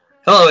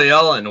Hello,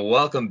 y'all, and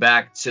welcome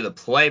back to the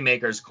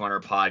Playmakers Corner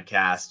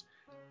podcast.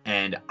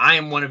 And I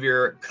am one of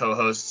your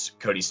co-hosts,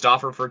 Cody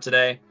Stauffer, for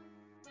today.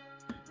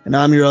 And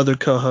I'm your other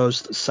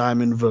co-host,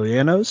 Simon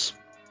Villanos.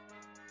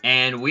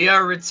 And we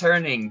are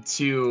returning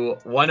to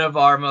one of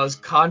our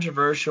most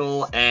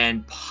controversial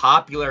and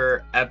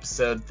popular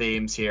episode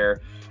themes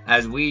here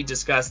as we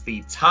discuss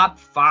the top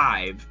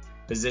 5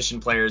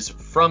 position players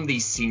from the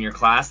senior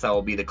class. That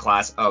will be the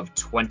class of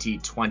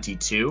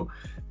 2022.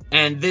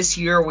 And this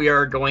year we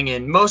are going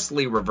in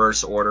mostly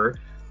reverse order.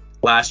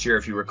 Last year,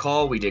 if you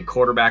recall, we did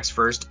quarterbacks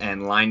first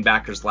and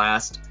linebackers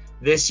last.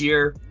 This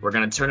year, we're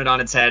going to turn it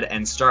on its head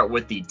and start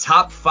with the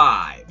top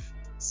 5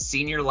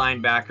 senior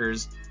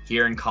linebackers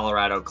here in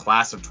Colorado,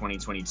 class of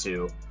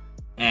 2022.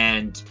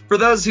 And for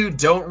those who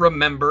don't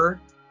remember,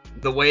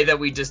 the way that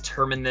we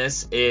determine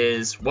this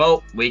is,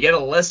 well, we get a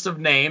list of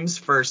names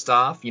first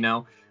off,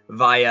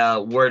 via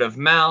word of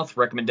mouth,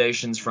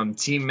 recommendations from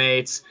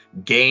teammates,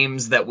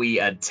 games that we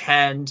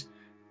attend.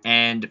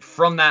 And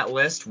from that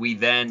list, we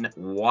then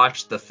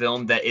watch the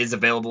film that is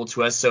available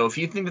to us. So if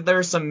you think that there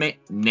are some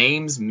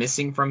names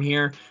missing from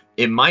here,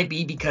 it might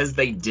be because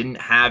they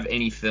didn't have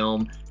any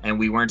film and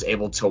we weren't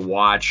able to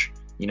watch.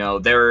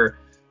 There are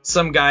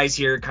some guys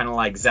here, kind of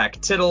like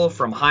Zach Tittle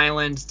from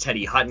Highland,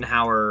 Teddy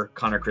Huttenhauer,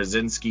 Connor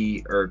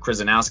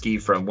Krasinowski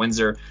from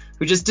Windsor,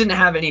 who just didn't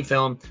have any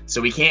film.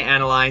 So we can't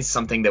analyze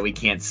something that we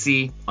can't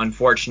see,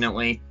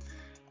 unfortunately.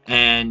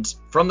 And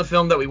from the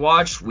film that we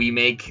watch, we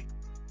make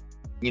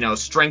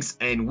strengths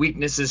and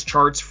weaknesses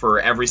charts for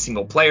every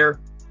single player.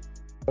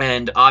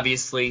 And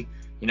obviously,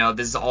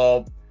 this is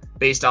all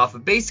based off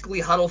of basically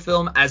huddle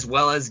film as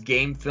well as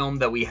game film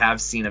that we have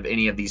seen of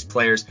any of these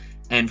players.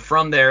 And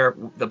from there,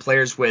 the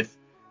players with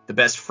the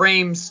best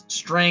frames,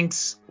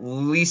 strengths,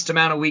 least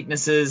amount of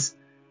weaknesses,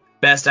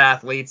 best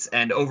athletes,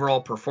 and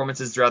overall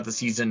performances throughout the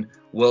season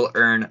will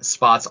earn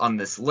spots on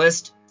this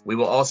list. We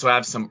will also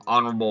have some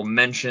honorable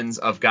mentions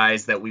of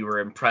guys that we were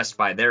impressed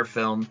by their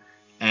film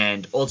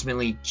and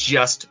ultimately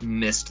just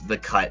missed the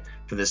cut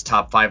for this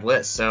top 5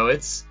 list. So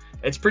it's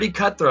pretty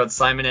cutthroat,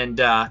 Simon,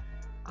 and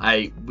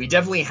we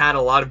definitely had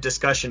a lot of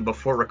discussion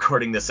before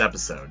recording this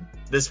episode,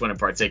 this one in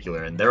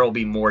particular, and there will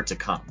be more to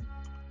come.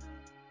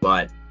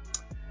 But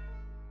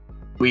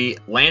we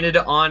landed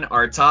on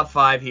our top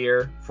 5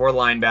 here for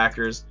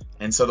linebackers,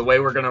 and so the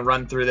way we're going to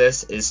run through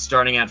this is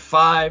starting at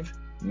 5,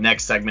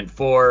 next segment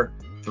 4,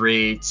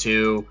 3,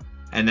 2,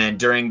 and then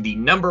during the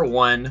number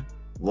 1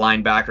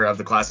 linebacker of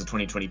the class of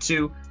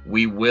 2022,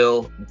 we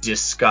will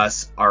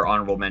discuss our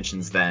honorable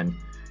mentions then.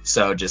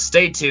 So just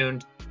stay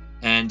tuned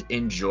and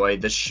enjoy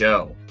the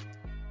show.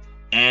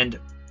 And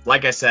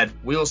like I said,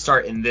 we will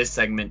start in this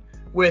segment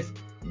with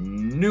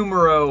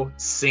numero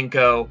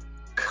 5,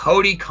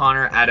 Cody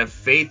Connor out of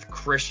Faith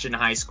Christian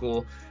High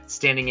School,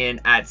 standing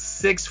in at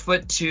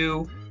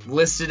 6'2",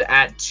 listed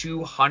at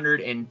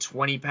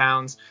 220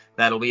 pounds.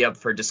 That'll be up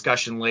for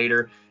discussion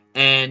later.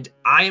 And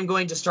I am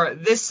going to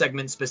start this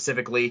segment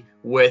specifically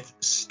with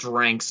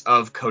strengths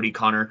of Cody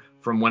Connor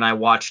from when I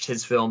watched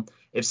his film.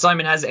 If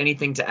Simon has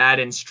anything to add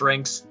in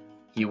strengths,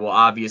 he will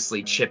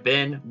obviously chip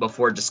in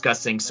before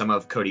discussing some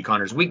of Cody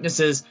Connor's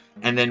weaknesses,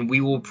 and then we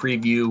will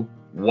preview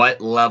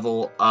what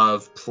level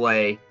of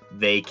play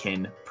they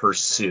can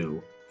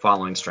pursue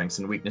following strengths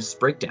and weaknesses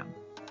breakdown.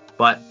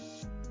 But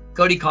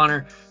Cody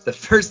Connor, the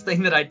first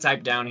thing that I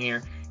typed down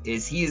here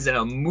is he is an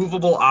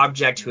immovable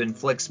object who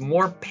inflicts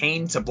more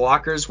pain to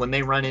blockers when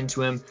they run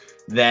into him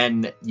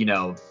than,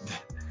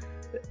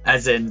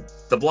 as in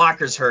the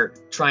blockers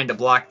hurt trying to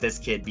block this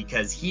kid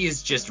because he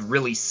is just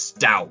really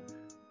stout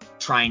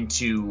trying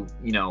to,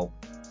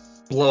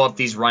 blow up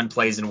these run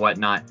plays and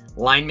whatnot.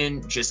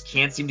 Linemen just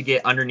can't seem to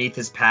get underneath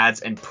his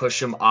pads and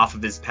push him off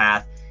of his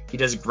path. He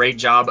does a great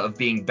job of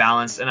being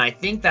balanced, and I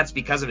think that's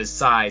because of his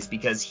size,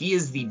 because he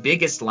is the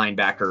biggest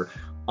linebacker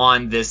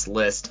on this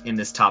list in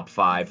this top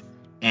 5.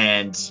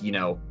 And,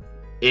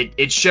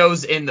 it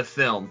shows in the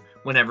film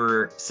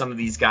whenever some of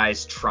these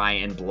guys try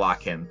and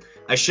block him.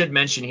 I should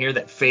mention here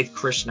that Faith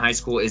Christian High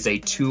School is a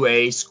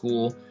 2A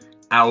school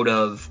out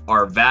of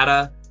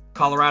Arvada,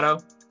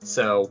 Colorado.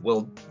 So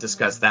we'll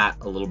discuss that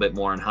a little bit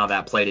more and how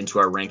that played into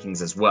our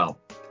rankings as well.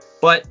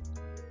 But,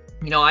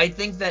 I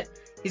think that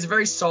he's a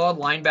very solid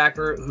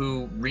linebacker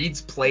who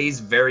reads plays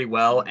very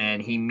well,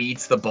 and he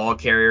meets the ball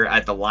carrier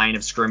at the line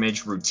of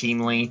scrimmage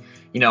routinely,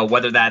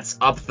 whether that's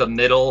up the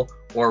middle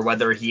or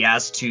whether he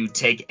has to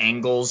take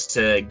angles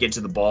to get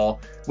to the ball,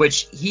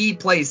 which he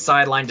plays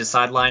sideline to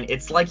sideline.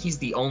 It's like he's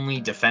the only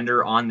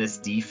defender on this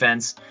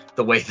defense,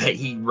 the way that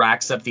he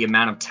racks up the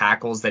amount of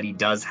tackles that he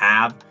does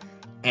have.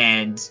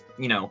 And,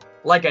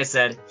 like I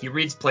said, he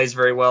reads plays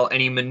very well,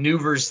 and he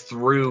maneuvers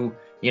through,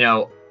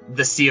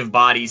 the sea of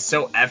bodies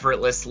so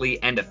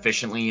effortlessly and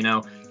efficiently.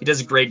 He does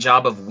a great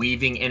job of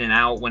weaving in and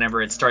out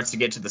whenever it starts to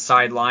get to the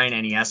sideline,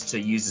 and he has to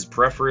use his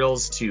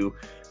peripherals to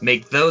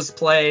make those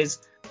plays.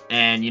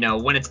 And,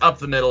 when it's up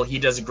the middle, he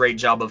does a great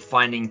job of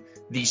finding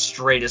the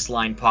straightest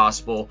line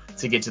possible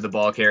to get to the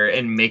ball carrier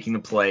and making the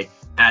play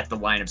at the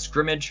line of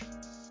scrimmage.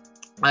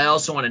 I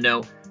also want to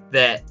note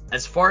that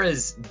as far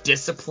as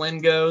discipline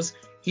goes,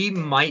 he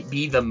might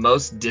be the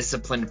most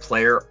disciplined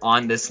player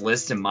on this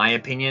list, in my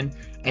opinion,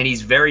 and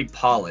he's very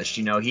polished.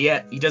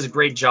 He does a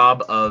great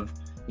job of,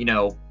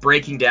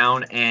 breaking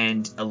down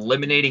and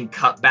eliminating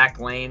cutback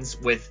lanes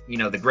with,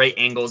 the great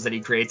angles that he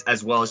creates,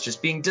 as well as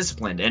just being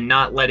disciplined and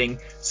not letting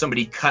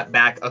somebody cut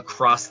back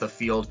across the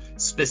field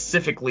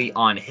specifically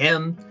on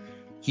him.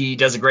 He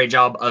does a great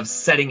job of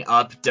setting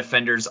up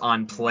defenders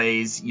on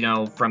plays,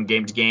 from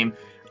game to game.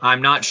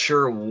 I'm not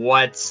sure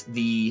what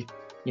the,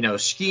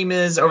 scheme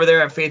is over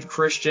there at Faith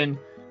Christian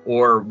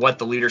or what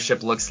the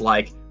leadership looks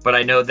like, but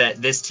I know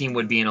that this team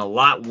would be in a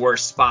lot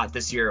worse spot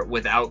this year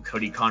without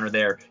Cody Connor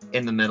there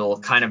in the middle,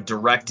 kind of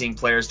directing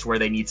players to where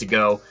they need to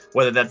go,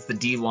 whether that's the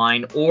D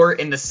line or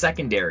in the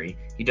secondary.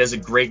 He does a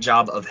great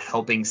job of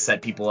helping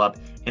set people up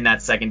in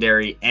that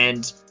secondary,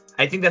 and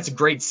I think that's a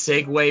great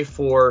segue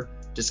for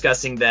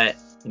discussing that,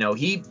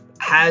 he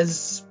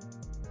has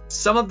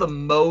some of the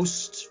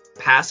most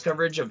pass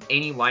coverage of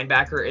any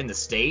linebacker in the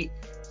state,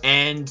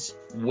 and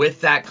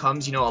with that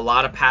comes, a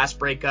lot of pass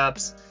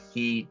breakups.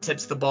 He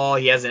tips the ball,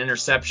 he has an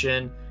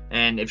interception,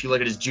 and if you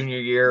look at his junior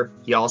year,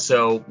 he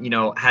also,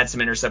 had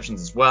some interceptions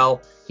as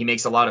well. He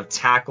makes a lot of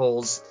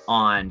tackles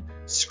on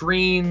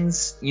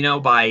screens,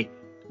 by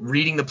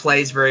reading the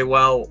plays very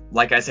well.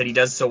 Like I said, he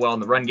does so well in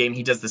the run game.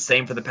 He does the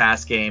same for the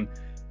pass game.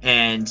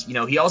 And,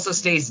 he also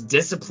stays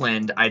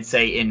disciplined, I'd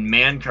say, in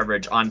man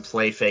coverage on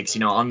play fakes.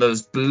 On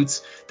those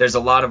boots, there's a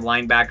lot of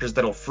linebackers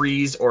that'll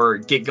freeze or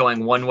get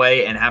going one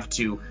way and have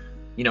to,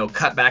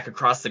 cut back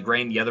across the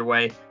grain the other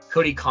way.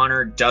 Cody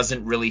Connor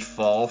doesn't really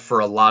fall for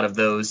a lot of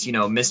those,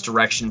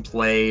 misdirection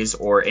plays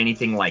or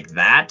anything like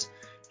that.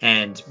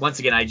 And once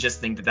again, I just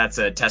think that that's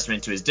a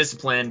testament to his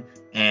discipline.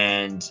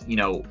 And,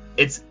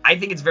 I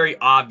think it's very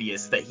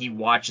obvious that he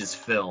watches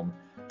film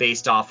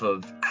based off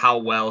of how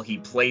well he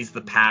plays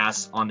the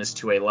pass on this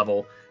 2A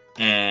level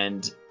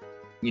and,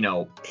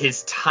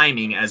 his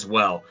timing as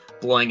well,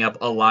 blowing up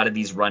a lot of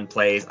these run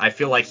plays. I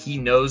feel like he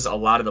knows a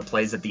lot of the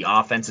plays that the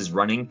offense is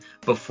running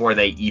before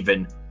they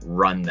even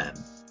run them.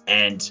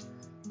 And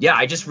yeah,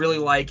 I just really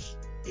like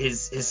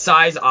his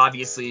size.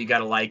 Obviously, you got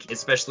to like,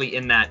 especially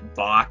in that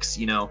box,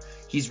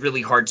 he's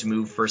really hard to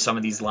move for some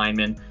of these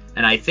linemen.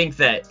 And I think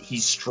that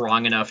he's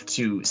strong enough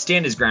to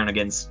stand his ground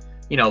against,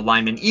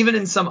 linemen, even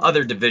in some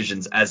other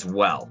divisions as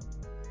well.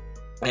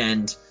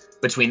 And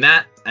between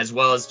that, as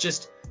well as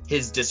just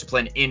his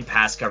discipline in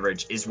pass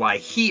coverage, is why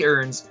he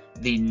earns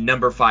the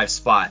number 5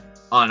 spot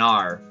on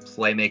our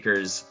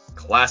Playmakers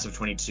Class of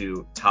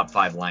 22 top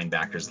 5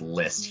 linebackers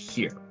list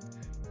here.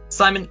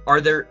 Simon,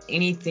 are there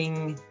any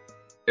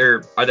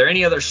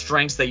other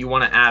strengths that you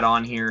want to add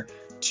on here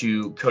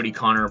to Cody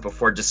Connor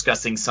before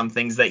discussing some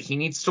things that he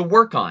needs to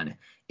work on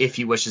if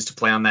he wishes to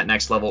play on that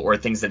next level, or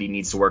things that he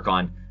needs to work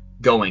on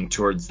going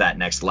towards that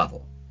next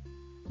level?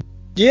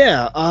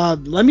 Yeah,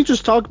 let me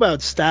just talk about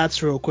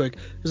stats real quick,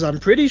 because I'm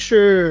pretty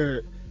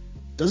sure,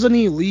 doesn't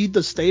he lead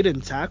the state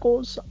in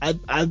tackles? I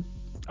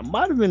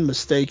might have been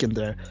mistaken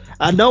there.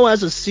 I know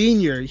as a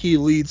senior he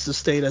leads the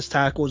state as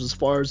tackles as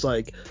far as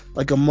like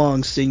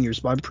among seniors,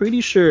 but I'm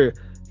pretty sure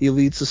he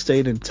leads the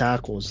state in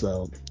tackles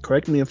though.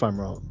 Correct me if I'm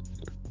wrong.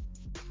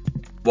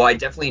 Well, I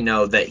definitely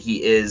know that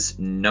he is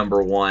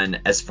number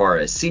 1 as far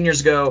as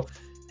seniors go,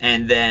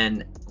 and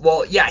then,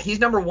 well, yeah, he's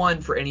number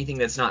 1 for anything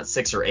that's not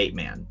 6 or 8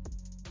 man.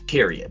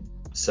 Period.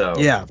 So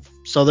yeah,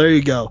 so there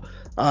you go.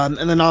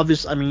 And then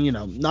obviously,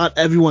 not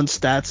everyone's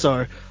stats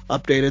are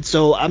updated,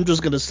 so I'm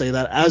just gonna say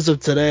that as of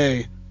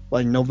today,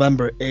 like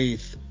November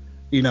 8th,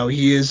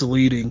 he is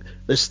leading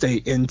the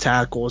state in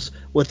tackles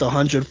with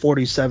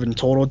 147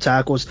 total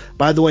tackles.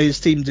 By the way, his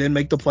team did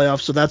make the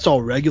playoffs, so that's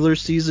all regular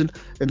season.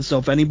 And so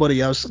if anybody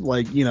else,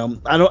 I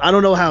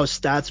don't know how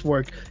stats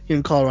work here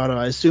in Colorado.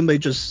 I assume they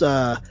just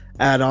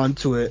add on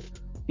to it,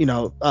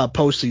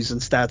 postseason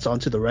stats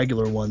onto the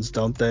regular ones,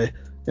 don't they?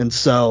 And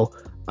so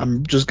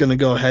I'm just going to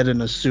go ahead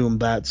and assume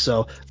that.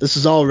 So this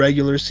is all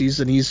regular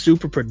season. He's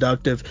super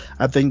productive.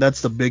 I think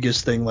that's the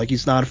biggest thing. Like,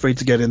 he's not afraid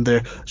to get in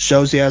there.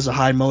 Shows he has a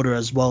high motor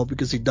as well,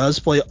 because he does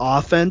play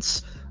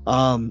offense.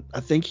 I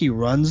think he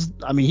runs.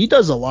 He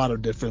does a lot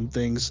of different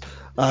things.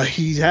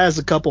 He has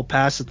a couple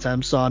pass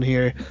attempts on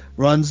here.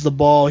 Runs the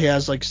ball. He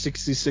has like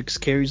 66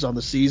 carries on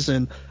the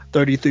season,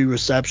 33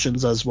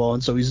 receptions as well.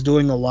 And so he's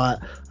doing a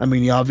lot.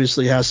 He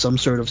obviously has some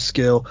sort of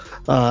skill.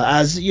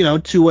 As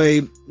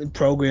 2A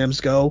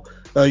programs go,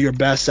 your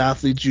best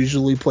athletes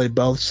usually play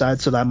both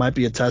sides, so that might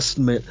be a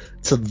testament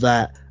to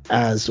that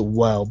as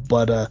well.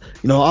 But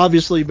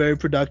obviously very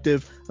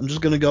productive. I'm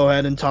just gonna go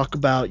ahead and talk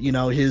about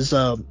his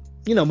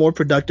more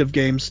productive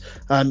games,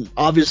 and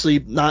obviously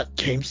not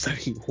games that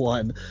he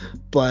won,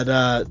 but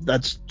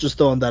that's just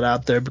throwing that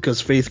out there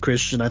because Faith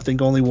Christian I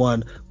think only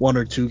won 1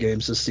 or 2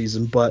 games this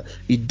season. But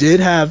he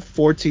did have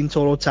 14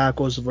 total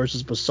tackles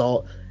versus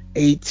Basalt,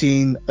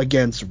 18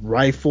 against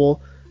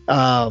Rifle,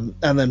 and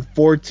then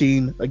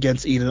 14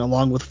 against Eden,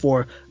 along with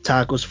 4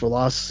 tackles for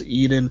loss.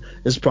 Eden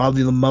is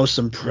probably the most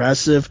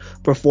impressive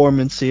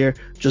performance here,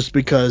 just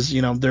because,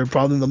 they're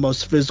probably the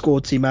most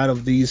physical team out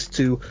of these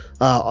two.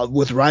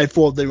 With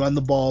Rifle, they run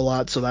the ball a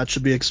lot, so that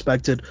should be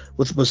expected.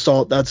 With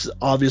Basalt, that's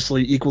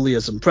obviously equally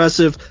as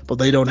impressive, but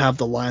they don't have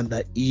the line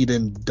that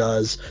Eden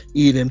does.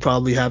 Eden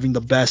probably having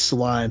the best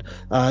line,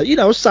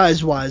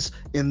 size-wise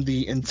in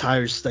the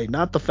entire state.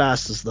 Not the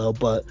fastest, though,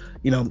 but,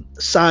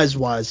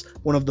 size-wise,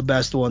 one of the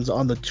best ones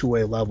on the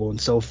 2A level.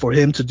 And so for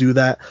him to do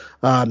that,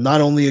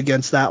 not only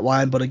against that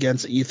line, but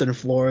against Ethan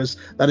Flores,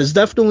 that is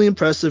definitely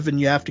impressive, and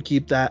you have to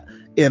keep that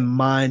in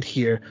mind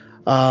here.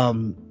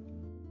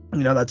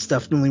 That's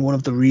definitely one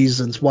of the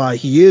reasons why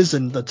he is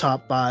in the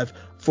top 5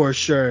 for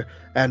sure,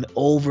 and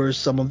over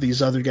some of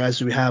these other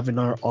guys we have in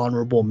our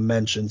honorable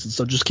mentions. And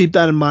so just keep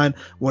that in mind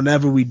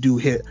whenever we do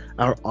hit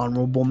our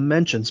honorable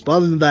mentions. But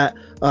other than that,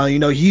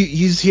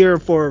 he's here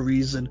for a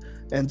reason.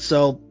 And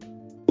so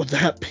with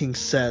that being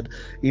said,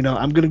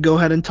 I'm going to go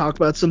ahead and talk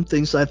about some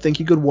things I think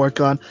he could work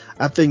on.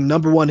 I think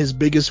number one, his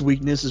biggest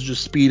weakness is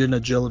just speed and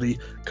agility.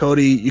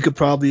 Cody, you could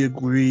probably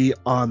agree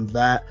on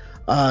that.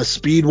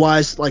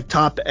 Speed-wise, like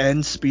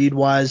top-end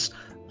speed-wise,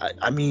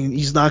 I mean,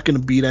 he's not going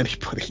to beat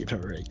anybody in a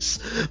race.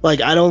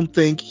 Like, I don't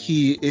think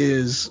he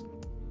is,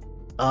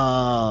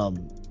 I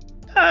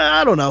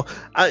don't know.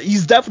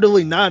 He's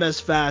definitely not as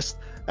fast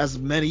as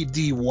many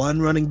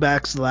D1 running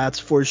backs, that's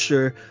for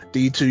sure.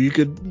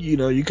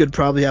 D2, you could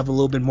probably have a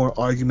little bit more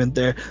argument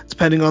there,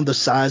 depending on the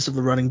size of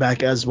the running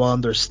back as well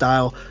and their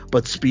style.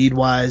 But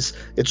speed-wise,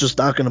 it's just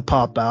not going to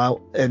pop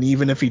out. And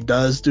even if he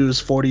does do his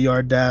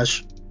 40-yard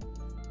dash,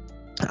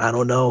 I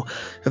don't know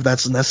if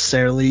that's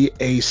necessarily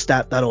a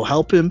stat that'll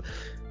help him.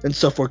 And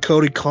so for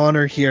Cody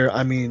Connor here,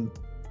 I mean,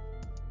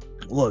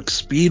 look,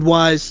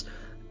 speed-wise,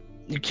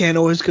 you can't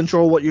always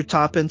control what your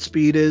top-end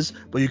speed is,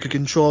 but you can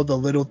control the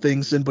little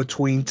things in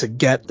between to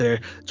get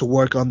there, to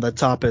work on the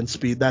top-end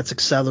speed. That's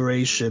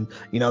acceleration.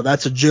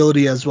 That's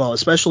agility as well,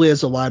 especially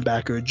as a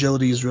linebacker.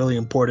 Agility is really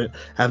important,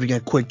 having a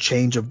quick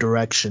change of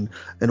direction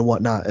and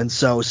whatnot. And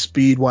so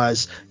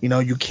speed-wise,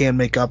 you can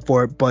make up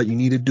for it, but you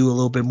need to do a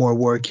little bit more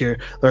work here.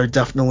 There are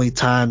definitely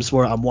times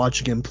where I'm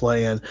watching him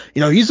play, and,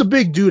 he's a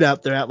big dude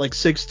out there at like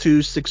 6'2",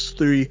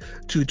 6'3",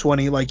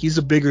 220. Like, he's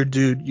a bigger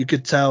dude. You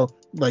could tell,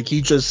 like,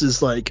 he just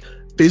is, like,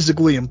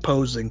 physically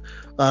imposing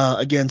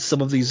against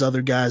some of these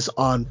other guys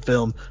on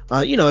film.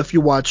 If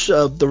you watch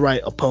the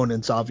right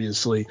opponents,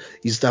 obviously,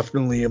 he's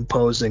definitely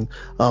imposing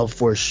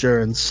for sure.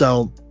 And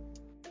so,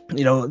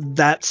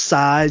 that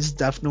size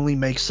definitely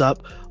makes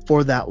up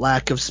for that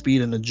lack of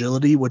speed and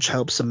agility, which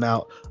helps him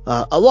out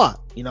a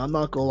lot. I'm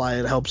not gonna lie,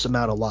 it helps him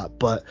out a lot,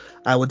 but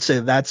I would say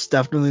that's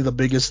definitely the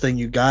biggest thing.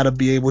 You gotta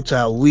be able to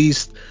at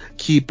least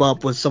keep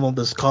up with some of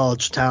this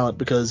college talent,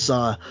 because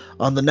on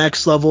the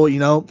next level,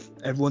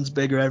 everyone's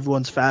bigger,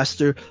 everyone's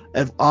faster,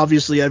 and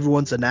obviously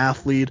everyone's an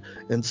athlete.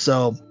 And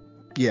so,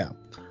 yeah.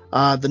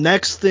 The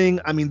next thing,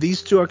 I mean,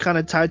 these two are kind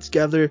of tied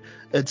together.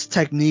 It's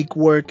technique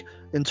work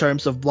in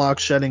terms of block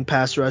shedding,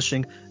 pass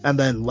rushing, and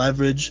then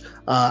leverage.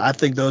 I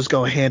think those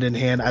go hand in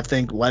hand. I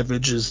think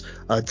leverage is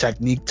a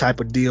technique type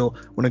of deal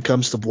when it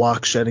comes to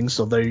block shedding.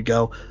 So there you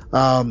go.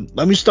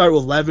 Let me start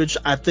with leverage.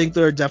 I think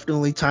there are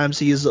definitely times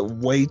he is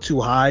way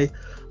too high.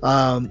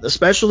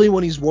 Especially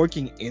when he's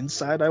working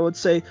inside. I would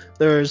say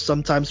there are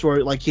some times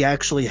where, like, he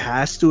actually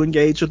has to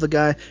engage with the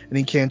guy and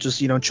he can't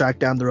just track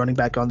down the running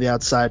back on the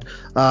outside.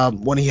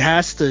 When he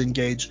has to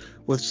engage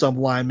with some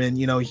linemen,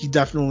 he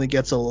definitely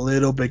gets a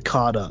little bit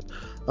caught up,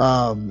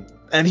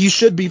 and he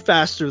should be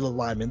faster than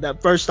linemen.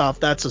 That, first off,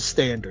 that's a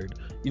standard.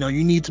 You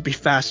need to be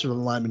faster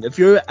than linemen. If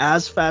you're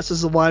as fast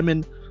as a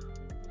lineman,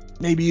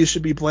 maybe you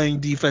should be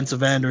playing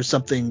defensive end or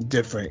something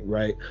different,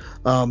 right?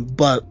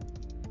 But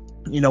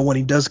when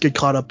he does get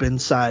caught up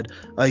inside,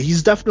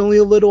 he's definitely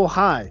a little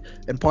high.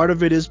 And part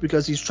of it is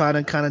because he's trying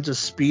to kind of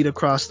just speed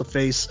across the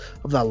face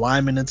of that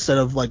lineman instead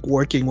of, like,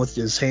 working with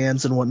his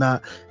hands and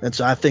whatnot. And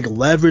so I think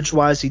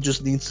leverage-wise, he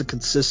just needs to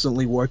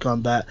consistently work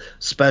on that,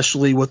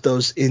 especially with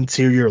those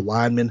interior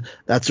linemen.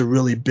 That's a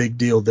really big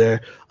deal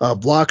there.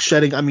 Block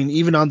shedding, I mean,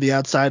 even on the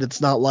outside, it's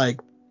not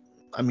like,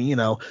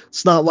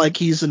 it's not like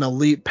he's an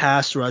elite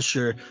pass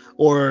rusher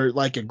or,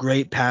 like, a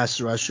great pass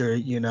rusher,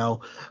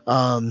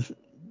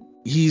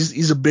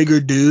 He's a bigger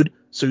dude,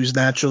 so he's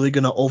naturally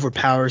going to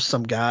overpower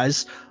some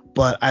guys,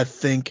 but I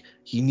think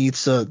he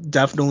needs to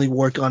definitely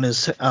work on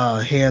his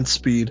hand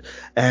speed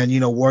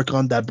and, work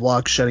on that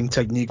block shedding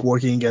technique,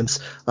 working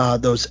against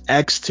those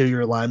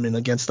exterior linemen,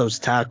 against those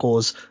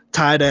tackles,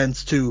 tight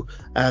ends too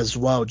as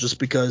well, just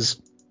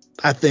because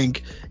I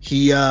think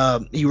he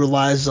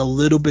relies a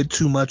little bit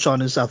too much on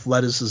his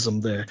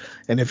athleticism there.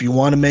 And if you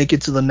want to make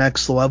it to the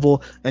next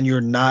level and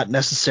you're not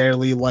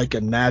necessarily like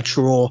a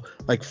natural,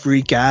 like,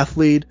 freak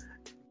athlete,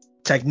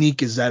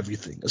 technique is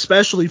everything,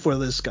 especially for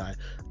this guy.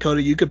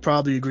 Cody, you could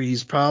probably agree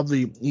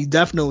he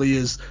definitely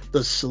is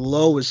the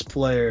slowest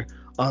player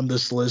on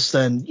this list.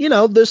 And,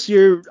 this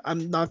year,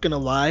 I'm not going to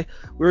lie,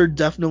 we're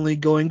definitely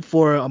going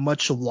for a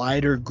much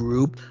lighter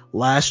group.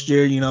 Last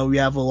year, we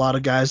have a lot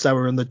of guys that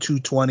were in the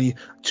 220,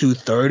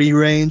 230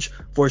 range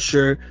for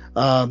sure.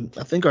 I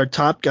think our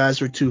top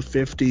guys were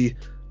 250.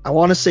 I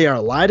want to say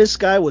our lightest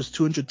guy was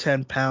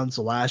 210 pounds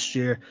last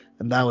year,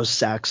 and that was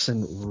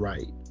Saxon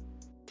Wright.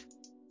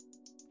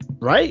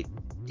 Right?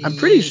 I'm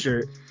pretty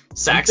sure.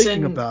 Saxon I'm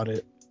thinking about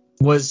it.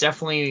 Was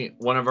definitely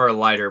one of our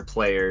lighter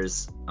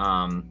players.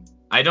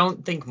 I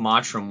don't think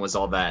Mottram was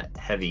all that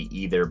heavy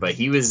either, but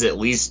he was at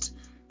least.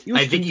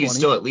 I think he was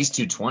still at least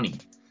 220.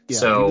 Yeah,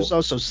 so he was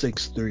also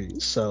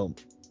 6'3". So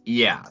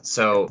yeah,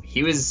 so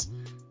he was.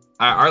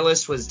 Our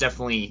list was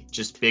definitely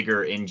just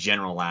bigger in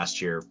general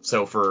last year.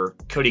 So for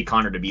Cody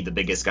Connor to be the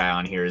biggest guy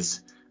on here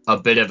is a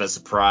bit of a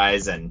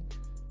surprise. And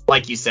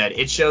like you said,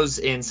 it shows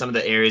in some of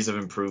the areas of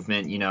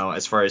improvement,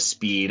 as far as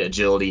speed,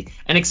 agility,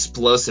 and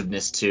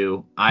explosiveness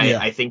too.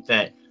 I think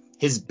that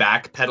his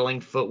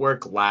backpedaling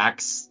footwork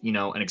lacks,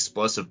 an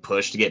explosive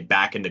push to get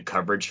back into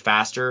coverage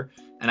faster.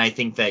 And I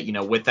think that,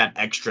 with that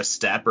extra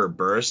step or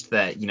burst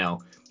that,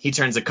 he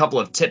turns a couple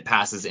of tip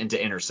passes into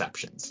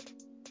interceptions.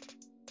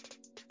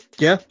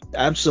 Yeah,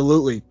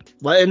 absolutely.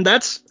 And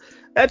that's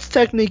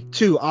technique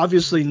too.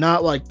 Obviously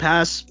not like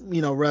pass,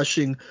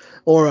 rushing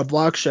or a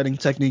block shedding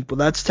technique, but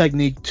that's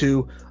technique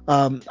too.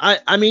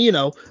 I mean,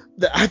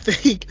 I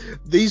think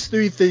these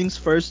three things,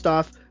 first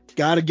off,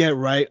 got to get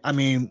right. I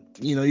mean,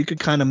 you could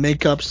kind of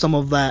make up some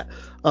of that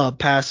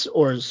pass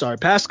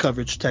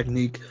coverage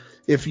technique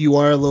if you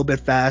are a little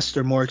bit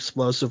faster, more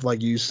explosive,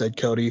 like you said,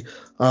 Cody.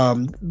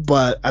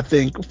 But I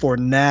think for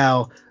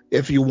now,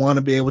 if you want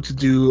to be able to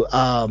do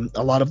a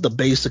lot of the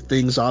basic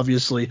things,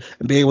 obviously,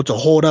 and be able to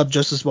hold up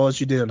just as well as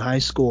you did in high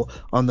school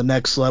on the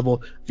next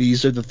level,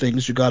 these are the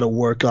things you got to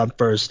work on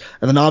first.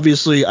 And then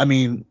obviously, I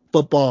mean,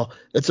 football,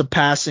 it's a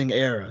passing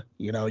era.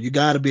 You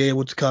got to be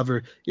able to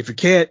cover. If you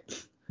can't,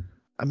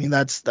 I mean,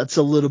 that's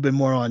a little bit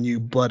more on you.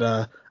 But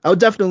I would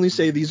definitely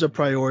say these are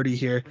priority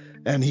here,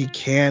 and he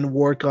can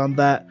work on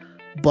that.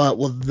 But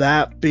with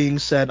that being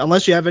said,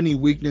 unless you have any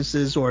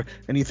weaknesses or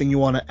anything you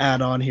want to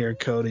add on here,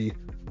 Cody,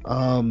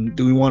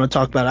 do we want to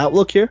talk about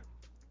Outlook here?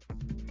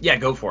 Yeah,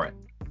 go for it.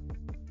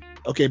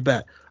 Okay,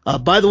 bet.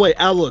 By the way,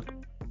 Outlook.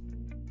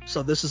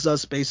 So this is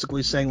us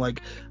basically saying,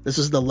 like, this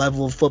is the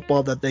level of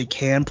football that they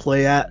can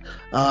play at,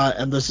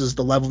 and this is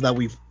the level that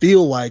we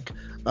feel like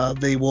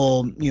they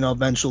will,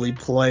 eventually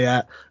play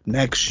at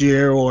next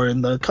year or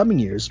in the coming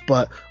years.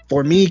 But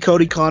for me,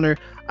 Cody Connor,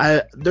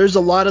 there's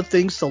a lot of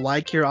things to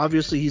like here.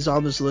 Obviously, he's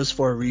on this list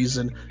for a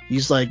reason.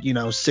 He's like,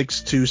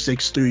 6'2",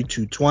 6'3",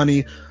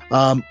 220.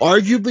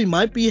 Arguably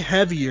might be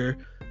heavier,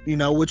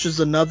 which is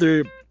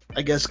another,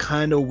 I guess,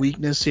 kind of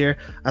weakness here.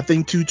 I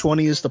think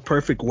 220 is the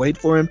perfect weight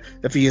for him.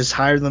 If he is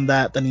higher than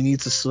that, then he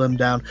needs to slim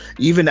down.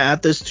 Even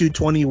at this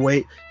 220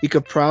 weight, he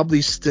could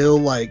probably still,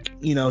 like,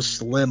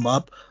 slim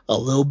up a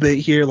little bit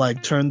here,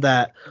 like turn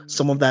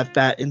some of that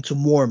fat into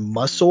more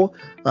muscle,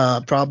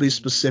 probably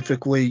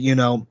specifically,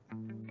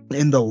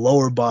 in the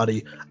lower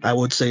body, I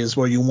would say, is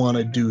where you want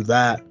to do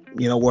that.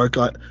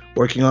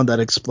 Working on that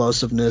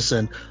explosiveness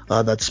and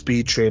that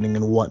speed training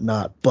and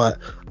whatnot. But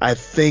I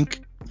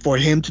think for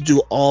him to do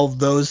all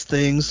those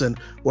things and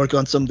work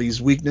on some of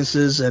these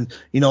weaknesses, and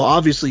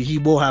obviously he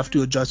will have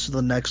to adjust to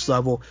the next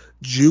level.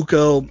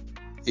 JUCO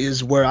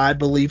is where I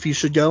believe he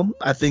should go.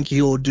 I think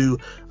he will do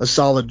a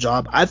solid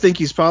job. I think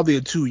he's probably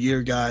a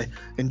 2-year guy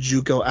in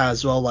JUCO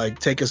as well. Like,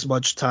 take as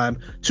much time,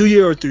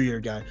 2-year or 3-year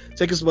guy.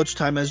 Take as much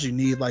time as you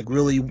need. Like,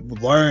 really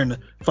learn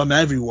from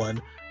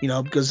everyone.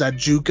 Because at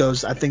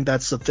JUCOs, I think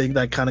that's the thing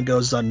that kind of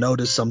goes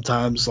unnoticed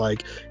sometimes.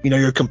 Like,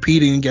 you're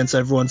competing against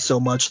everyone so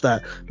much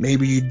that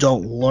maybe you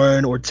don't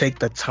learn or take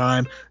the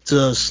time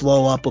to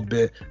slow up a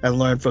bit and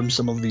learn from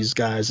some of these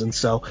guys. And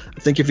so I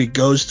think if he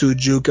goes to a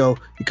JUCO,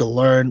 he can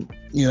learn,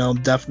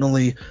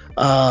 definitely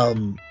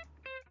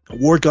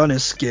work on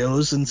his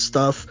skills and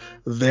stuff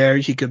there.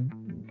 He could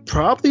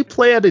probably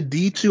play at a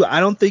D2. I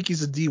don't think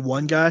he's a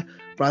D1 guy,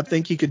 but I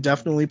think he could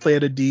definitely play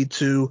at a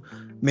D2,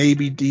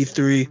 maybe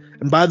D3.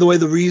 And by the way,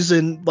 the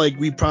reason, like,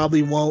 we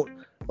probably won't,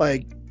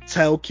 like,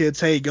 tell kids,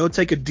 hey, go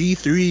take a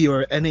D3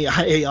 or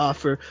NAIA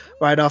offer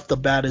right off the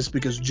bat is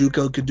because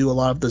JUCO could do a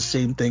lot of the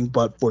same thing,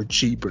 but for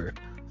cheaper.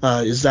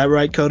 Is that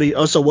right, Cody?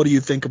 Also, what do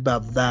you think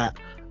about that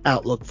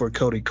outlook for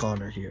Cody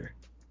Connor here?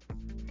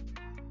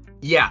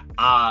 Yeah,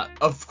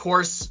 of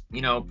course,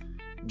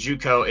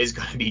 JUCO is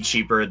going to be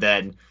cheaper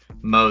than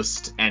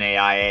most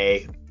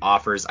NAIA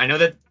offers. I know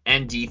that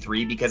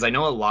ND3, because I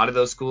know a lot of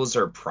those schools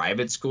are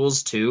private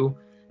schools too,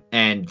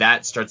 and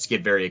that starts to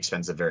get very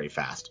expensive very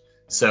fast.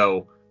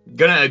 So,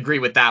 gonna agree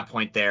with that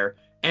point there.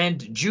 And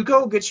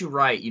JUCO gets you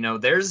right.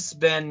 There's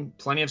been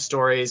plenty of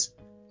stories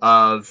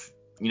of,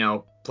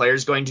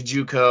 players going to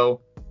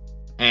JUCO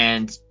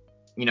and,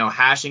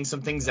 hashing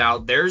some things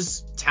out.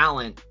 There's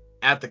talent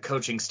at the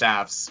coaching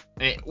staffs,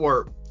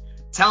 or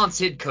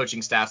talented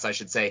coaching staffs, I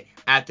should say,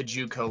 at the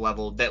JUCO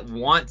level that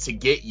want to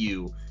get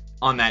you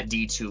on that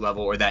D2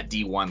 level or that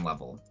D1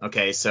 level.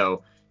 Okay,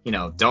 so,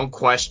 don't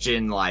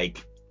question,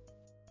 like,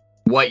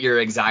 what you're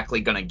exactly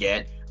going to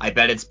get. I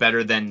bet it's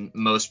better than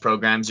most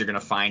programs you're going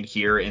to find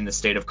here in the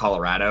state of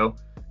Colorado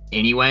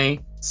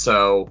anyway.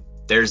 So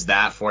there's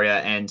that for you.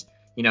 And,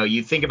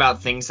 you think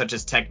about things such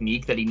as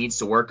technique that he needs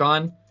to work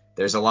on.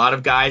 There's a lot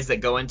of guys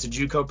that go into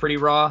JUCO pretty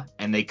raw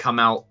and they come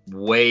out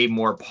way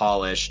more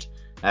polished,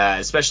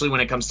 especially when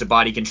it comes to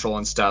body control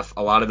and stuff.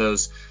 A lot of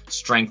those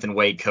strength and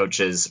weight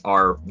coaches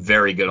are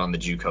very good on the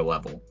JUCO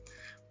level.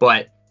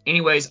 But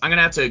anyways, I'm going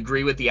to have to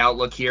agree with the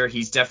outlook here.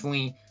 He's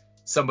definitely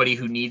somebody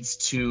who needs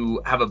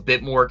to have a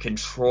bit more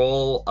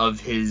control of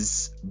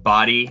his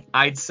body,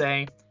 I'd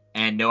say,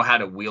 and know how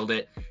to wield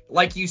it.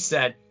 Like you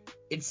said,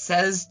 it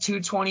says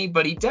 220,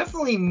 but he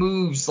definitely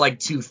moves like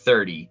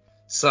 230.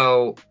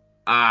 So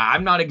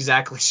I'm not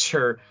exactly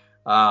sure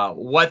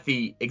what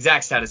the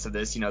exact status of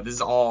this. This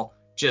is all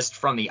just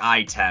from the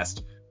eye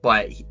test.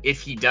 But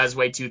if he does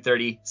weigh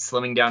 230,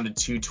 slimming down to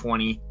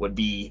 220 would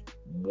be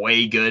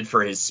way good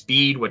for his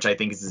speed, which I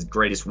think is his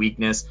greatest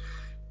weakness.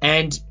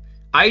 And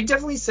I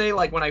definitely say,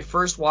 like, when I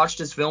first watched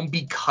his film,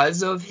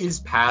 because of his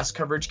pass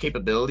coverage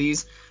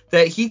capabilities,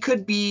 that he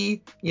could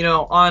be,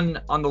 on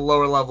the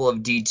lower level of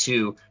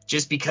D2,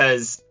 just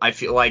because I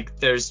feel like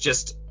there's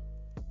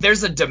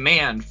a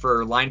demand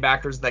for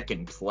linebackers that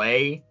can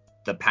play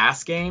the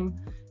pass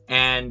game.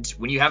 And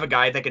when you have a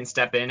guy that can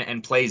step in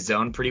and play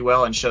zone pretty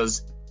well and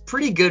shows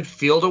pretty good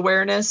field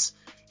awareness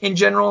in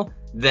general,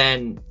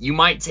 then you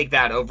might take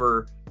that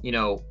over,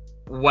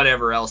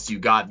 whatever else you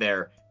got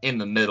there in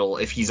the middle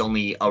if he's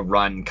only a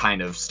run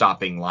kind of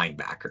stopping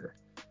linebacker.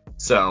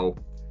 So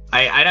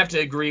I'd have to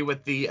agree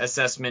with the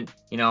assessment,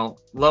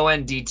 low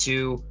end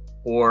D2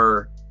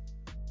 or,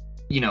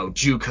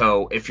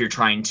 JUCO if you're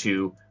trying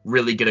to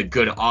really get a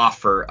good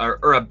offer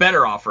or a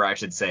better offer, I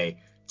should say,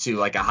 to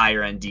like a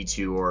higher end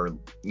D2 or,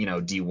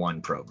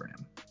 D1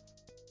 program.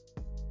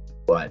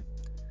 But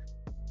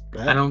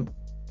I don't.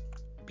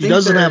 He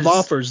doesn't have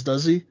offers,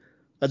 does he?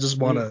 I just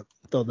want to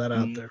throw that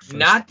out there first.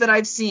 Not that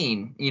I've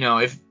seen.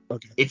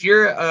 If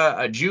you're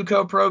a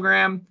JUCO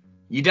program,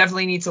 you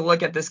definitely need to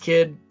look at this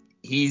kid.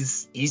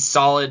 He's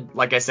solid,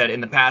 like I said,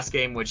 in the pass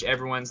game, which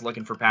everyone's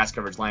looking for pass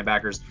coverage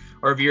linebackers.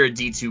 Or if you're a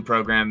D2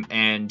 program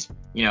and,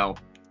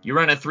 you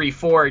run a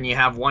 3-4 and you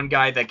have one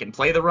guy that can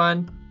play the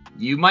run,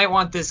 you might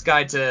want this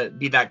guy to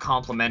be that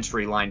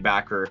complementary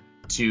linebacker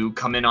to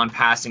come in on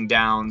passing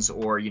downs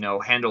or,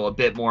 handle a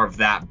bit more of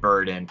that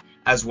burden,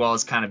 as well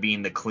as kind of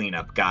being the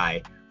cleanup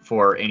guy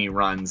for any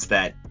runs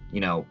that,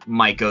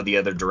 might go the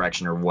other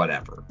direction or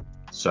whatever.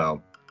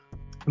 So,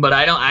 but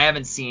I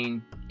haven't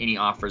seen any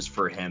offers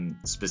for him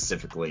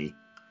specifically.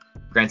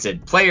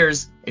 Granted,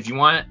 players, if you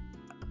want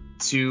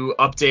to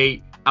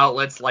update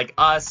outlets like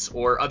us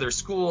or other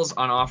schools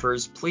on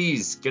offers,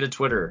 please get a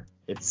Twitter.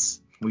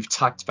 We've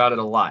talked about it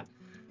a lot.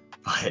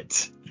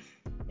 But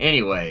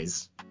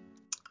anyways,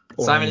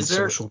 or Simon, is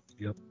there social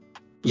media?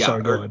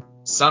 Sorry, go ahead.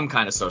 Some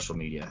kind of social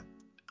media.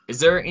 Is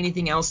there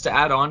anything else to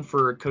add on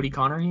for Cody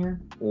Connor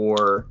here,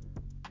 or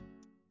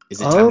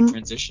is it time to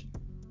transition?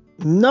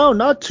 No,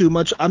 not too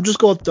much. I'm just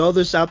going to throw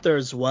this out there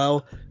as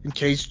well in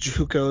case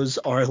JUCOs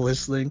are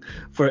listening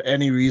for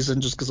any reason,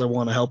 just because I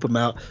want to help him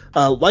out.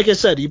 Like I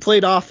said, he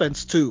played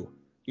offense too,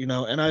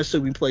 and I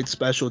assume he played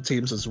special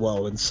teams as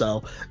well. And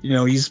so,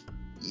 he's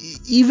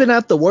even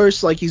at the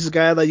worst, like he's a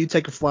guy that you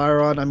take a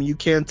flyer on. I mean, you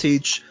can't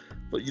teach,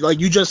 like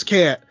you just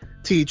can't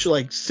teach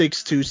like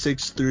 6'2",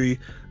 6'3",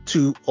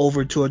 to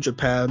over 200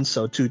 pounds,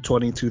 so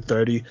 220,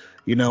 230,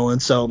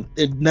 and so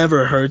it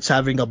never hurts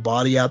having a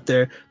body out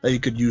there that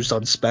you could use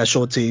on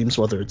special teams,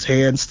 whether it's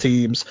hands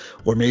teams,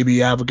 or maybe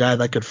you have a guy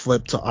that could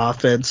flip to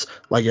offense,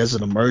 like as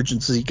an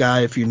emergency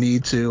guy if you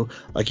need to,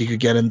 like you could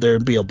get in there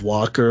and be a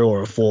blocker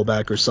or a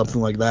fullback or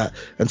something like that,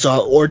 and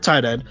so, or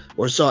tight end,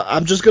 or so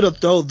I'm just going to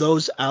throw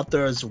those out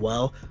there as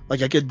well.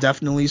 Like I could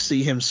definitely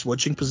see him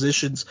switching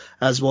positions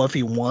as well if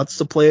he wants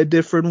to play a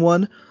different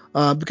one.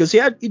 Because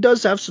he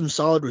does have some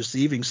solid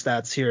receiving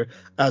stats here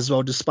as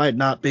well, despite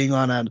not being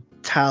on a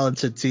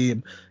talented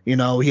team.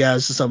 He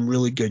has some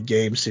really good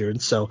games here, and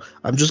so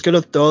I'm just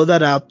gonna throw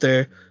that out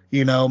there.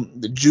 The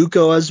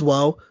JUCO as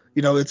well.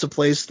 It's a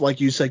place, like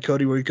you said,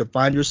 Cody, where you could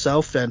find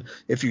yourself, and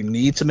if you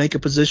need to make a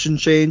position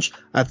change,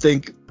 I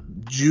think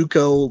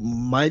JUCO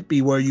might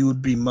be where you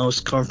would be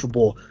most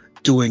comfortable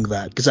doing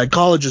that, because at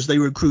colleges they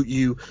recruit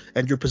you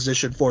and your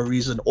position for a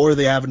reason, or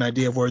they have an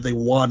idea of where they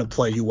want to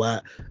play you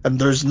at, and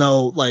there's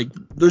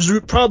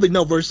probably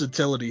no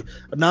versatility,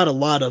 not a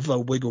lot of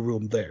wiggle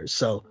room there.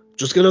 So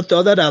just gonna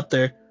throw that out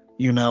there,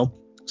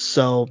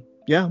 so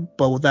yeah.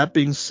 But with that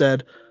being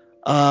said,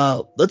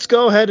 let's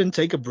go ahead and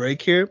take a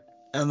break here,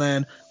 and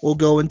then we'll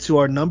go into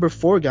our number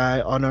 4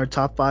 guy on our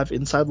top 5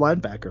 inside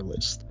linebacker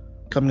list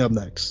coming up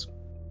next.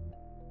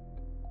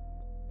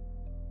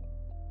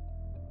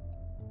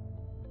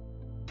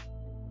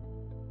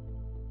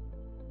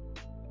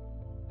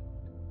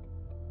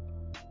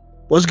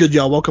 What's good,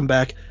 y'all? Welcome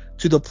back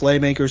to the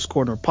Playmakers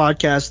Corner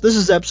podcast. This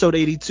is episode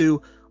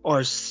 82,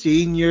 our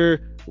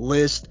senior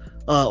list,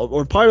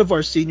 or part of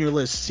our senior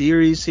list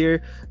series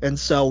here. And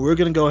so we're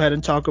going to go ahead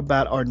and talk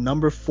about our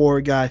number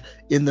 4 guy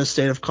in the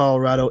state of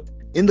Colorado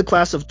in the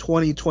class of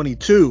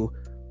 2022,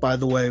 by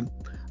the way.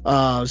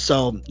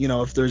 So,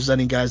 if there's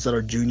any guys that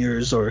are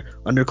juniors or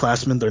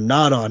underclassmen, they're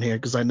not on here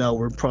because I know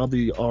we're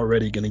probably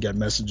already going to get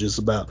messages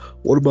about,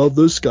 what about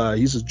this guy?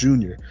 He's a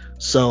junior.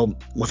 So,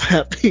 with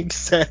that being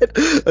said,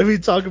 let me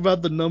talk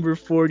about the number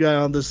 4 guy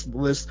on this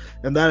list,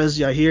 and that is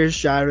Yair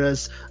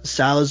Shires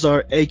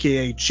Salazar,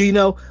 aka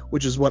Chino,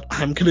 which is what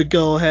I'm going to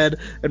go ahead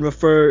and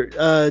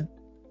refer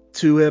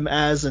to him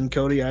as. And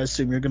Cody, I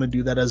assume you're going to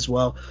do that as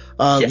well.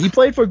 Yeah. He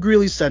played for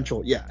Greeley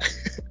Central. Yeah.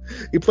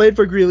 He played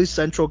for Greeley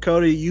Central.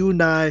 Cody, you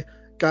and I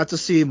got to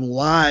see him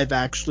live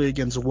actually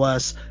against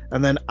Wes,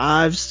 and then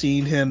I've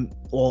seen him.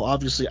 Well,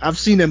 obviously, I've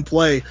seen him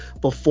play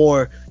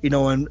before, in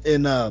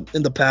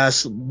the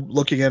past,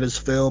 looking at his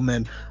film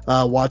and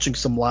watching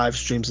some live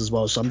streams as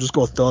well. So I'm just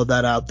gonna throw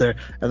that out there.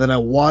 And then I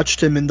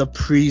watched him in the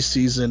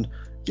preseason.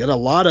 They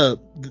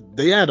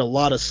had a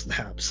lot of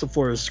snaps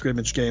for a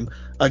scrimmage game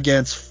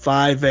against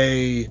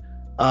 5A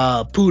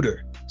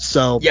Pooter.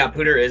 So yeah,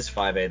 Pooter is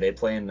 5A. They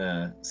play in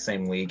the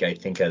same league, I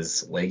think,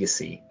 as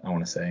Legacy, I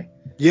want to say.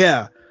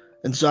 Yeah.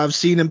 And so I've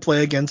seen him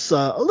play against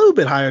a little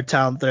bit higher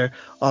talent there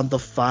on the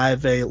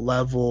 5A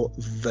level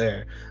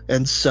there.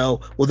 And so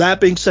with that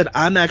being said,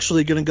 I'm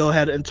actually going to go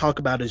ahead and talk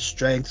about his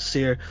strengths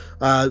here.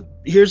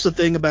 Here's the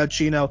thing about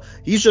Chino.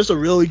 He's just a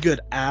really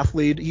good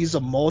athlete. He's a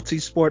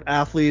multi-sport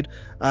athlete.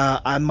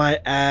 I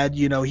might add,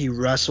 he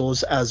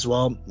wrestles as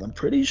well. I'm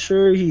pretty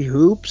sure he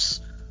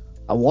hoops.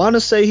 I want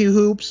to say he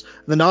hoops.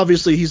 Then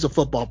obviously he's a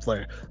football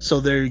player. So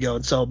there you go.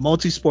 And so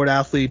multi-sport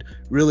athlete,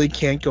 really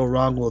can't go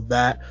wrong with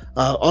that.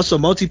 Also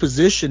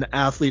multi-position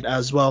athlete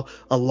as well.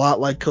 A lot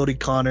like Cody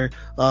Connor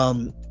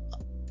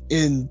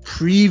in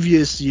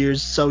previous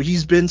years. So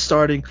he's been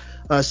starting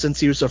since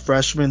he was a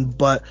freshman,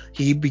 but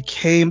he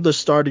became the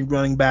starting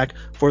running back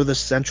for the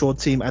Central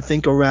team, I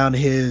think around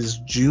his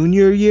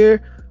junior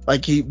year.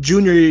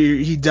 Junior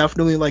year, he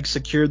definitely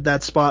secured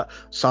that spot.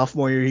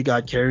 Sophomore year, he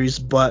got carries,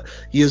 but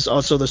he is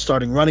also the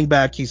starting running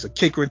back. He's a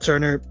kick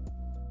returner.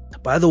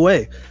 By the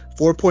way,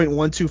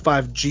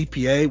 4.125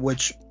 GPA,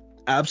 which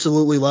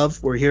absolutely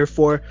love. We're here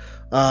for.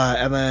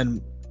 And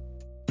then,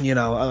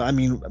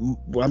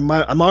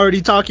 I'm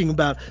already talking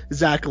about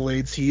his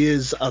accolades. He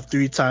is a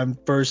 3-time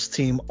first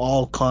team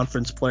all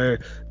conference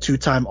player,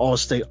 2-time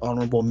all-state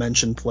honorable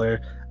mention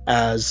player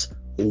as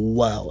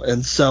well.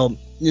 And so,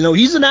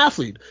 he's an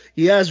athlete.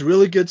 He has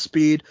really good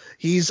speed.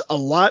 He's a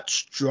lot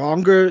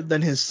stronger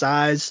than his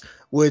size,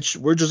 which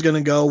we're just going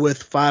to go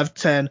with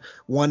 5'10",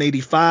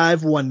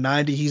 185,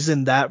 190. He's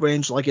in that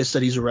range. Like I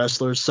said, he's a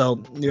wrestler,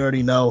 so you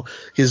already know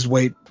his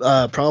weight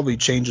probably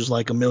changes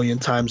like a million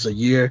times a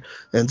year.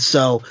 And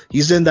so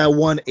he's in that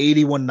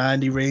 180,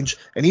 190 range,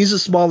 and he's a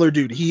smaller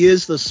dude. He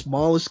is the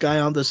smallest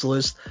guy on this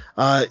list.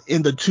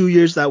 In the 2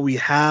 years that we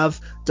have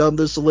done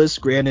this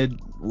list,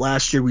 granted,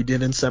 last year we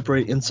didn't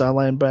separate inside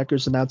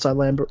linebackers and outside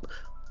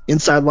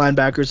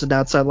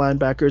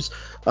linebackers.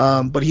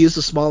 But he is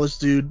the smallest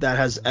dude that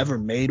has ever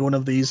made one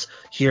of these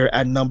here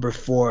at number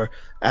 4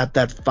 at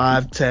that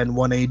 5'10",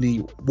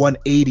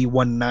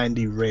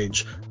 190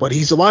 range. But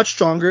he's a lot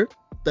stronger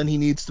than he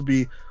needs to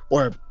be,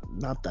 or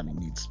not that he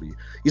needs to be.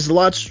 He's a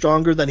lot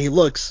stronger than he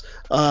looks,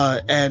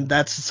 and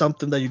that's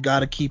something that you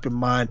got to keep in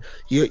mind.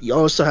 He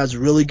also has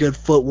really good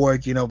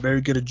footwork,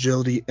 very good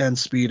agility and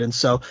speed, and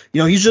so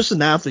he's just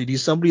an athlete.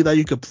 He's somebody that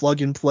you could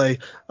plug and play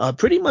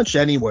pretty much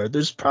anywhere.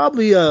 There's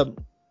probably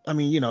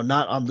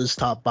not on this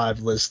top 5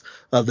 list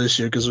this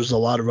year because there's a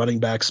lot of running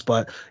backs,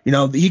 but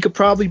he could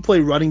probably play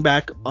running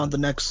back on the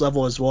next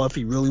level as well if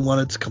he really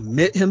wanted to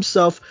commit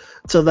himself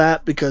to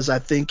that, because I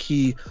think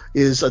he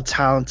is a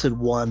talented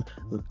one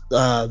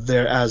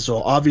there as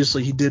well.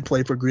 Obviously, he did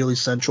play for Greeley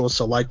Central,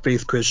 so like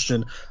Faith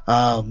Christian,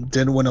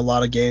 didn't win a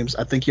lot of games.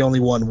 I think he only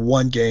won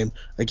 1 game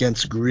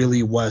against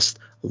Greeley West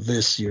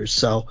this year,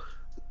 so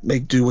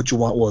make do what you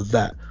want with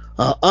that.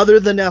 Other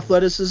than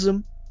athleticism,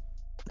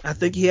 I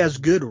think he has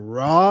good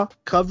raw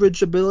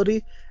coverage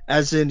ability,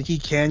 as in he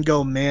can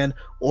go man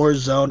or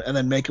zone and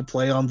then make a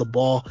play on the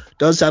ball.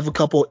 Does have a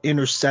couple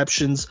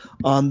interceptions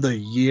on the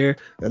year,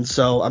 and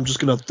so I'm just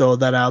going to throw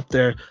that out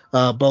there,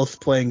 both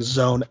playing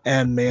zone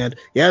and man.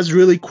 He has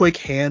really quick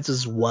hands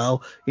as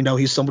well.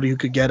 He's somebody who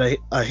could get a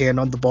hand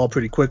on the ball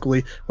pretty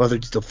quickly, whether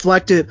to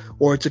deflect it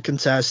or to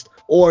contest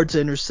or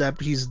to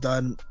intercept. He's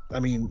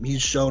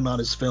shown on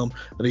his film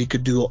that he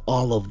could do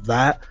all of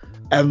that.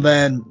 And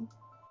then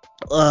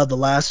the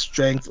last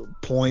strength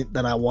point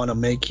that I want to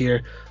make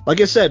here,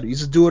 like I said,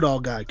 he's a do-it-all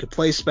guy. Could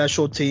play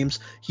special teams.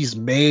 He's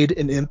made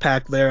an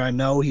impact there. I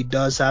know he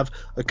does have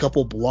a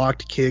couple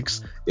blocked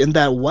kicks. In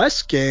that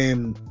West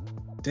game,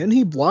 didn't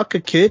he block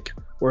a kick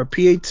or a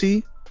PAT?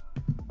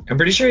 I'm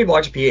pretty sure he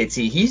blocked a PAT.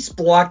 He's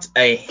blocked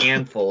a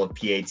handful of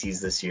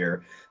PATs this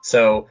year.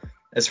 So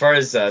as far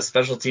as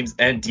special teams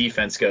and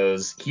defense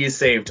goes, he has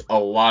saved a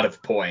lot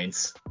of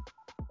points.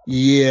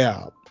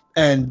 Yeah,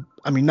 and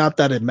not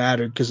that it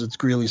mattered because it's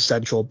Greeley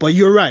Central, but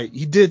you're right.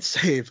 He did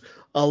save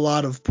a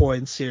lot of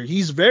points here.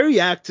 He's very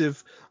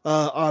active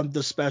on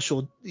the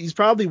special. He's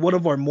probably one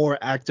of our more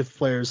active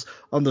players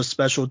on the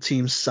special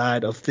teams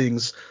side of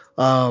things.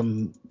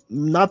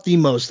 not the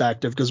most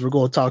active, because we're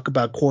going to talk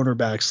about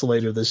cornerbacks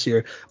later this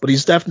year, but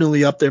he's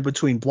definitely up there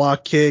between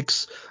block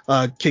kicks,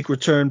 kick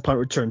return, punt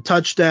return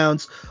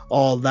touchdowns,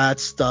 all that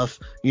stuff.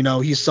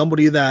 He's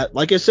somebody that,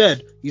 like I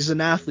said, he's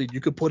an athlete.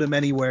 You could put him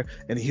anywhere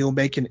and he'll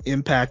make an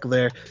impact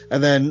there.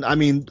 And then,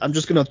 I'm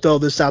just going to throw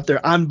this out there.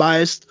 I'm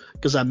biased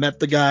because I met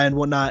the guy and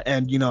whatnot,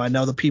 and, I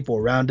know the people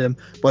around him,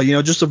 but,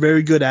 just a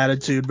very good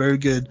attitude, very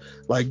good,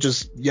 like,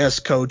 just yes,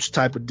 coach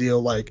type of deal.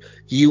 Like,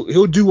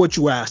 he'll do what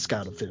you ask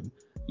out of him.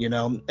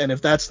 And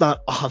if that's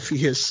not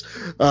obvious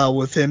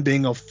with him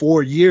being a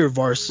 4-year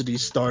varsity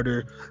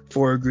starter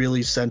for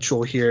Greeley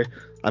Central here,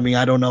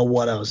 I don't know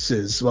what else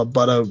is.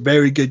 But a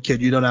very good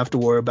kid. You don't have to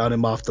worry about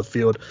him off the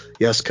field.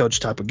 Yes,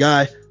 coach type of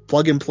guy,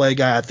 plug and play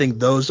guy. I think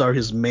those are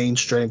his main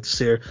strengths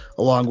here,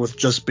 along with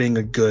just being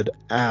a good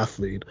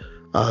athlete.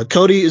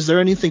 Cody, is there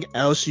anything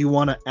else you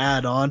want to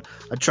add on?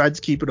 I tried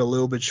to keep it a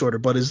little bit shorter,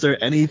 but is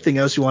there anything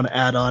else you want to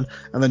add on?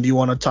 And then do you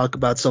want to talk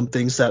about some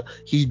things that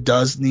he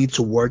does need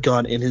to work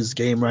on in his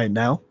game right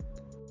now?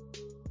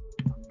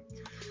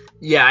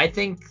 Yeah, I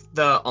think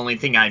the only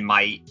thing I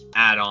might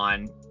add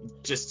on,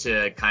 just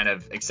to kind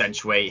of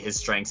accentuate his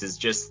strengths, is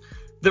just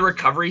the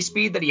recovery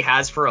speed that he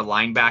has for a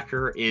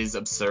linebacker is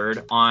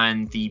absurd.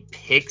 On the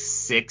pick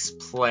 6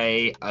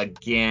 play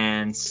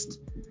against...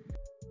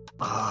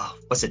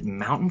 was it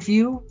Mountain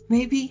View,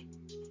 maybe?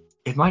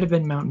 It might have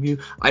been Mountain View.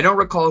 I don't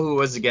recall who it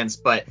was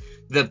against, but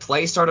the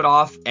play started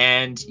off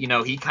and,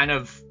 he kind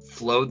of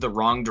flowed the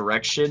wrong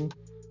direction.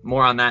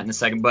 More on that in a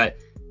second, but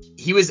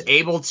he was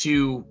able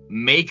to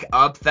make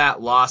up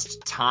that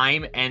lost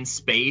time and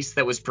space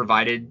that was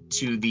provided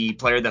to the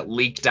player that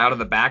leaked out of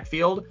the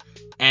backfield,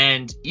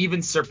 and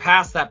even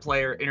surpass that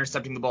player,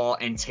 intercepting the ball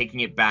and taking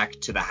it back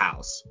to the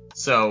house.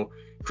 So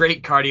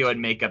great cardio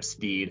and makeup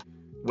speed,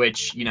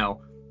 which,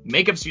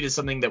 makeup speed is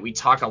something that we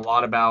talk a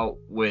lot about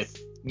with,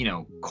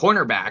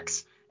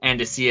 cornerbacks, and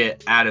to see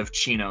it out of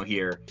Chino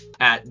here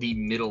at the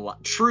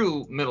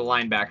true middle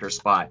linebacker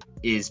spot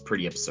is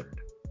pretty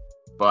absurd.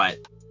 But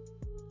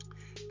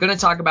going to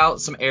talk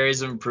about some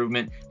areas of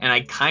improvement, and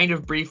I kind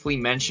of briefly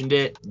mentioned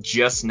it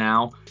just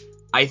now.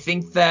 I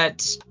think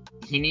that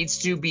he needs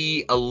to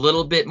be a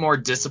little bit more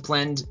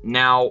disciplined.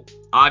 Now,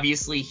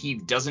 obviously, he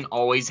doesn't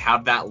always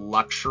have that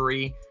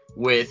luxury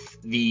with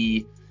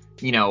the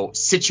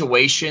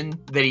situation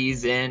that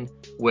he's in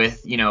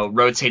with,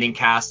 rotating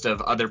cast of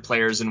other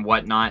players and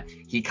whatnot.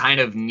 He kind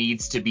of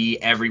needs to be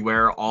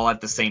everywhere all at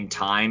the same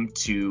time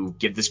to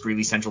give this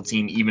Greeley Central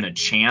team even a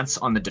chance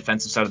on the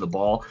defensive side of the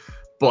ball.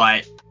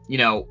 But,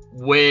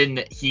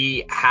 when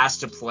he has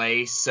to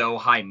play so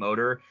high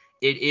motor,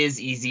 it is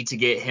easy to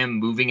get him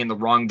moving in the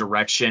wrong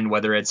direction,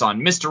 whether it's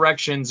on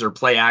misdirections or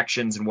play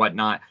actions and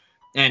whatnot.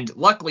 And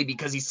luckily,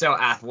 because he's so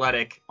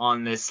athletic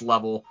on this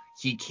level,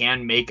 he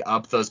can make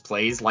up those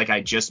plays like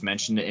I just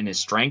mentioned in his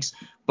strengths.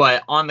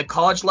 But on the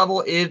college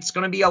level, it's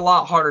going to be a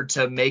lot harder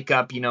to make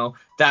up,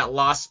 that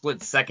lost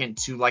split second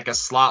to like a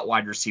slot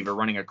wide receiver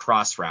running a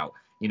cross route.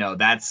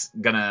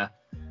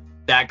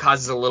 That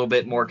causes a little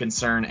bit more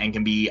concern and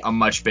can be a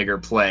much bigger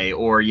play.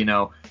 Or,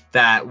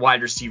 that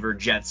wide receiver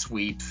jet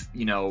sweep,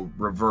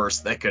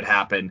 reverse that could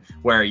happen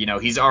where,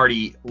 he's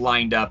already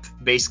lined up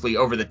basically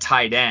over the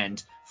tight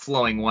end,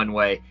 flowing one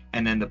way,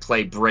 and then the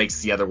play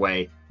breaks the other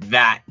way.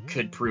 That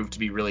could prove to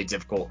be really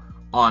difficult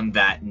on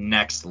that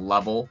next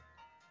level.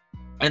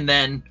 And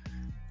then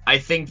I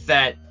think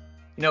that,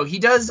 he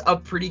does a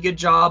pretty good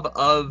job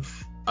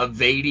of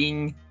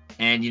evading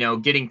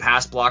and, getting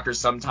past blockers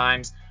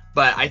sometimes.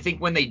 But I think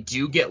when they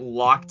do get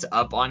locked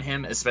up on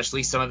him,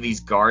 especially some of these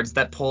guards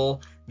that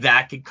pull,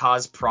 that could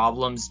cause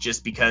problems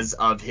just because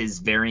of his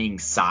varying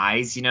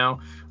size.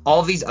 All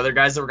of these other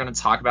guys that we're going to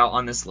talk about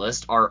on this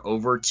list are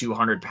over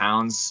 200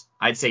 pounds,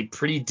 I'd say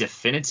pretty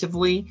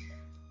definitively.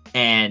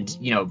 And,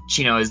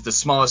 Chino is the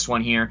smallest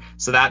one here.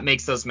 So that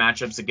makes those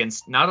matchups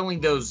against not only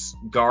those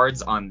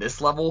guards on this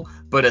level,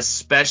 but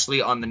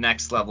especially on the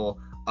next level,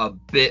 a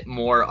bit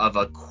more of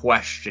a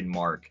question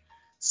mark.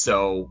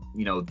 So,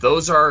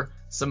 those are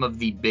some of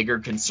the bigger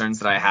concerns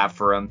that I have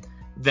for him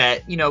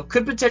that,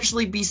 could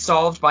potentially be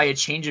solved by a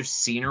change of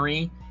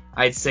scenery,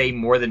 I'd say,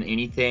 more than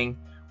anything.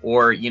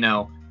 Or,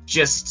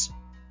 just,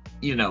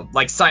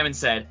 like Simon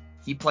said,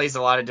 he plays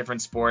a lot of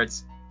different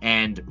sports,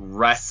 and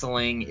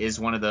wrestling is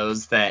one of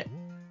those that,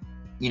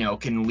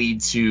 can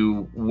lead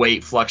to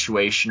weight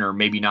fluctuation or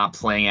maybe not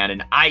playing at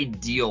an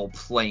ideal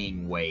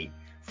playing weight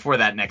for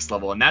that next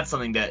level. And that's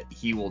something that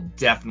he will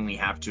definitely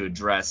have to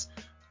address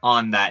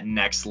on that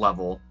next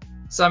level.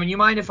 So, you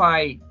mind if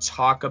I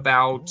talk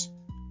about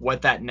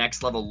what that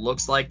next level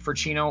looks like for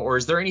Chino, or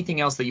is there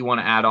anything else that you want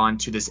to add on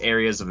to this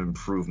areas of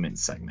improvement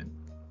segment?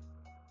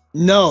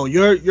 No,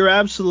 you're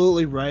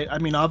absolutely right.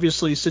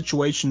 Obviously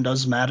situation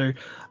does matter.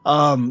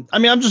 I'm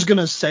just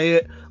gonna say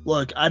it.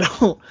 Look, I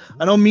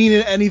don't mean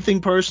anything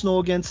personal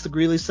against the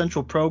Greeley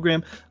Central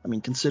program.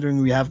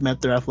 Considering we have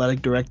met their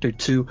athletic director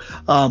too.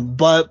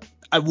 But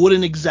I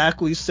wouldn't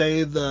exactly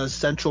say the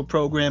Central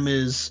program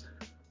is,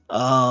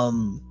 a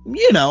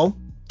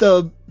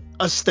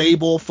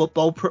stable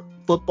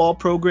football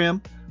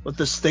program with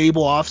the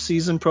stable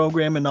off-season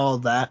program and all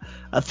of that.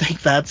 I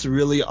think that's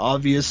really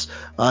obvious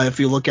if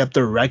you look at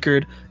their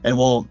record. And,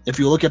 well, if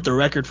you look at the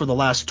record for the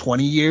last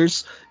 20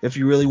 years, if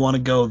you really want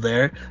to go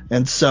there.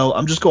 And so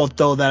I'm just going to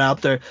throw that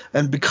out there.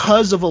 And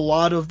because of a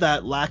lot of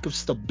that lack of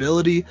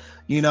stability,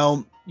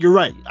 you're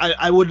right.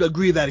 I would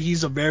agree that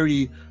he's a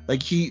very,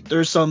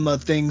 there's some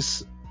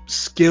things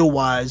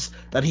skill-wise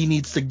that he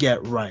needs to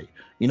get right,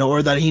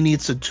 or that he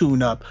needs to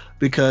tune up,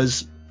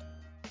 because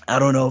I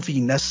don't know if he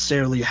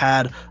necessarily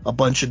had a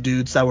bunch of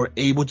dudes that were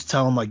able to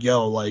tell him,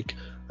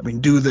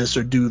 do this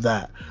or do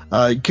that,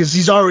 because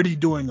he's already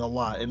doing a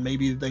lot, and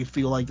maybe they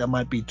feel like that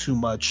might be too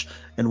much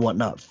and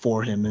whatnot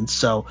for him. And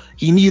so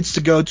he needs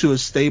to go to a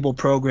stable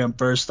program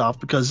first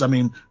off, because,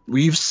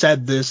 we've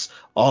said this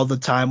all the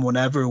time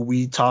whenever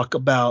we talk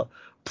about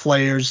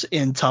players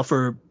in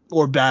tougher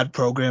or bad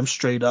programs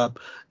straight up.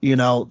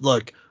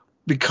 Look,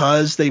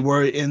 because they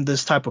were in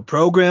this type of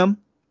program,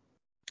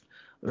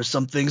 there's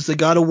some things they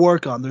got to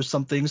work on. There's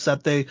some things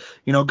that they,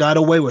 got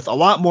away with. A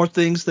lot more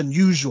things than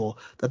usual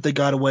that they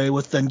got away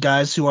with than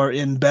guys who are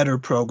in better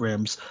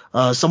programs.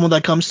 Someone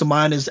that comes to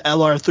mind is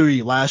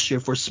LR3 last year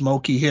for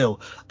Smoky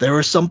Hill. There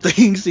were some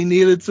things he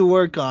needed to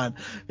work on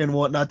and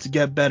whatnot to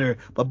get better.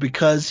 But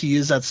because he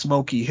is at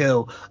Smoky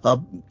Hill, a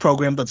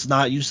program that's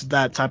not used to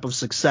that type of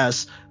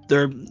success,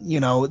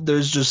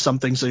 there's just some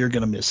things that you're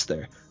going to miss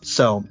there.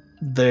 So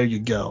there you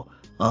go.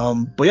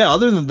 But yeah,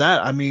 other than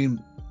that,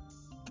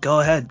 go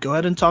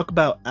ahead and talk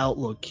about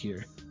outlook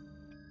here.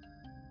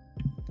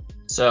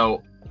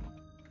 So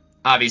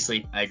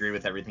obviously I agree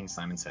with everything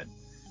Simon said.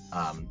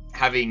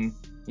 Having,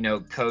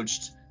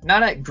 coached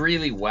not at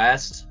Greeley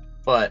West,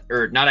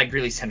 or not at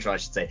Greeley Central, I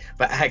should say,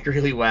 but at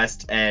Greeley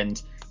West,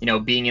 and,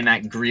 being in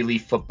that Greeley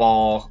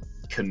football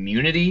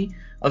community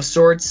of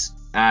sorts,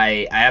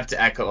 I have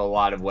to echo a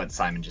lot of what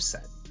Simon just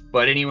said.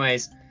 But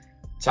anyways,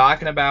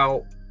 talking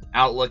about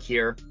outlook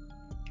here,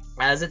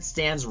 as it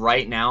stands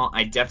right now,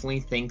 I definitely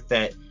think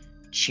that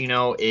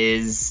Chino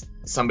is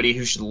somebody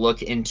who should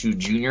look into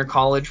junior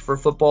college for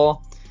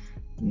football.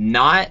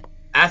 Not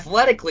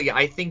athletically,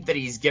 I think that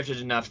he's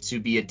gifted enough to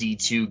be a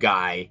D2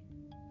 guy,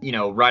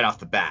 right off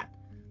the bat.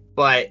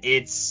 But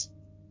it's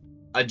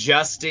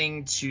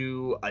adjusting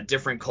to a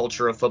different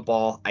culture of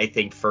football, I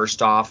think,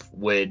 first off,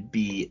 would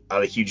be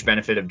a huge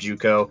benefit of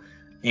JUCO,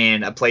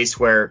 and a place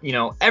where,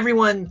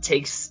 everyone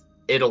takes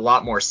it a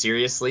lot more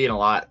seriously,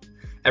 and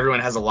everyone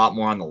has a lot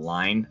more on the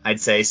line,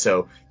 I'd say.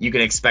 So you can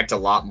expect a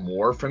lot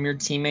more from your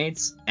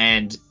teammates,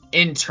 and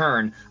in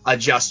turn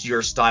adjust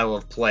your style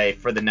of play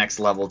for the next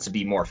level to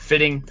be more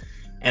fitting.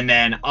 And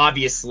then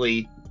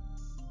obviously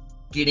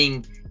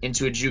getting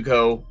into a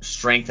JUCO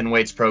strength and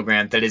weights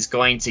program that is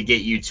going to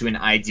get you to an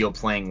ideal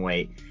playing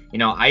weight.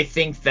 I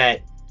think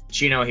that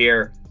Chino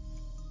here,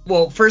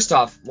 well, first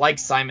off, like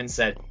Simon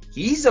said,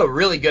 he's a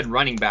really good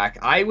running back.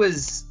 I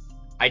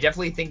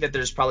definitely think that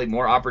there's probably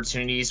more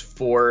opportunities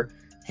for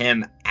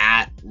him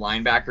at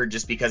linebacker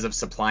just because of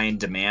supply and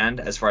demand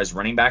as far as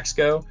running backs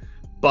go.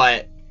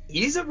 But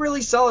he's a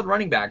really solid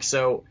running back.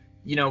 So,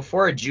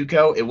 for a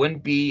JUCO, it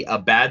wouldn't be a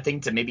bad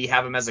thing to maybe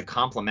have him as a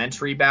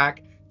complimentary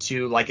back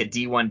to like a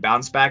D1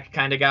 bounce back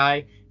kind of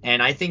guy.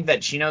 And I think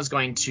that Chino's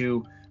going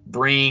to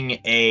bring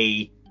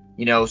a,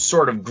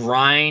 sort of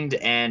grind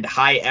and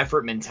high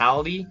effort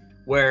mentality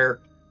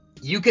where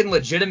you can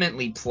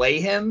legitimately play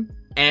him,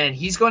 and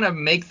he's going to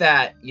make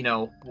that,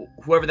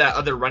 whoever that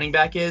other running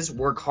back is,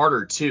 work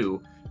harder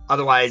too.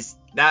 Otherwise,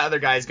 that other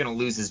guy is going to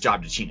lose his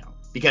job to Chino,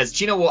 because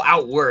Chino will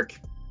outwork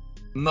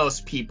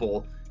most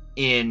people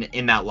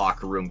in that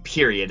locker room,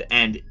 period.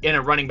 And in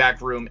a running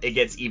back room, it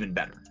gets even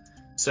better.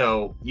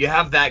 So you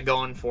have that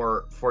going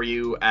for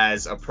you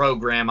as a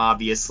program,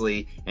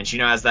 obviously, and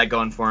Chino has that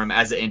going for him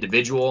as an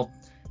individual.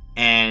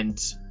 And,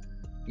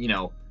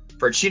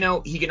 for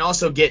Chino, he can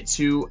also get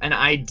to an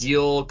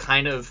ideal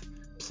kind of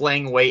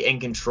playing weight and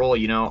control.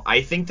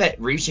 I think that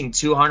reaching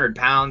 200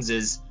 pounds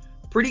is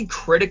pretty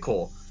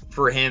critical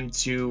for him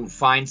to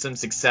find some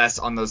success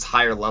on those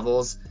higher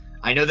levels.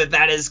 I know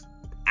that is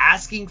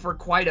asking for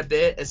quite a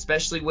bit,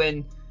 especially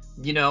when,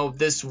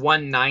 this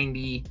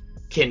 190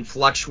 can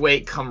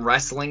fluctuate come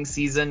wrestling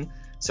season.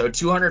 So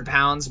 200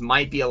 pounds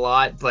might be a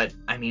lot, but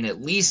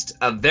at least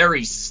a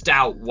very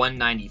stout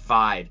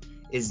 195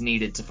 is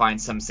needed to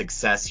find some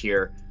success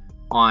here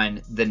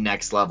on the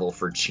next level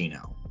for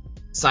Chino.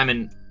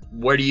 Simon,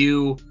 where do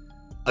you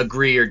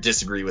agree or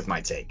disagree with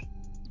my take?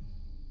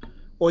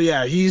 Well,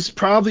 yeah, he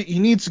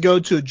needs to go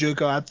to a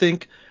JUCO. I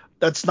think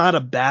that's not a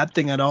bad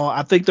thing at all.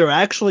 I think there are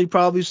actually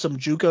probably some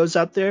JUCOs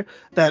out there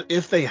that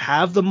if they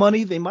have the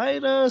money, they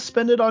might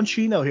spend it on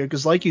Chino here.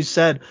 Because like you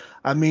said,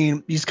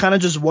 he's kind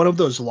of just one of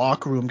those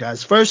locker room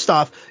guys. First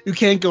off, you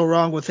can't go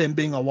wrong with him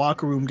being a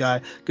locker room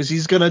guy, because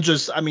he's going to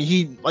just,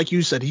 like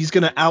you said, he's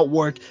going to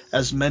outwork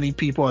as many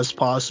people as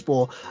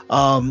possible.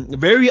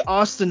 Very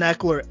Austin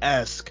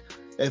Eckler-esque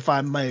if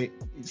I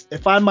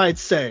might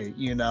say,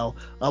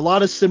 a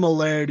lot of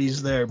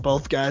similarities there.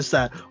 Both guys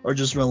that are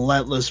just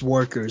relentless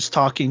workers,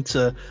 talking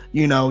to,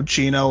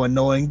 Gino and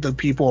knowing the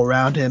people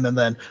around him, and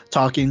then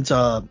talking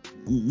to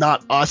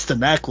not Austin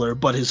Eckler,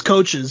 but his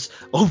coaches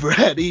over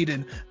at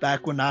Eden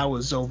back when I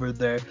was over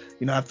there.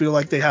 I feel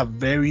like they have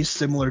very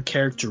similar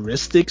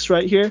characteristics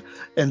right here.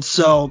 And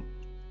so,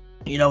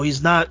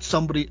 he's not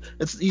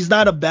he's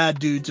not a bad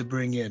dude to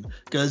bring in,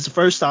 because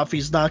first off,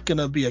 he's not going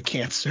to be a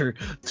cancer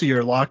to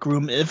your locker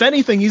room. If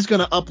anything, he's going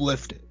to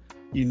uplift it,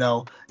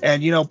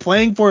 and,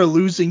 playing for a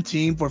losing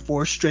team for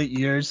 4 straight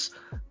years,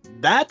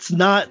 that's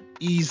not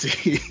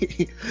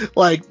easy.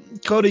 Like,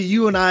 Cody,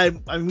 you and I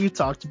mean, we've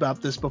talked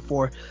about this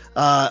before.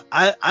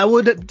 I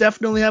would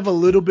definitely have a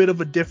little bit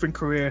of a different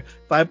career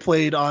if I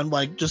played on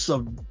like just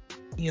a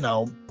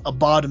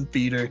bottom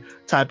feeder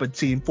type of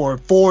team for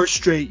 4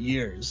 straight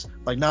years,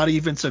 like not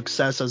even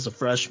success as a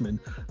freshman.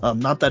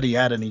 Not that he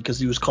had any, because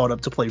he was called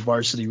up to play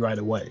varsity right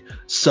away.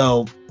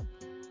 So,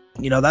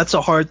 that's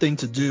a hard thing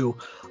to do.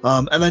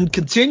 And then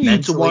continue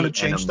mentally to want to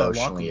change that.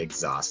 Emotionally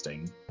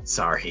exhausting.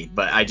 Sorry,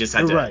 but I just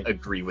had to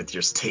agree with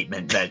your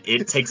statement that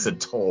it takes a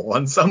toll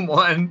on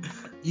someone.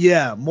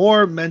 Yeah,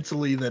 more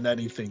mentally than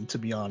anything, to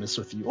be honest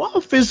with you. Well,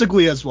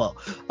 physically as well,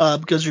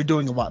 because you're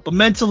doing a lot, but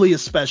mentally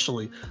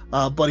especially.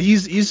 But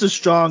he's a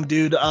strong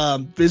dude,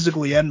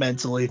 physically and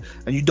mentally,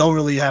 and you don't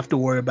really have to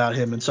worry about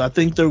him. And so I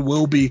think there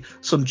will be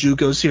some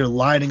JUCOs here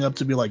lining up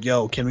to be like,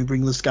 yo, can we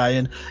bring this guy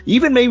in?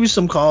 Even maybe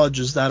some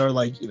colleges that are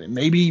like,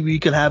 maybe we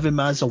could have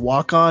him as a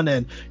walk-on,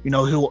 and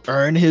he'll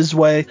earn his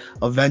way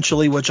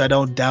eventually, which I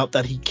don't doubt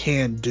that he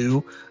can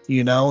do.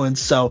 And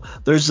so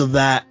there's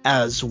that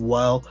as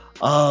well.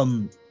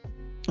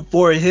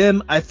 For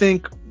him, I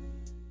think,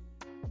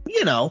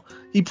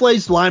 he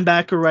plays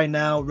linebacker right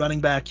now, running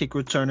back, kick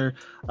returner.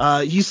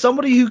 He's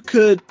somebody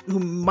who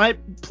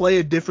might play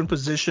a different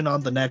position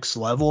on the next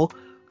level.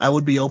 I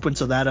would be open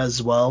to that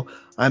as well.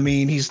 I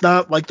mean, he's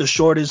not like the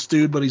shortest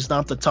dude, but he's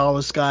not the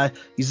tallest guy.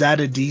 He's at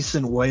a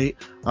decent weight.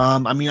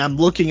 I'm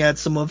looking at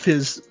some of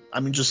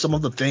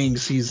the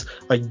things he's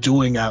like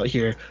doing out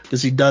here,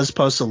 because he does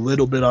post a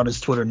little bit on his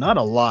Twitter, not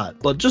a lot,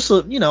 but just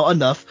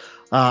enough.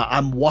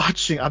 I've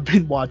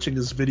been watching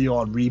this video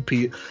on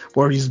repeat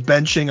where he's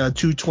benching a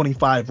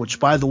 225, which,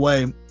 by the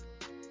way,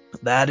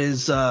 that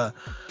is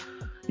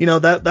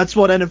that's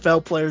what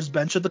NFL players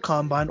bench at the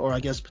combine, or I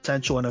guess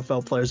potential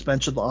NFL players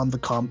bench at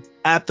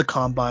the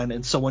combine.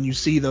 And so when you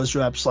see those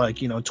reps, like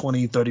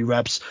 20, 30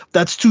 reps,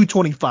 that's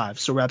 225,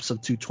 so reps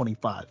of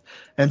 225.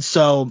 And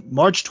so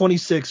March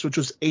 26th, which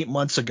was 8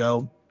 months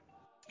ago,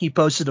 he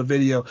posted a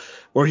video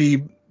where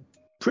he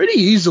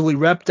pretty easily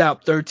repped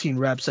out 13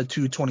 reps at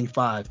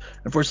 225.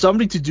 And for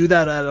somebody to do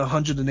that at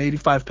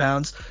 185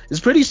 pounds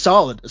is pretty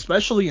solid,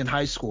 especially in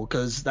high school,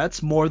 because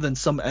that's more than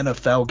some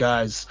NFL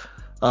guys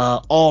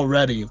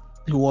already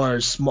who are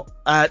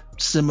at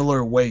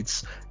similar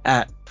weights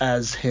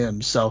as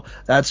him. So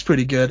that's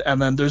pretty good. And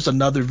then there's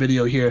another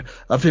video here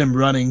of him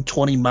running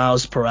 20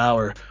 miles per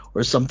hour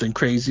or something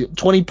crazy,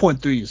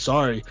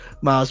 20.3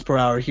 miles per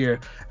hour here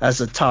as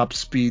a top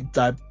speed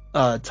type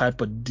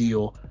of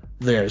deal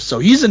there. So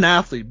he's an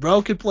athlete.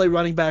 Bro could play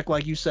running back,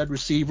 like you said,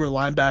 receiver,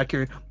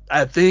 linebacker.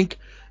 I think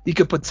he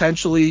could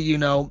potentially,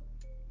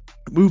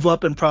 move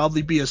up and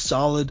probably be a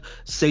solid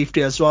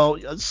safety as well,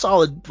 a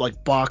solid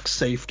like box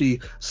safety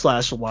 /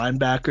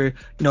 linebacker,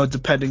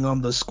 depending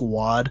on the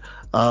squad.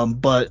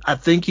 But I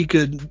think he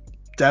could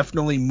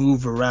definitely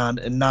move around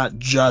and not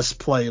just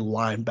play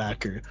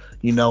linebacker.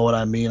 You know what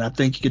I mean? I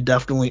think he could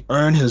definitely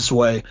earn his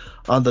way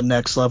on the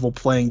next level,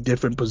 playing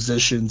different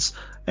positions.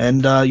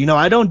 And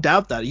I don't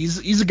doubt that.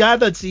 He's a guy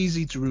that's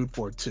easy to root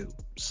for too.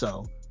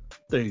 So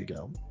there you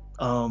go.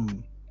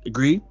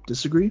 Agree?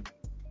 Disagree?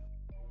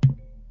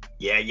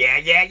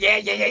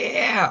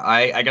 Yeah.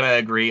 I gotta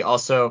agree.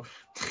 Also,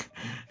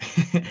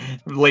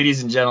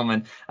 ladies and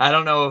gentlemen, I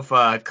don't know if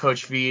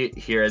Coach V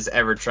here has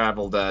ever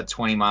traveled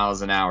 20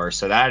 miles an hour,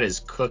 so that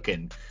is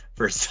cooking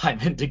for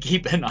Simon to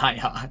keep an eye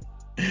on.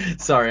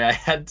 Sorry, I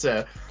had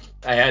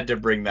to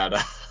bring that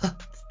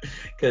up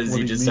because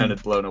you just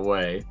sounded blown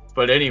away.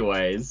 But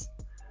anyways.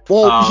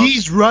 Well,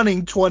 he's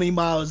running 20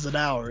 miles an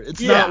hour.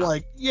 It's not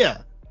like,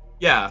 yeah.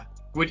 Yeah.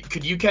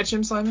 Could you catch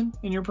him, Simon,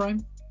 in your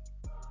prime?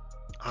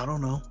 I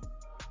don't know.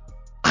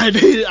 I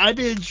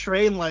didn't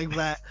train like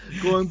that,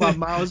 going by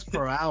miles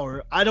per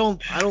hour. I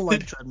don't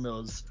like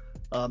treadmills.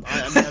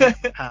 I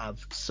have,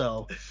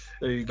 so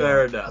there you go.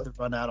 Fair enough. I have to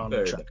run out on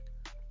the track.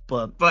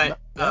 But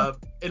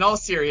in all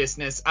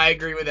seriousness, I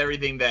agree with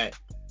everything that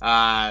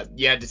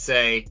you had to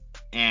say,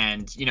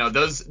 and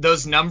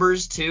those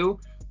numbers too.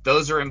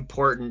 Those are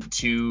important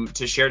to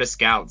share to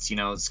scouts.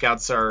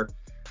 Scouts are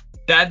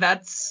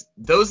that's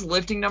those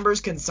lifting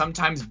numbers can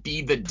sometimes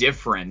be the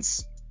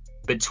difference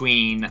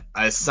between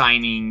a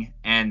signing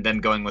and them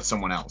going with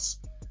someone else.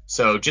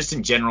 So just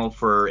in general,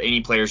 for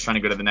any players trying to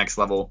go to the next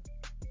level,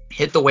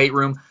 hit the weight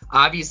room.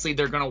 Obviously,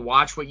 they're going to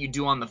watch what you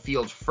do on the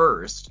field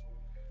first.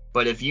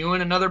 But if you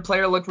and another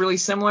player look really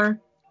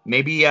similar,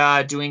 maybe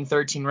doing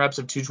 13 reps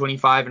of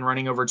 225 and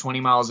running over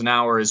 20 miles an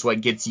hour is what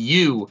gets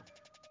you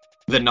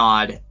the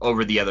nod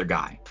over the other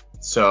guy.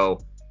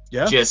 So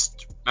Yeah.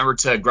 just remember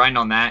to grind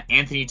on that.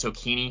 Anthony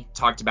Tocchini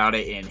talked about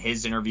it in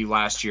his interview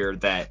last year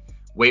that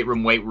weight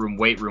room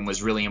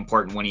was really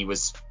important when he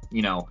was,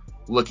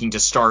 looking to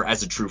start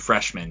as a true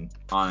freshman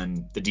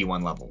on the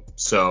D1 level.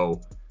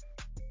 So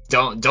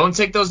don't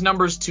take those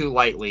numbers too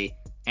lightly.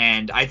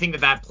 And I think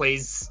that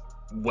plays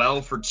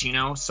well for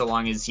Chino so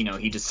long as,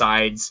 he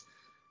decides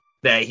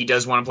that he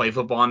does want to play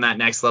football on that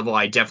next level.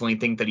 I definitely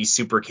think that he's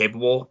super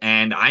capable,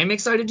 and I'm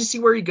excited to see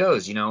where he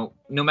goes. No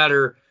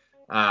matter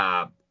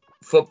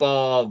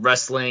football,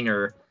 wrestling,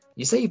 or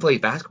you say he played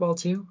basketball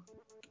too?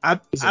 I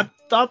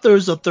thought there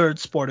was a third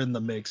sport in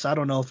the mix. I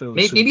don't know if it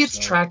was. Maybe it's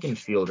track and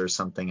field or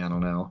something. I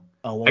don't know.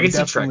 Oh, well, he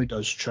definitely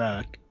does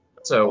track.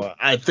 So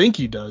I think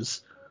he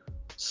does.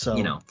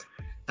 So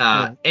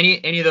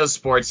any of those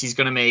sports, he's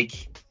gonna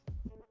make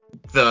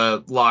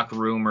the locker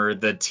room or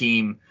the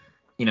team,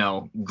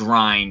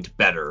 grind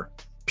better.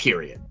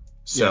 Period.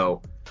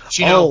 So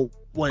Chino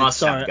must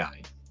have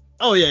guy.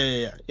 Oh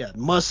yeah.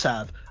 Must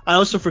have. I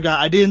also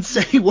forgot. I didn't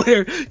say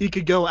where he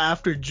could go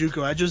after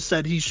JUCO. I just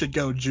said he should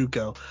go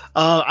JUCO.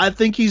 I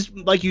think he's,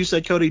 like you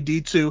said, Cody,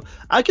 D2.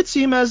 I could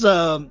see him as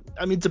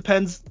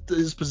depends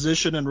his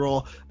position and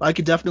role. But I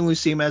could definitely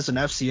see him as an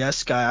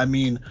FCS guy. I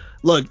mean,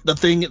 look, the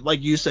thing,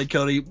 like you said,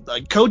 Cody,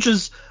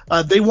 coaches,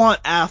 they want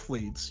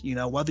athletes.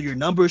 Whether your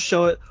numbers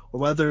show it or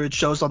whether it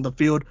shows on the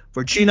field.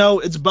 For Chino,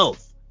 it's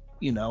both.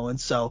 And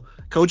so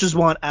coaches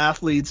want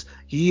athletes.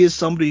 He is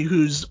somebody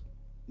who's,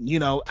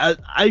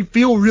 I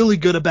feel really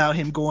good about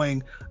him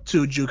going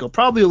to JUCO.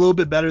 Probably a little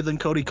bit better than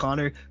Cody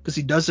Connor because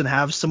he doesn't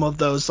have some of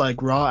those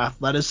like raw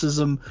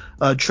athleticism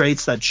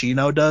traits that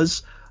Chino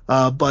does.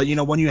 But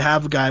when you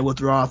have a guy with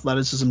raw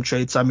athleticism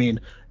traits, I mean,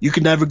 you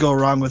can never go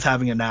wrong with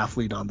having an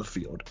athlete on the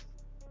field,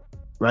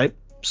 right?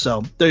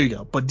 So there you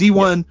go. But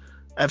D1,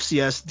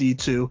 FCS,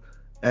 D2,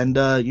 and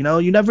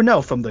you never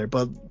know from there.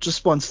 But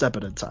just one step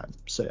at a time.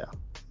 So yeah.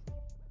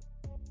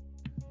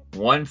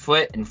 One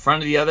foot in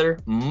front of the other,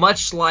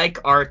 much like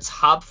our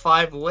top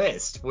 5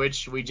 list,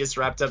 which we just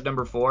wrapped up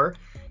number 4,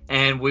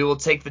 and we will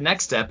take the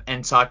next step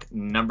and talk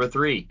number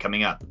 3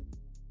 coming up.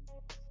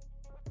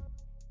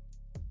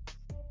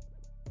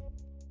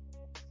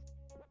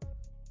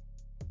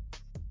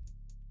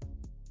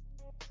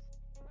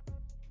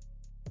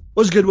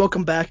 What's good?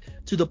 Welcome back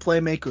to the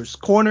Playmakers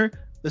Corner.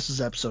 This is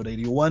episode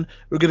 81.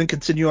 We're going to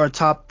continue our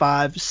top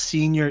 5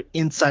 senior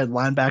inside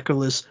linebacker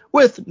list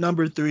with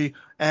number 3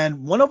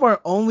 and one of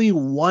our only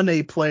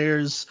 1A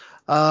players.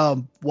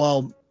 One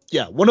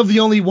of the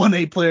only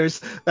 1A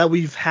players that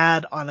we've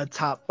had on a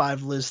top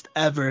 5 list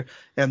ever.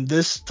 And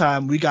this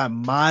time we got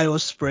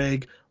Miles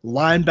Sprague,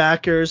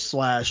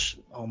 linebacker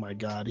 / oh my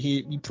God,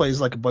 he plays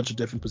like a bunch of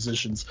different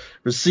positions.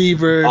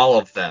 Receiver. All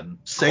of them.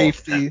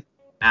 Safety.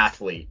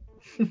 Athlete.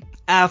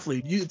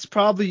 It's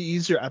probably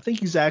easier. I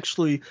think he's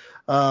actually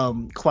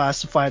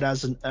classified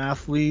as an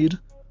athlete,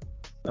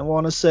 I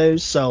want to say.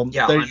 So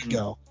there you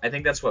go. I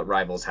think that's what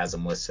Rivals has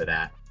him listed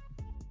at.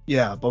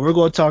 Yeah, but we're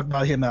going to talk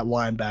about him at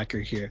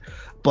linebacker here.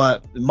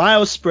 But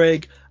Miles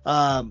Sprague,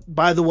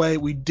 by the way,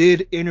 we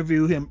did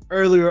interview him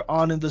earlier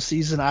on in the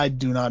season. I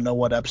do not know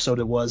what episode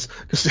it was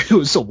because it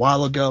was a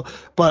while ago.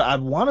 But I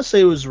want to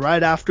say it was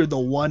right after the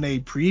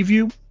 1A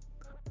preview.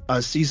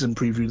 Season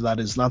preview,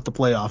 that is, not the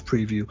playoff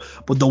preview,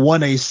 but the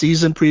 1A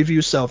season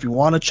preview. So if you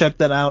want to check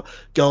that out,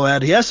 go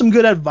ahead. He has some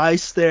good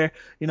advice there.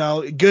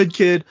 Good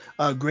kid,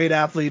 great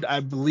athlete. I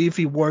believe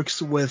he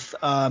works with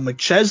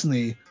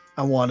McChesney,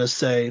 I want to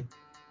say.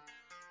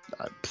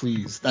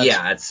 Please.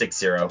 It's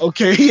 6-0.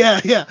 Okay, yeah.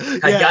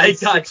 I got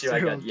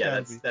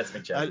you. That's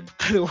McChesney.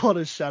 I don't want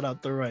to shout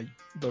out the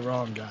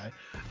wrong guy.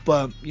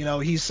 But,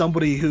 he's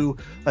somebody who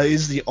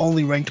is the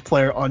only ranked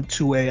player on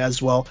 2A as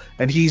well.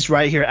 And he's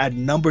right here at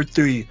number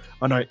 3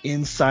 on our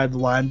inside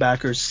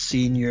linebacker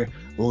senior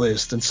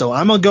list. And so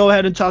I'm going to go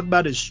ahead and talk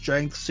about his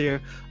strengths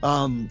here.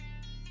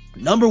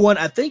 Number 1,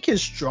 I think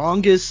his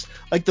strongest,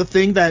 like the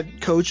thing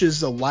that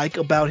coaches like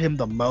about him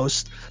the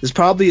most is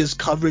probably his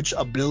coverage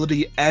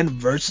ability and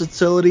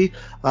versatility.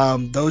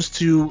 Those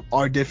two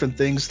are different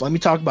things. Let me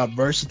talk about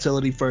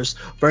versatility first.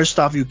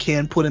 First off, you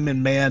can put him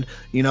in man.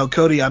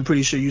 Cody, I'm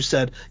pretty sure you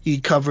said he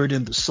covered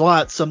in the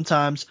slot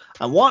sometimes.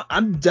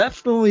 I'm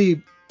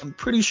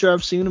pretty sure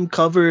I've seen him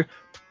cover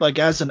like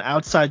as an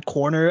outside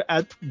corner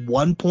at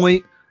one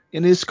point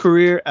in his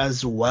career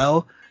as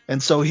well.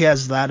 And so he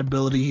has that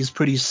ability. He's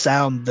pretty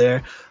sound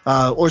there.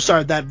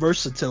 That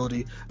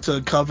versatility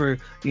to cover,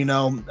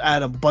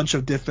 at a bunch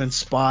of different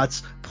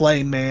spots,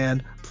 play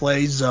man,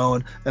 play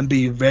zone, and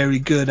be very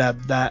good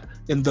at that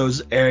in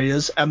those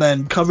areas. And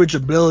then coverage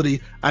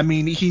ability, I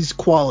mean, he's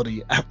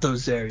quality at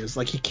those areas.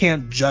 Like, he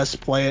can't just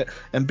play it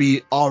and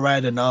be all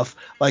right enough.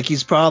 Like,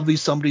 he's probably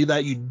somebody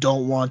that you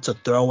don't want to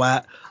throw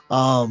at.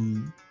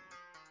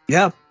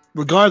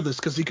 regardless,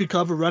 because he could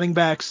cover running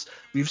backs.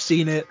 We've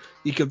seen it.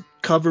 He could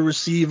cover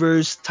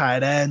receivers,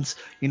 tight ends.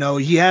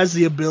 He has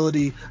the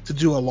ability to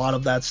do a lot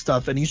of that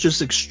stuff, and he's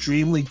just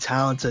extremely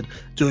talented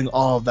doing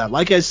all of that.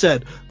 Like I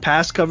said,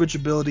 pass coverage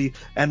ability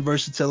and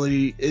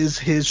versatility is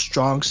his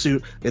strong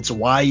suit. It's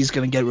why he's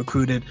going to get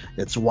recruited.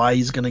 It's why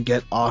he's going to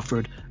get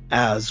offered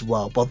as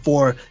well. But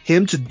for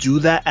him to do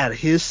that at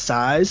his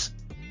size,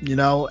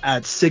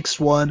 at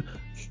 6'1",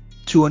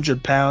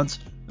 200 pounds,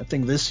 I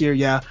think this year,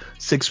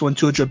 6'1",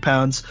 200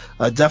 pounds,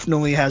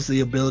 definitely has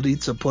the ability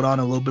to put on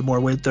a little bit more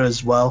weight there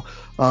as well.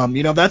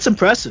 That's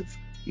impressive.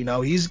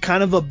 He's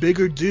kind of a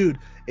bigger dude,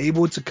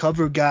 able to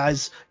cover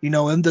guys,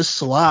 in the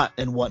slot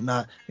and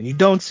whatnot. And you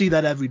don't see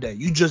that every day.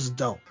 You just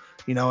don't.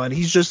 And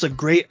he's just a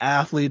great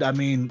athlete. I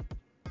mean,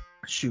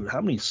 shoot,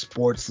 how many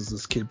sports does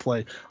this kid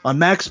play? On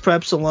Max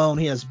Preps alone,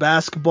 he has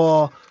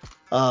basketball,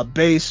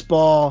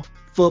 baseball,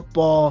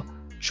 football,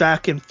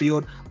 track and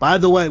field. By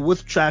the way,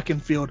 with track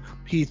and field,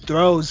 he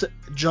throws,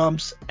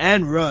 jumps,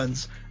 and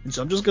runs. And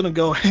so I'm just going to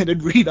go ahead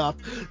and read off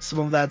some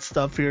of that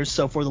stuff here.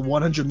 So for the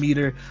 100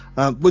 meter,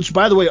 which,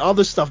 by the way, all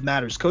this stuff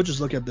matters.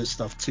 Coaches look at this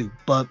stuff too.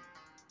 But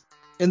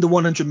in the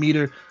 100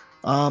 meter,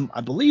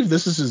 I believe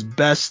this is his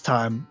best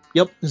time.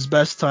 Yep, his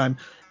best time.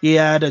 He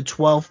had a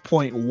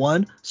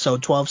 12.1, so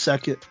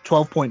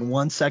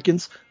 12.1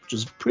 seconds, which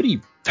is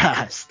pretty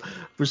fast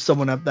for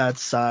someone at that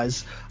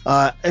size.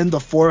 In the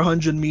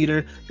 400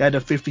 meter, he had a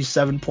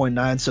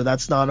 57.9, so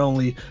that's not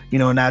only,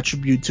 an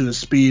attribute to his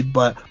speed,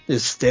 but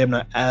his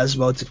stamina as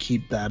well to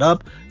keep that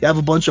up. You have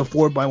a bunch of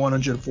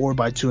 4x100,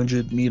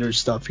 4x200 meter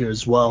stuff here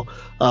as well.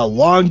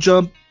 Long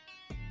jump,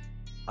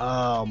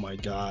 oh my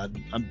God.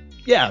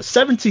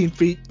 17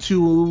 feet,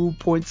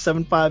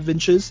 2.75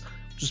 inches,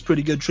 which is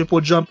pretty good.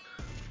 Triple jump.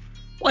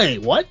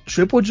 Wait, what?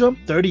 Triple jump,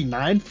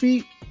 39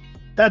 feet?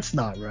 That's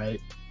not right.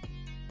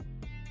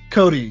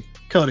 Cody,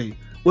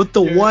 with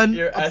the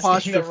you're apostrophe.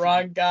 Asking the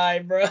wrong guy,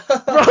 bro.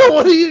 Bro,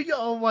 what are you?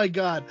 Oh my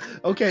God.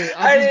 Okay,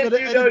 I'm just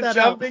gonna edit that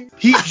jumping. out.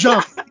 He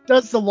jumps. He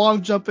does the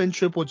long jump and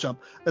triple jump.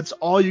 That's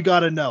all you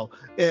gotta know.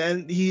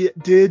 And he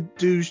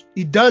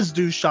does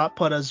do shot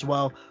put as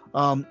well.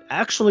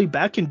 Actually,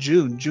 back in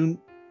June,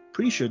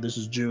 pretty sure this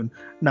is June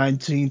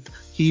 19th,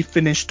 he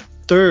finished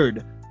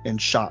third in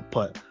shot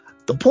put.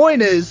 The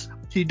point is,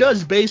 he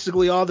does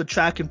basically all the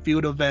track and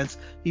field events.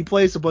 He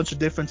plays a bunch of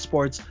different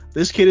sports.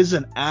 This kid is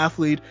an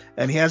athlete,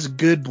 and he has a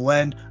good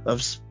blend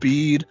of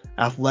speed,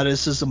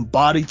 athleticism,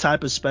 body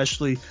type,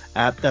 especially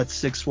at that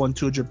 6'1",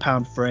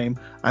 200-pound frame.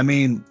 I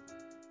mean,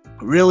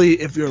 really,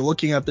 if you're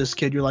looking at this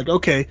kid, you're like,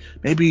 okay,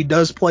 maybe he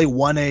does play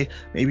 1A.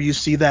 Maybe you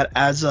see that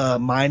as a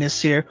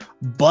minus here,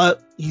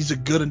 but he's a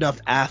good enough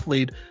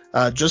athlete,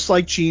 just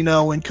like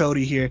Chino and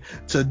Cody here,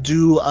 to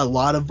do a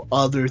lot of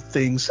other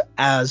things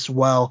as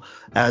well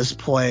as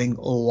playing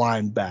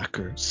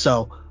linebacker.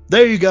 So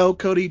there you go.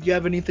 Cody, do you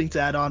have anything to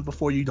add on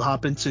before you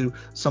hop into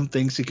some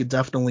things he could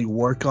definitely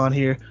work on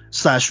here,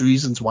 /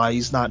 reasons why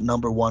he's not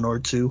number 1 or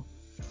 2?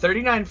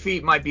 39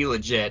 feet might be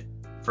legit,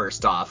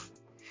 first off.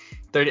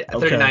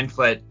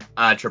 39-foot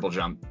triple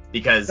jump,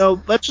 because...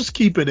 No, let's just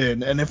keep it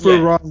in, and if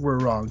we're wrong, we're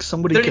wrong.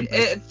 Somebody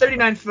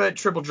 39-foot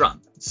triple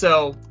jump.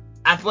 So,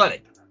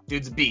 athletic.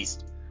 Dude's a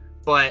beast.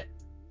 But,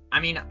 I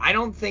mean, I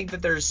don't think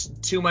that there's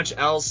too much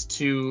else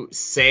to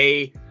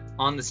say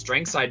on the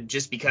strength side,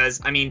 just because,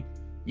 I mean,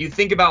 you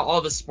think about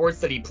all the sports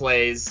that he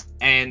plays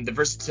and the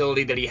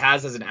versatility that he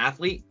has as an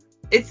athlete,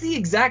 it's the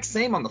exact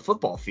same on the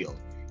football field.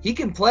 He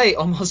can play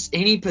almost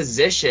any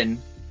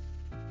position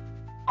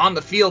on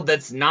the field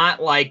that's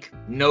not like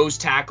nose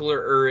tackler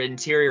or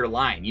interior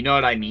line. You know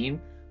what I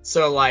mean?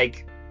 So,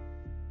 like,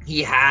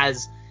 he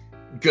has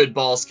good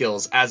ball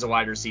skills as a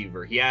wide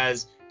receiver. He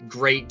has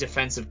great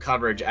defensive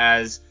coverage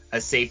as a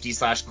safety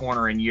 /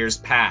 corner in years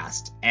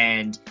past,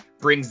 and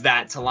brings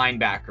that to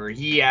linebacker.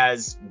 He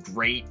has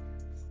great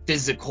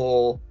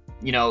physical,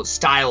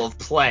 style of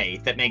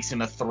play that makes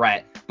him a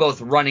threat,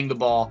 both running the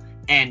ball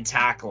and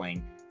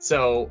tackling.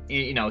 So,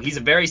 he's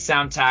a very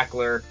sound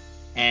tackler,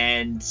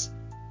 and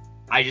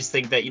I just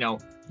think that,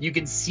 you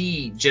can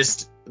see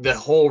just the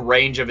whole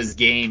range of his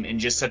game in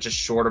just such a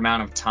short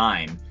amount of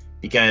time,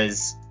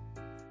 because,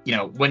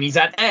 when he's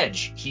at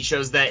edge, he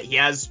shows that he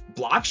has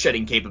block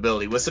shedding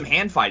capability with some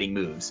hand fighting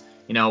moves.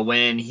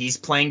 When he's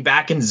playing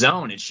back in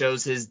zone, it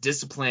shows his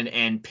discipline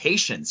and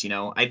patience.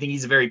 I think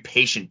he's a very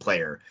patient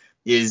player,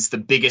 is the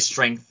biggest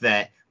strength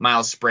that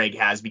Myles Sprague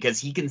has, because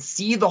he can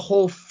see the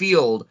whole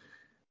field,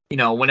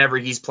 whenever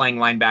he's playing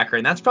linebacker.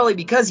 And that's probably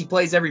because he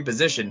plays every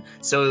position.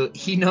 So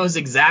he knows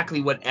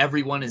exactly what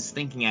everyone is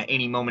thinking at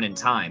any moment in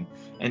time.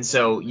 And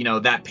so,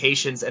 that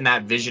patience and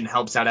that vision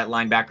helps out at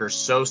linebacker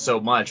so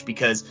much,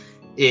 because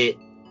it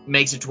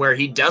makes it to where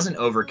he doesn't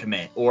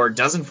overcommit or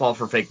doesn't fall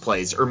for fake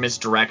plays or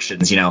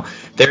misdirections.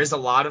 There's a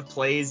lot of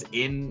plays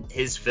in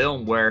his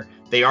film where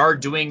they are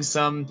doing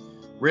some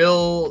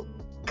real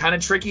kind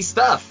of tricky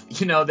stuff.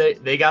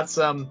 They got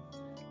some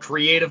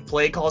creative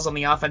play calls on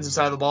the offensive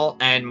side of the ball,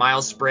 and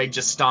Myles Sprague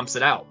just stomps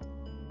it out.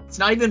 It's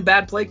not even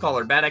bad play call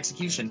or bad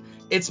execution.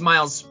 It's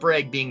Myles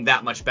Sprague being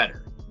that much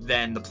better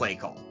than the play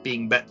call,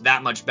 being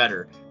that much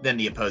better than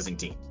the opposing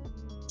team.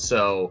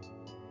 So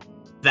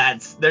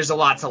there's a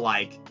lot to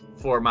like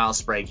for Miles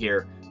Sprague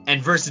here.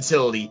 And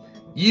versatility.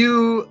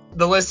 You,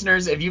 the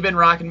listeners, if you've been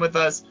rocking with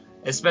us,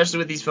 especially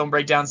with these film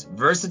breakdowns,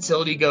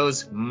 versatility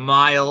goes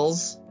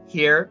miles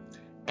here.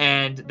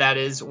 And that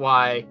is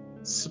why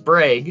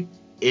Sprague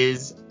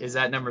is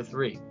at number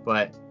 3.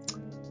 But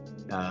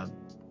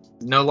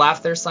no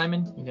laugh there,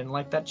 Simon? You didn't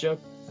like that joke?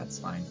 That's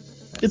fine.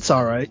 It's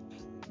all right.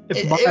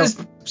 If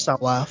Miles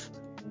stop laugh.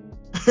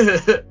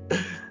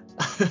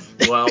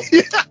 Well,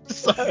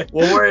 Sorry.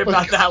 We'll worry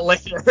about that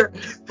later.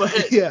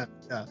 But yeah.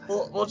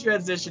 We'll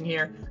transition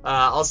here.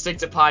 I'll stick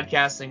to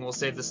podcasting. We'll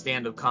save the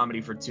stand-up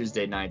comedy for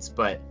Tuesday nights.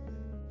 But,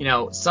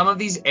 some of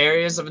these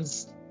areas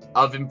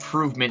of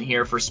improvement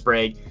here for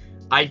Sprague,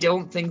 I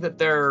don't think that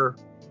they're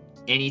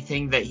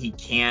anything that he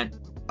can't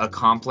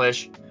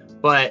accomplish.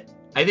 But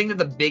I think that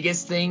the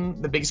biggest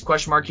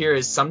question mark here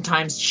is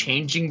sometimes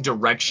changing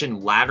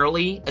direction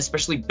laterally,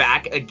 especially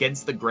back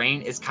against the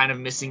grain, is kind of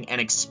missing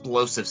an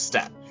explosive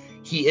step.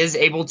 He is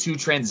able to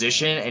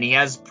transition and he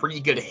has pretty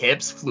good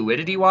hips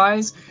fluidity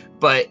wise,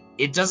 but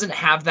it doesn't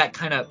have that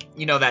kind of,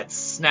 that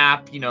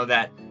snap,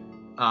 that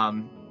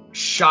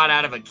shot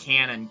out of a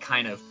cannon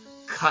kind of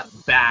cut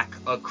back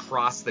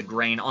across the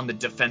grain on the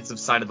defensive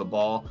side of the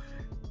ball.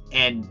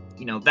 And,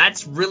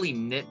 that's really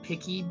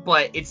nitpicky,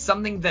 but it's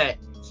something that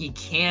he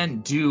can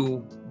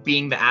do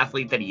being the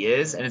athlete that he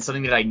is. And it's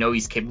something that I know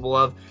he's capable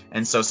of.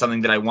 And so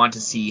something that I want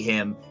to see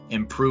him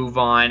improve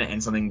on,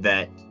 and something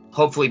that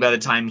hopefully by the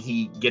time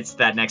he gets to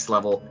that next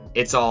level,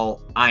 it's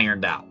all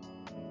ironed out.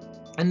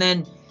 And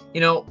then,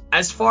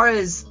 as far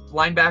as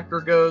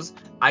linebacker goes,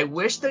 I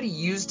wish that he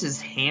used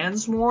his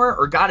hands more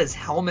or got his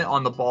helmet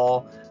on the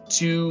ball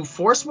to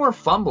force more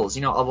fumbles.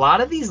 A lot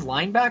of these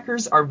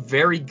linebackers are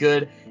very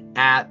good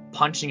at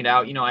punching it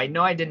out. I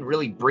know I didn't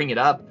really bring it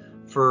up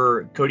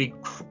for Cody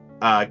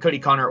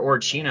Connor or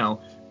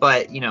Chino,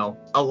 but,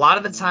 a lot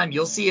of the time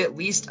you'll see at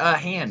least a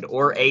hand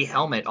or a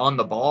helmet on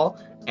the ball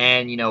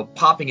and,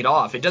 popping it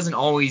off. It doesn't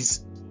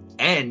always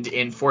end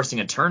in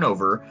forcing a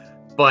turnover,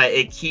 but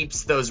it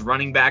keeps those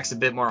running backs a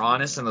bit more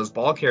honest and those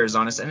ball carriers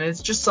honest. And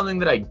it's just something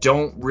that I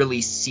don't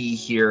really see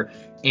here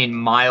in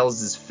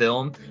Miles's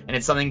film. And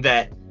it's something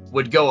that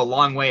would go a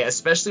long way,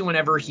 especially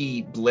whenever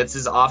he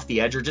blitzes off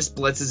the edge or just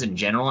blitzes in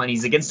general. And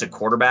he's against a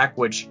quarterback,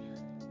 which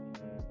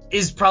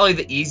is probably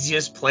the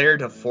easiest player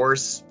to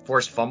force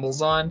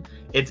fumbles on.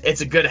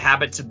 It's a good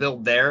habit to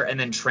build there and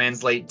then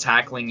translate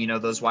tackling,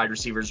 those wide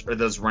receivers or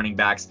those running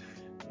backs.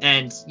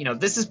 And,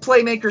 this is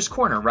playmaker's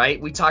corner, right?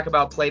 We talk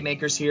about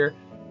playmakers here.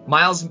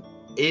 Miles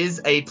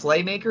is a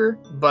playmaker,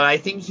 but I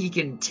think he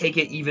can take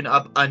it even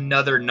up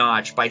another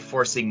notch by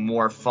forcing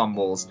more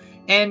fumbles.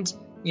 And,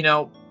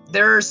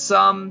 there are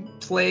some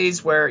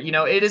plays where,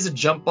 it is a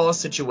jump ball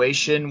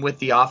situation with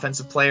the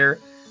offensive player.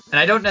 And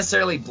I don't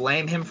necessarily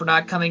blame him for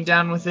not coming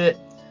down with it.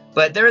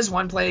 But there is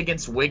one play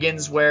against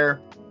Wiggins where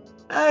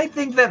I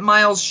think that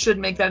Miles should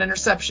make that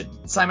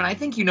interception. Simon, I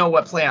think you know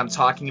what play I'm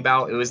talking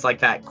about. It was like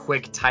that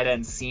quick tight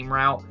end seam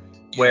route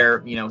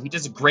where, he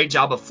does a great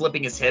job of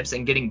flipping his hips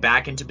and getting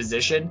back into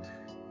position.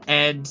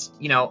 And,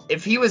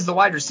 if he was the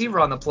wide receiver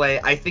on the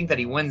play, I think that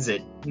he wins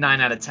it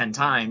 9 out of 10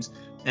 times.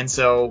 And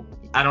so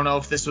I don't know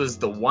if this was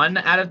the 1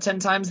 out of 10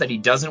 times that he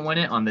doesn't win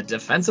it on the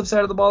defensive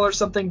side of the ball or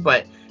something,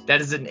 but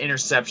that is an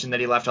interception that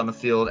he left on the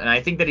field. And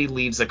I think that he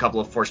leaves a couple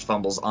of forced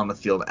fumbles on the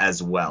field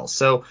as well.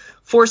 So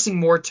forcing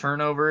more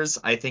turnovers,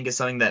 I think, is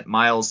something that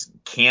Miles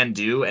can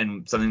do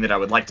and something that I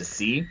would like to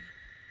see.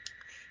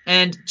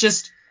 And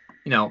just,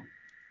 at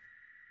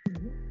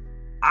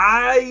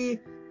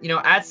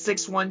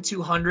 6'1",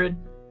 200,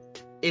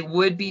 it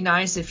would be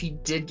nice if he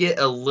did get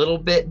a little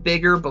bit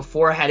bigger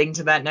before heading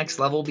to that next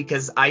level,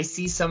 because I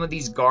see some of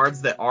these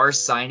guards that are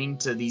signing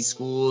to these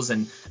schools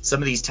and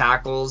some of these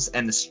tackles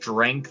and the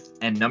strength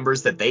and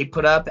numbers that they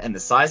put up and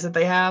the size that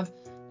they have.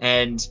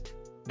 And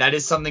that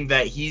is something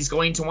that he's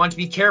going to want to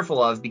be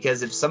careful of,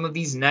 because if some of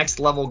these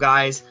next level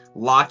guys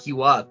lock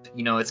you up,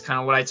 it's kind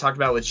of what I talked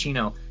about with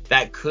Chino.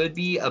 That could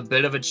be a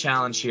bit of a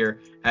challenge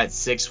here at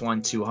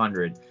 6'1",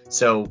 200.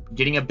 So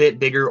getting a bit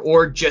bigger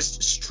or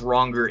just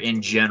stronger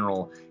in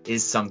general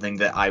is something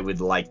that I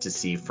would like to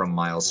see from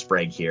Miles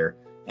Sprague here.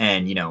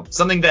 And,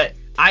 something that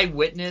I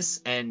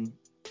witness and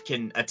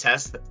can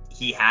attest that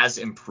he has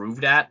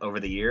improved at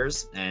over the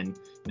years. And,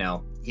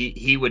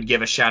 he would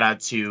give a shout out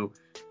to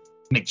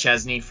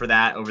McChesney for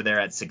that over there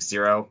at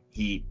 6'0".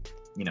 He,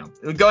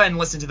 go ahead and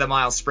listen to the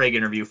Miles Sprague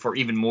interview for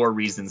even more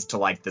reasons to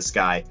like this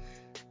guy.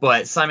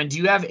 But Simon, do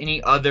you have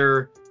any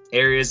other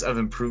areas of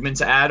improvement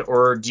to add,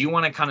 or do you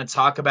want to kind of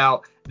talk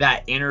about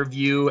that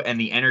interview and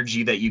the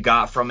energy that you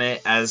got from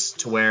it as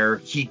to where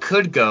he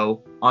could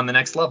go on the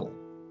next level?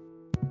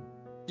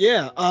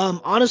 Yeah,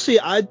 honestly,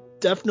 I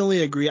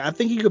definitely agree. I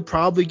think he could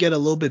probably get a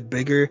little bit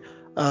bigger,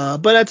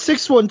 but at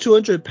 6'1",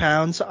 200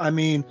 pounds, I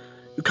mean,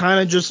 you kind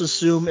of just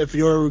assume if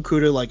you're a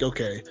recruiter, like,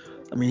 okay,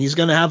 I mean, he's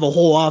going to have a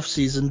whole off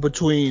season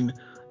between,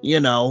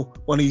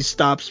 when he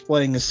stops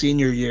playing his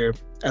senior year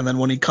and then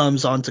when he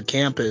comes onto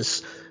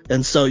campus.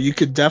 And so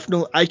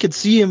I could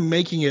see him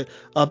making it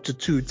up to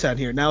 210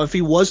 here. Now, if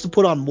he was to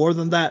put on more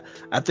than that,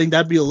 I think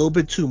that'd be a little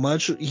bit too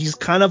much. He's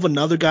kind of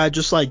another guy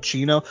just like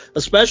Chino,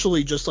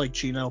 especially just like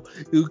Chino,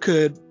 who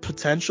could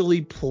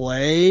potentially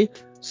play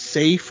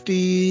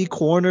safety,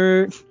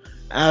 corner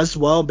as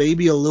well,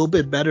 maybe a little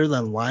bit better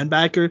than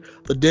linebacker.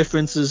 The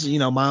difference is,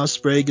 Miles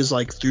Sprague is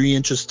like 3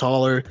 inches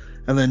taller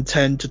and then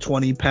 10 to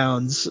 20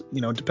 pounds,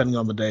 depending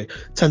on the day,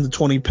 10 to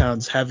 20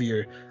 pounds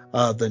heavier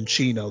than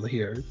Chino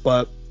here.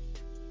 But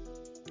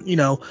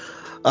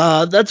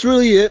that's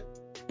really it.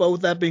 But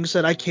with that being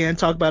said, I can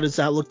talk about his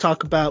outlook,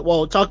 talk about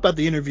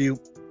the interview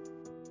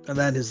and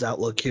then his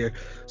outlook here.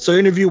 So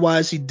interview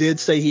wise, he did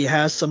say he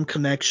has some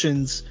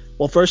connections.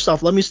 Well, first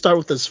off, let me start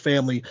with his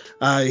family.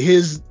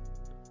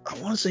 I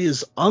want to say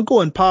his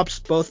uncle and pops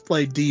both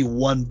play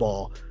D1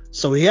 ball.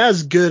 So he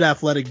has good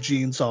athletic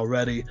genes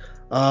already.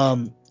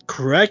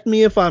 Correct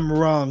me if I'm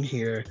wrong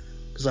here,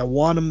 because I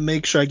want to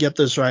make sure I get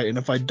this right. And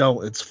if I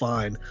don't, it's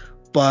fine.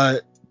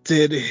 But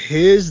did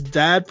his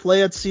dad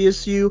play at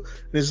CSU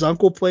and his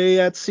uncle play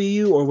at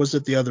CU, or was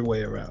it the other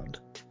way around?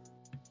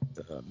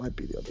 Might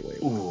be the other way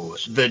around. Ooh,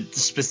 the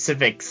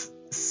specifics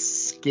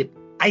skip.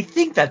 I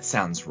think that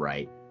sounds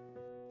right.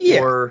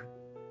 Yeah. Or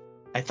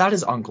I thought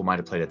his uncle might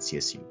have played at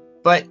CSU.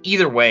 But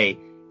either way,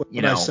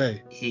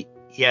 he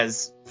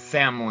has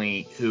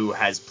family who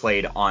has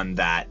played on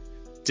that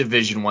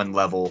Division I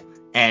level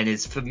and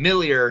is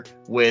familiar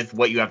with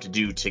what you have to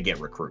do to get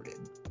recruited.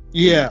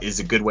 Yeah. Is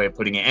a good way of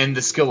putting it, and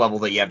the skill level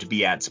that you have to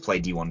be at to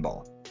play D1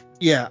 ball.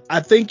 Yeah, I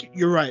think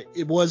you're right.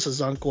 It was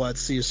his uncle at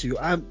CSU.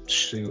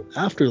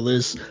 After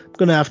this, I'm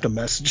going to have to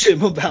message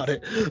him about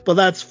it, but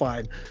that's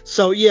fine.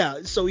 So he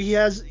has,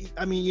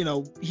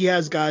 he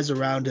has guys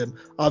around him,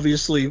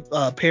 obviously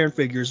parent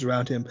figures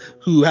around him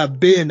who have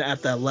been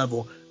at that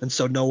level and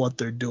so know what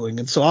they're doing.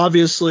 And so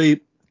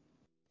obviously,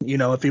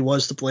 if he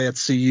was to play at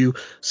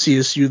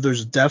CSU,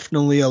 there's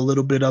definitely a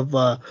little bit of,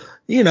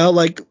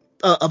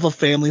 of a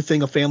family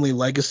thing, a family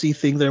legacy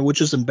thing there, which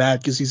isn't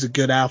bad because he's a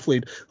good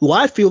athlete who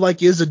I feel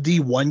like is a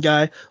D1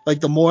 guy. Like,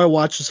 the more I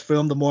watch this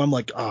film, the more I'm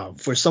like,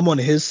 for someone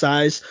his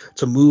size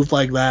to move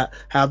like that,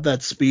 have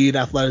that speed,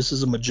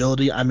 athleticism,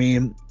 agility,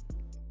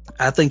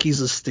 I think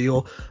he's a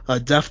steal.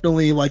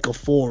 Definitely like a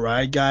full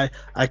ride guy.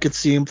 I could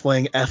see him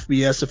playing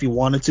FBS if he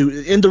wanted to,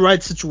 in the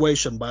right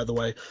situation, by the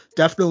way.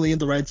 Definitely in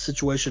the right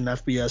situation,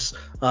 FBS.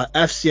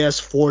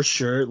 FCS for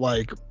sure.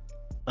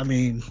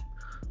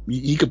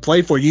 He could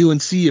play for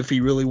UNC if he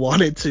really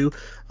wanted to,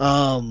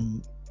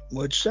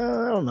 which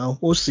I don't know.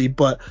 We'll see.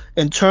 But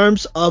in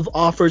terms of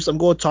offers, I'm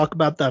going to talk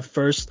about that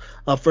first.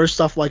 First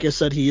off, like I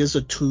said, he is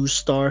a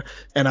 2-star,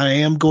 and I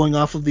am going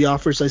off of the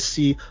offers I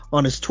see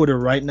on his Twitter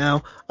right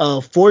now.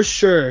 For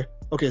sure.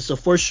 Okay, so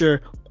for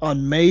sure,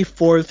 on May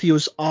 4th, he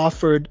was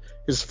offered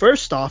his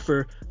first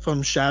offer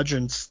from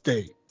Chadron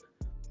State.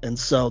 And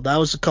so that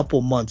was a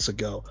couple months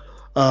ago.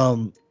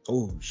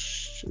 Oh,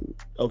 shoot.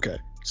 Okay,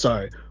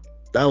 sorry.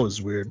 That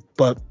was weird.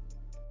 But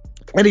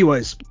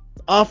anyways,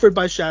 offered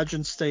by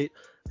Chadron State.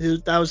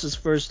 That was his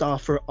first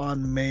offer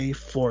on May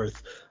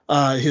 4th.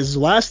 His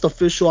last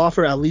official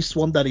offer, at least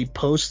one that he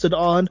posted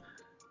on,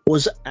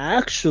 was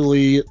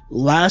actually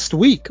last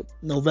week,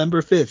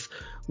 November 5th,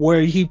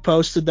 where he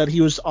posted that he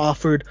was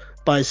offered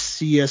by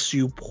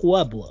CSU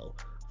Pueblo,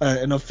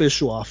 an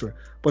official offer.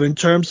 But in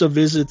terms of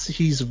visits,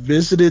 he's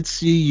visited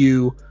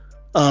CU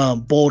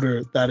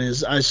Boulder, that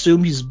is. I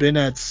assume he's been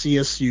at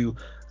CSU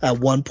at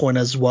one point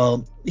as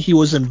well. He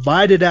was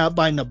invited out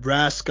by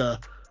Nebraska.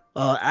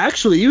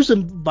 Actually, he was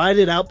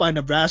invited out by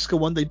Nebraska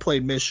when they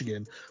played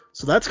Michigan.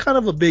 So that's kind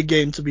of a big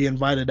game to be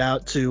invited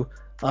out to,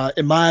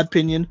 in my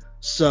opinion.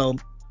 So,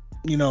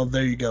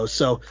 there you go.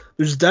 So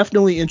there's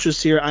definitely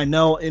interest here. I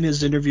know in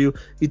his interview,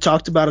 he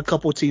talked about a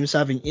couple teams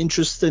having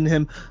interest in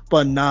him,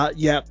 but not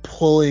yet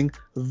pulling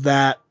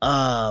that,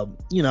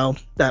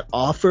 that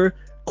offer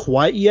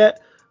quite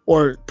yet,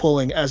 or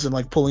pulling as in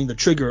like pulling the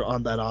trigger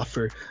on that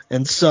offer.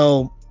 And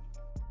so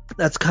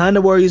that's kind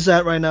of where he's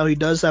at right now. He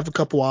does have a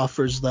couple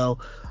offers though,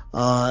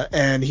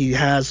 and he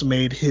has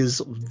made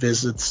his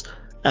visits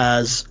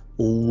as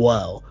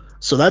well.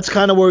 So that's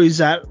kind of where he's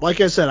at.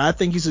 Like I said, I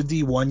think he's a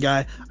D1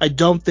 guy. I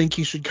don't think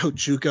he should go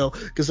JUCO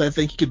because I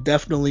think he could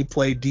definitely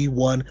play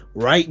D1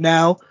 right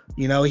now.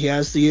 He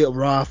has the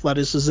raw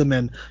athleticism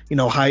and,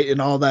 height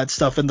and all that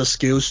stuff and the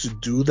skills to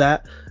do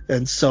that.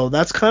 And so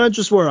that's kind of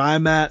just where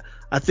I'm at.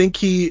 I think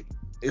he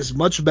is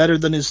much better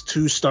than his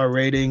 2-star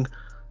rating.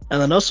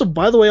 And then also,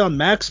 by the way, on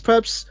Max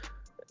Preps,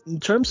 in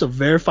terms of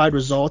verified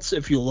results,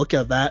 if you look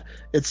at that,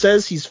 it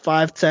says he's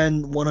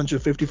 5'10",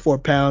 154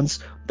 pounds.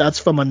 That's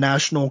from a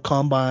national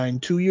combine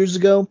 2 years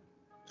ago.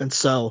 And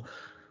so,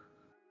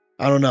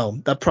 I don't know.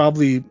 That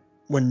probably,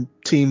 when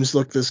teams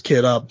look this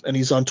kid up and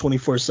he's on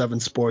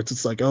 24/7 Sports,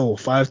 it's like,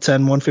 5'10",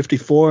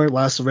 154,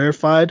 last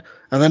verified.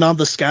 And then on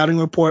the scouting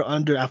report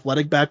under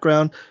athletic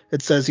background,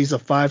 it says he's a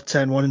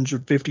 5'10",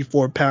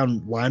 154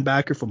 pound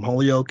linebacker from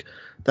Holyoke.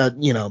 That,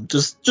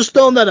 just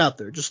throwing that out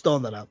there. Just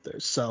throwing that out there.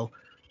 So,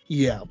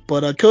 yeah.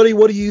 But, Cody,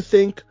 what do you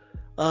think?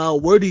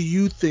 Where do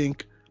you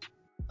think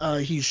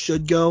he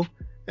should go,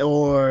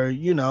 or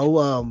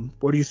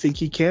where do you think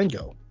he can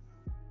go?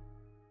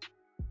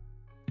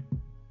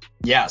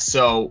 Yeah,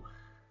 so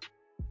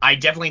I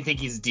definitely think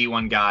he's a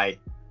D1 guy.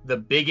 The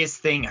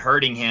biggest thing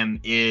hurting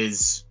him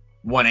is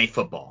 1A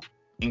football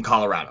in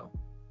Colorado.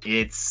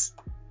 It's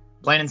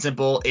plain and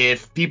simple.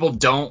 If people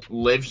don't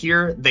live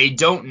here, they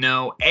don't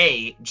know,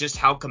 A, just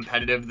how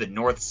competitive the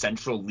North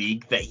Central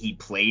League that he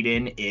played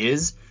in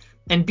is,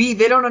 and B,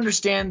 they don't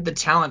understand the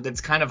talent that's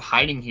kind of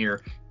hiding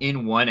here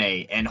in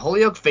 1A. And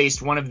Holyoke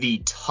faced one of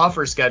the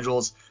tougher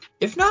schedules,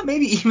 if not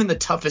maybe even the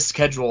toughest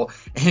schedule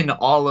in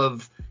all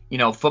of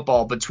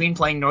football, between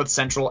playing North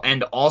Central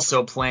and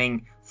also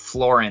playing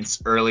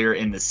Florence earlier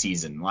in the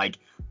season. Like,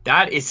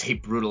 that is a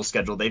brutal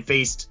schedule. They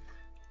faced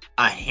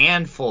a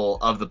handful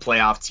of the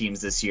playoff teams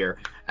this year,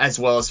 as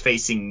well as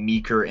facing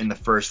Meeker in the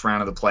first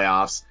round of the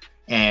playoffs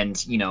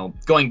and,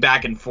 going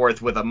back and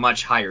forth with a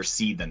much higher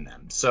seed than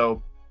them.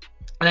 So,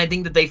 and I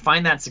think that they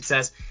find that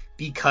success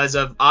because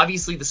of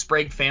obviously the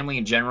Sprague family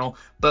in general,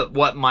 but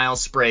what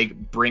Miles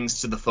Sprague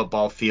brings to the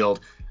football field.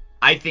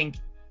 I think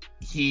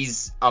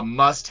he's a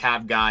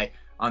must-have guy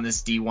on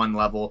this D1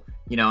 level,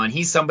 and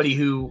he's somebody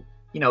who,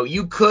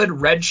 you could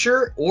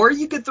redshirt or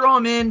you could throw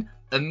him in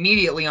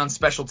immediately on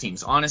special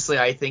teams. Honestly,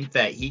 I think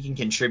that he can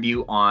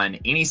contribute on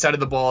any side of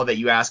the ball that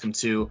you ask him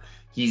to.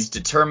 He's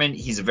determined,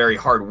 he's a very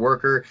hard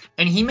worker,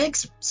 and he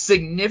makes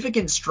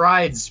significant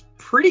strides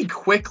pretty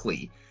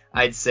quickly,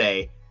 I'd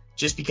say.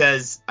 Just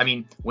because,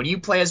 when you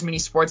play as many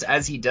sports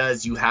as he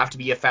does, you have to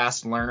be a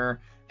fast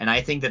learner. And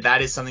I think that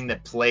that is something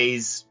that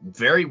plays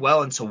very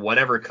well into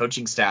whatever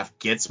coaching staff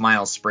gets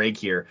Miles Sprague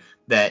here.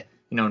 That,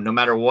 no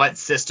matter what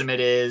system it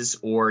is,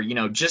 or,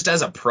 just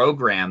as a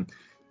program,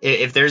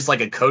 if there's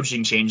like a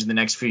coaching change in the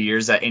next few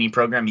years at any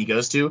program he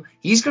goes to,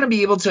 he's going to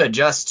be able to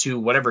adjust to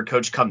whatever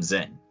coach comes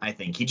in. I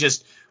think he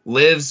just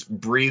lives,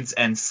 breathes,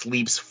 and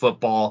sleeps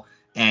football,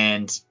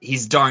 and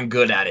he's darn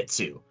good at it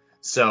too.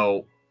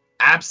 So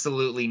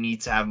absolutely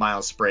need to have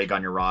Miles Sprague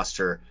on your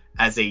roster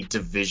as a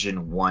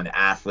Division I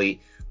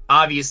athlete.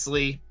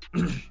 Obviously,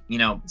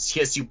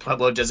 CSU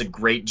Pueblo does a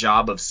great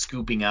job of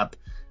scooping up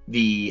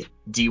the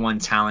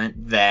D1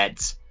 talent that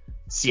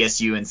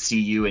CSU and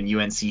CU and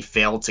UNC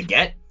fail to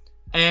get.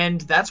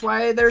 And that's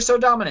why they're so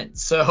dominant.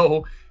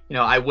 So,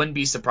 I wouldn't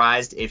be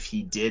surprised if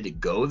he did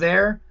go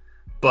there,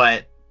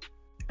 but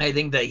I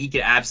think that he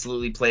could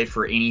absolutely play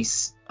for any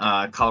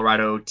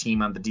Colorado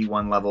team on the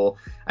D1 level.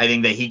 I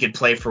think that he could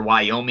play for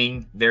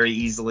Wyoming very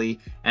easily,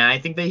 and I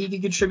think that he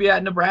could contribute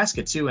at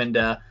Nebraska too, and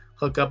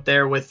hook up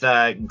there with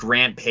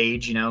Grant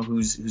Page,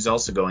 who's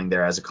also going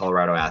there as a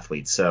Colorado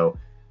athlete. So,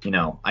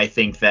 I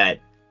think that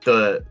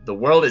the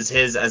world is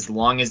his as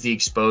long as the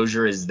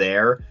exposure is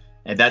there.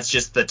 And that's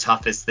just the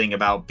toughest thing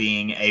about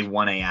being a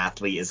 1A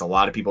athlete, is a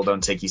lot of people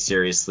don't take you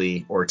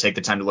seriously or take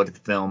the time to look at the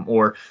film,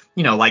 or,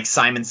 like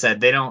Simon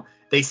said,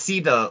 they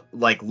see the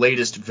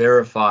latest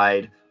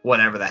verified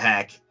whatever the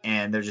heck,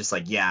 and they're just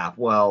like, yeah,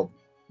 well,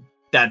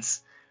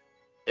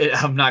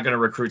 I'm not going to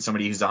recruit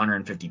somebody who's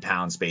 150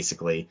 pounds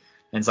basically.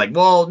 And it's like,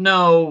 well,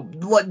 no,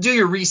 do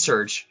your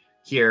research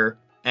here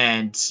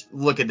and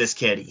look at this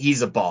kid.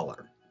 He's a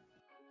baller.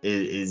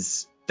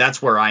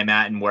 That's where I'm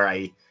at, and where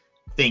I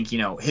think,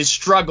 his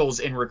struggles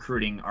in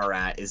recruiting are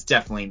at is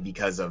definitely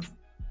because of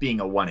being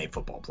a 1A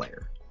football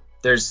player.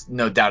 There's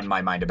no doubt in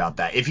my mind about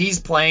that. If he's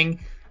playing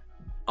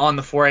on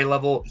the 4A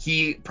level,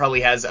 he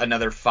probably has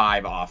another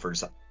 5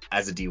 offers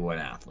as a D1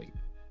 athlete.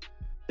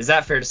 Is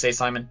that fair to say,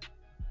 Simon?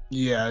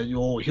 Yeah,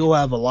 he'll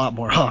have a lot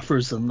more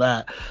offers than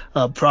that,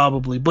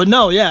 probably. But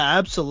no, yeah,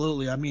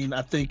 absolutely.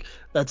 I think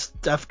that's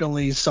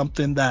definitely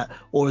something that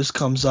always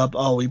comes up.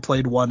 Oh, he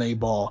played 1A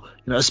ball,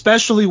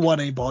 especially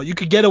 1A ball. You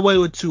could get away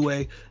with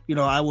 2A,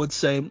 I would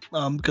say,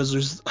 because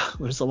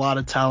there's a lot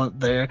of talent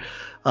there,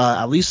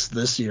 at least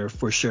this year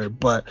for sure.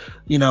 But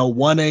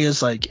 1A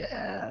is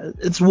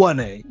it's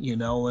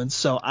 1A, and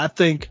so I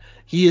think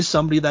he is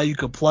somebody that you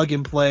could plug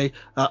and play.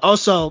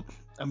 Also,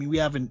 we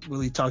haven't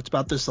really talked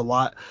about this a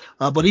lot,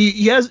 but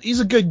he's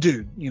a good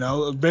dude,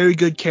 a very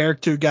good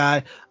character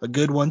guy, a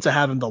good one to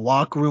have in the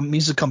locker room.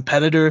 He's a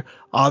competitor.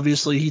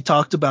 Obviously, he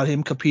talked about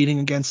him competing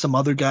against some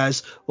other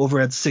guys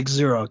over at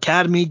 6-0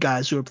 Academy,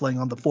 guys who are playing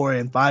on the 4A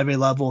and 5A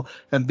level,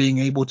 and being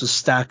able to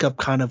stack up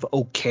kind of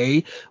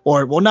okay,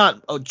 or well,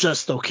 not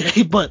just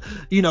okay, but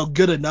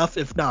good enough,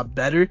 if not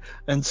better.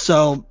 And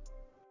so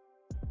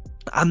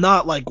I'm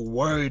not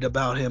worried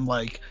about him.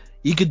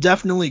 He could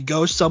definitely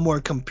go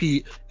somewhere,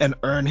 compete, and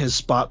earn his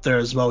spot there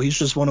as well. He's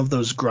just one of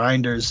those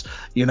grinders,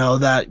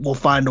 that will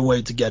find a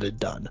way to get it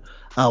done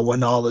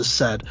when all is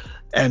said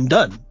and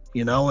done.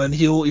 And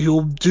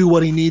he'll do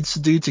what he needs to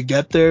do to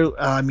get there.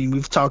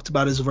 We've talked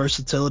about his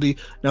versatility.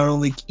 Not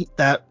only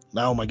that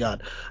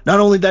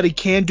he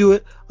can do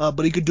it,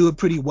 but he could do it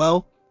pretty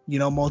well.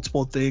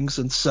 Multiple things,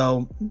 and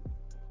so.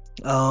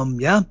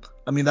 Yeah,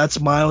 that's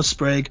Miles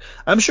Sprague.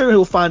 I'm sure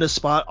he'll find a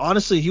spot.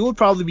 Honestly, he would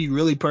probably be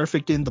really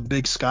perfect in the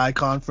Big Sky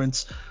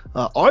Conference,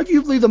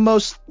 arguably the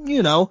most,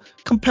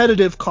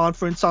 competitive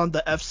conference on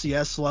the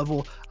FCS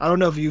level. I don't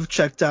know if you've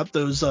checked out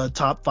those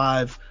top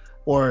 5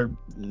 or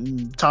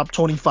top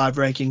 25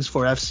 rankings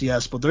for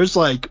FCS, but there's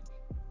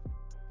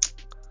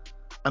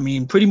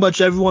pretty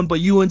much everyone but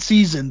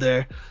UNC's in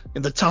there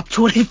in the top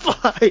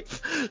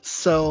 25.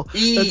 So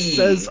that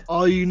says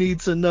all you need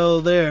to know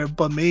there.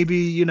 But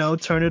maybe,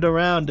 turn it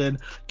around and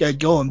get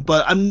going.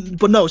 But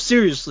no,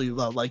 seriously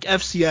though, like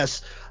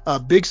FCS,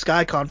 Big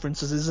Sky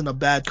conferences isn't a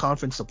bad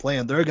conference to play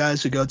in. There are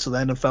guys who go to the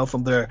NFL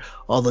from there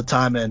all the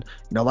time, and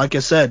like I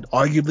said,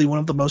 arguably one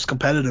of the most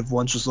competitive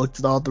ones. Just looked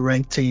at all the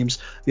ranked teams.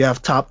 You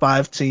have top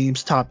 5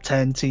 teams, top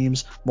 10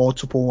 teams,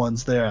 multiple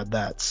ones there at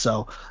that.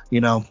 So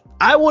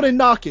I wouldn't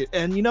knock it.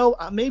 And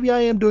maybe I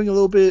am doing a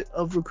little bit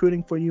of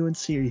recruiting for UNC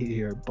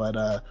here,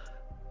 but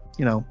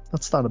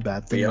that's not a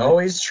bad thing. We right?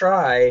 always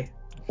try.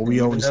 We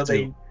even always though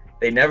do.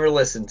 They never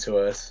listen to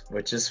us,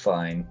 which is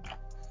fine.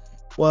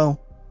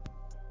 Well,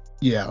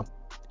 yeah.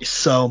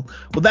 So,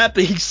 with that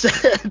being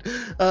said,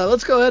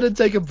 let's go ahead and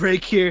take a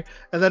break here,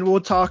 and then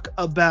we'll talk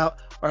about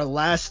our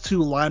last 2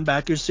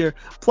 linebackers here.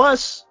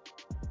 Plus,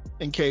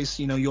 in case,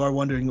 you are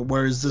wondering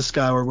where is this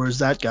guy or where's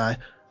that guy,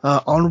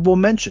 honorable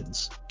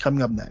mentions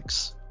coming up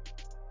next.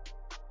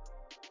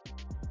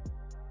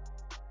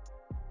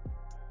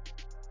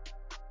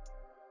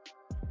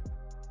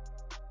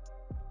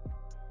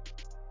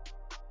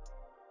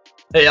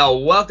 Hey,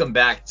 y'all, welcome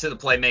back to the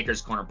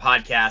Playmakers Corner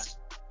podcast.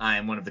 I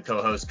am one of the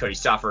co-hosts, Cody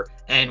Stoffer,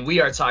 and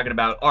we are talking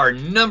about our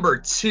number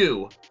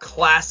 2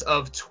 class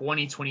of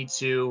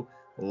 2022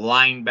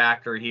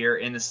 linebacker here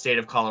in the state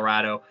of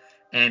Colorado.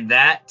 And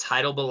that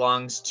title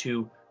belongs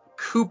to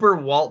Cooper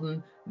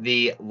Walton,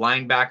 the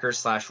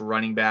linebacker /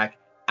 running back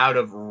out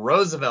of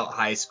Roosevelt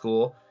High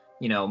School.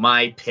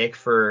 My pick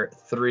for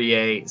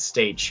 3A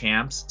state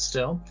champs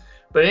still.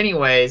 But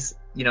anyways,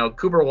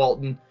 Cooper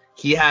Walton,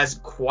 he has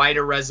quite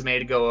a resume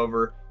to go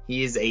over.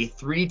 He is a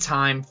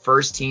 3-time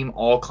first-team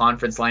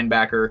all-conference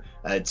linebacker,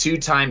 a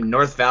 2-time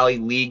North Valley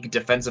League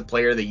Defensive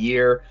Player of the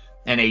Year,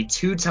 and a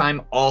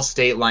 2-time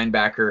All-State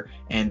linebacker.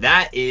 And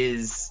that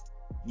is,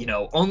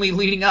 only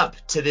leading up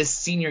to this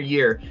senior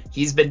year.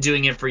 He's been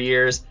doing it for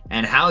years.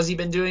 And how has he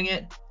been doing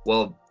it?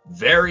 Well,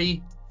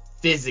 very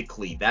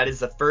physically. That is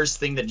the first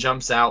thing that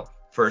jumps out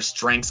for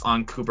strengths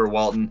on Cooper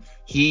Walton.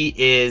 He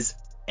is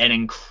an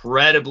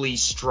incredibly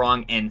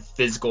strong and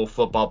physical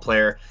football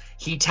player.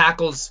 He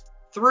tackles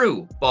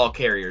through ball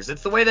carriers.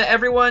 It's the way that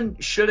everyone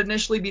should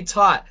initially be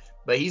taught,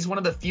 but he's one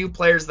of the few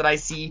players that I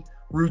see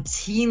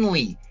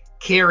routinely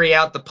carry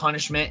out the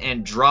punishment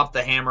and drop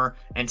the hammer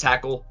and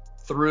tackle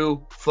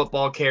through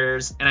football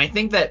carriers. And I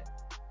think that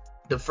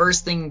the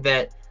first thing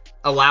that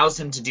allows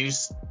him to do,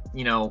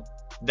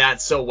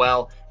 that so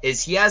well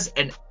is he has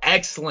an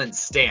excellent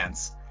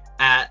stance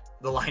at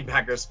the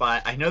linebacker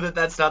spot. I know that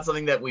that's not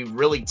something that we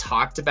really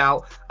talked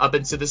about up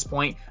until this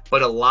point,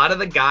 but a lot of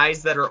the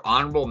guys that are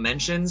honorable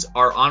mentions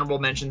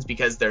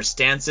because their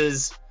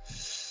stances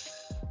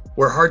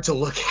were hard to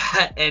look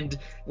at and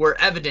were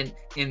evident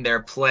in their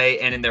play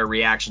and in their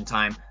reaction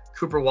time.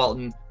 Cooper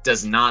Walton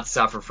does not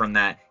suffer from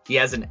that. He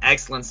has an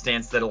excellent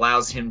stance that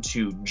allows him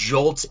to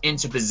jolt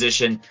into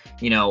position.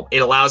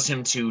 It allows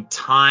him to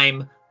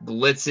time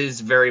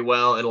blitzes very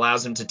well. It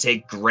allows him to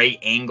take great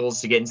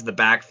angles to get into the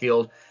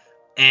backfield.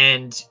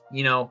 And,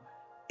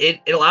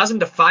 it allows him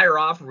to fire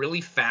off really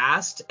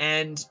fast,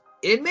 and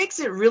it makes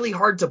it really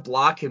hard to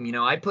block him.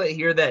 I put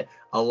here that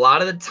a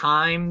lot of the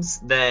times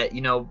that,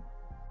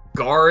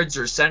 guards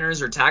or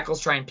centers or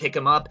tackles try and pick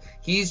him up,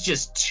 he's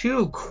just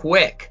too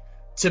quick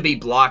to be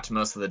blocked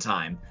most of the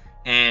time.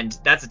 And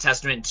that's a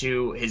testament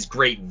to his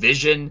great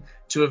vision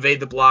to evade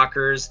the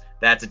blockers.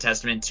 That's a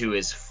testament to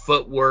his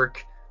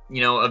footwork,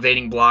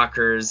 evading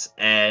blockers.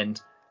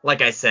 And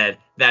like I said,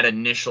 that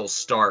initial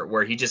start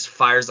where he just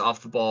fires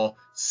off the ball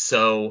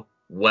so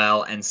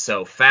well and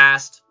so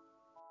fast.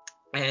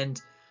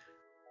 And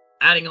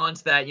adding on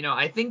to that,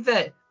 I think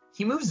that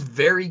he moves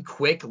very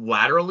quick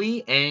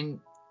laterally, and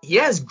he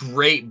has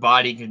great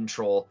body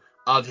control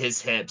of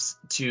his hips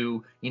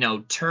to,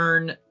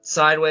 turn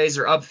sideways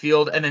or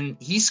upfield, and then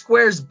he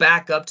squares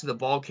back up to the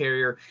ball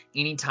carrier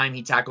anytime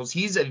he tackles.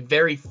 He's a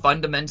very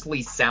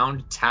fundamentally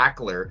sound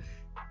tackler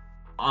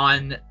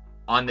on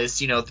this,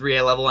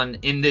 3A level, and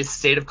in this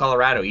state of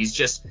Colorado. He's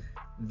just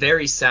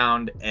very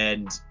sound,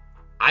 and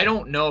I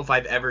don't know if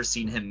I've ever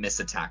seen him miss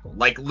a tackle,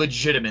 like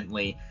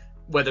legitimately,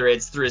 whether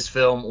it's through his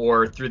film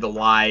or through the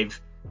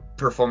live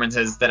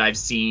performances that I've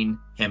seen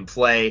him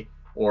play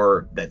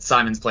or that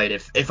Simon's played.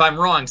 If I'm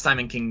wrong,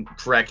 Simon can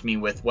correct me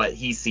with what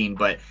he's seen,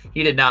 but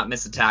he did not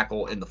miss a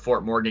tackle in the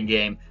Fort Morgan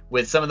game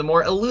with some of the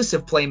more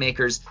elusive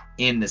playmakers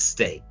in the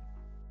state.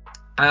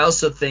 I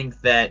also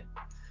think that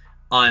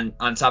on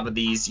top of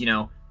these,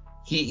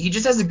 he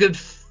just has a good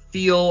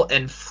feel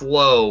and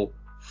flow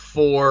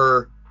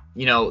for,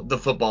 the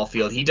football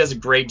field. He does a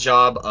great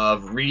job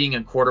of reading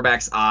a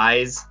quarterback's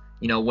eyes,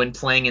 when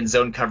playing in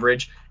zone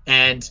coverage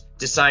and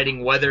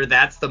deciding whether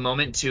that's the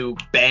moment to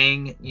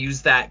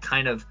use that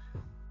kind of,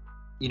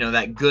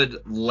 that good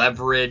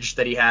leverage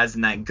that he has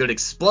and that good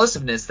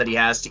explosiveness that he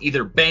has to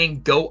either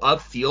go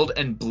upfield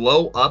and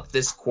blow up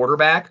this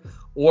quarterback,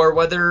 or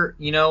whether,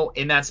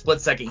 in that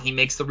split second he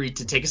makes the read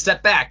to take a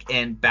step back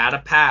and bat a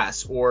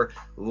pass or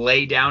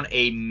lay down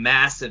a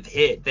massive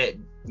hit that,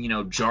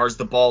 jars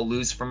the ball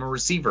loose from a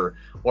receiver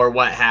or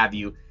what have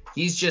you.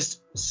 He's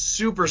just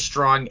super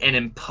strong and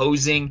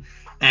imposing,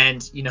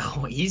 and,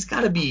 he's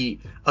got to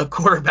be a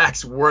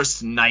quarterback's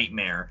worst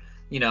nightmare,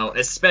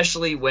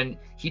 especially when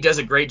he does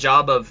a great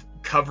job of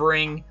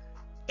covering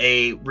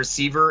a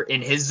receiver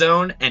in his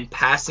zone and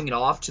passing it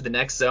off to the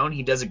next zone.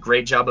 He does a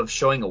great job of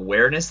showing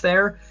awareness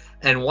there.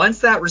 And once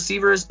that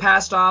receiver is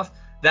passed off,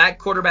 that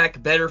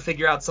quarterback better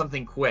figure out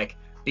something quick,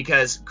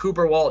 because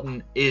Cooper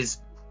Walton is,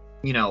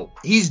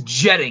 he's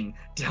jetting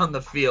down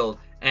the field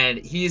and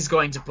he's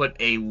going to put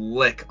a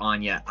lick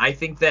on you. I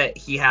think that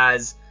he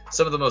has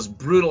some of the most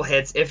brutal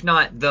hits, if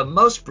not the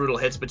most brutal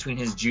hits, between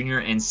his junior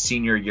and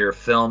senior year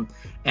film.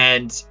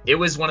 And it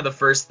was one of the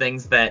first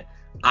things that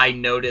I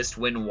noticed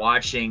when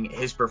watching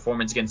his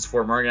performance against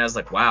Fort Morgan. I was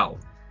like, wow,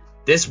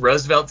 this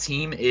Roosevelt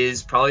team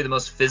is probably the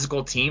most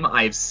physical team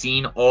I've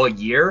seen all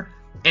year.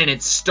 And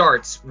it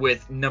starts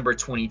with number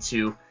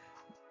 22.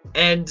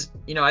 And,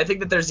 I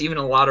think that there's even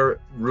a lot of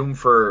room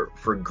for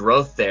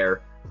growth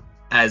there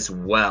as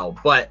well.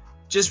 But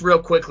just real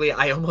quickly,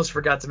 I almost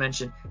forgot to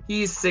mention,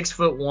 he's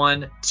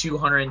 6'1",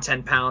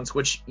 210 pounds,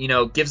 which,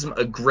 gives him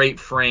a great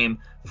frame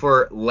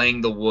for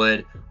laying the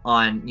wood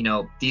on,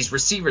 these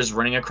receivers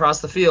running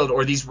across the field,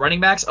 or these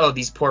running backs. Oh,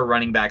 these poor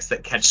running backs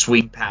that catch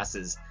swing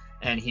passes,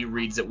 and he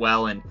reads it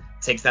well and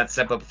takes that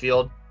step up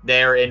field.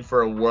 They're in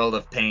for a world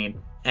of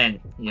pain.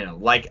 And,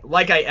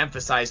 like I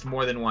emphasized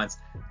more than once,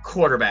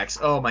 quarterbacks,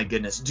 oh my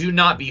goodness, do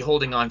not be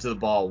holding on to the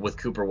ball with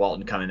Cooper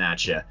Walton coming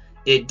at you.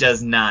 It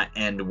does not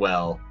end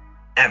well,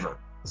 ever.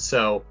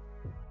 So,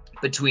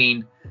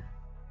 between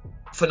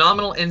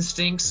phenomenal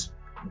instincts,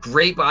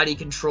 great body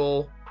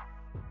control,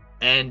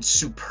 and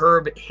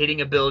superb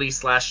hitting ability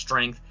 /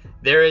 strength,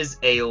 there is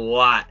a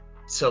lot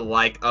to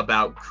like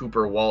about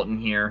Cooper Walton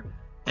here.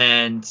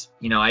 And,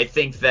 I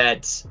think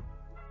that,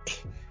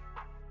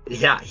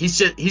 yeah,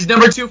 he's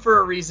number 2 for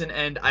a reason,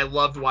 and I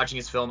loved watching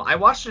his film. I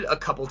watched it a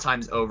couple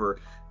times over,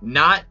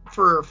 not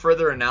for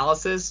further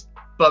analysis,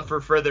 but for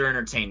further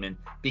entertainment,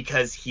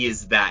 because he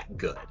is that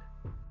good.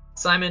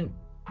 Simon,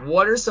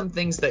 what are some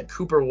things that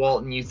Cooper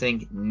Walton you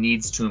think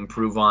needs to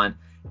improve on,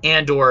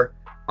 and or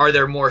are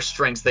there more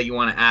strengths that you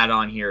want to add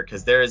on here?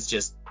 Because there is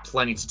just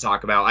plenty to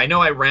talk about. I know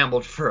I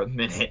rambled for a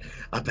minute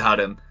about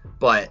him,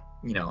 but,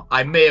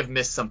 I may have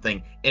missed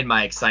something in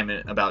my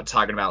excitement about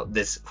talking about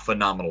this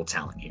phenomenal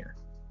talent here.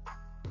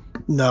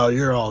 No,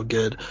 you're all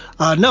good.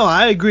 No,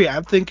 I agree. I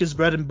think his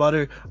bread and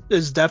butter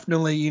is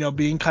definitely,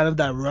 being kind of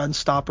that run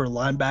stopper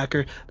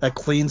linebacker that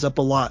cleans up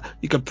a lot.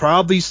 You could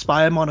probably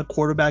spy him on a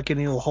quarterback and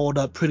he'll hold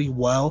up pretty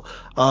well.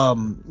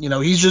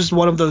 He's just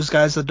one of those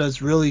guys that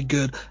does really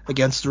good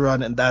against the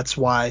run, and that's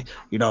why,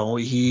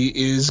 he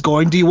is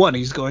going D1.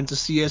 He's going to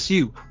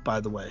CSU, by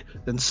the way.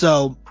 And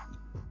so,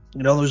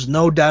 there's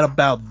no doubt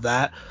about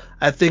that.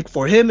 I think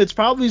for him, it's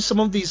probably some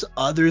of these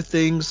other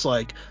things.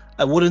 Like,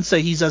 I wouldn't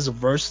say he's as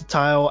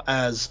versatile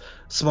as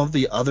some of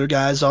the other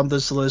guys on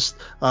this list.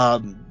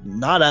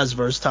 Not as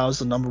versatile as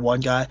the number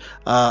 1 guy.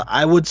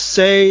 I would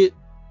say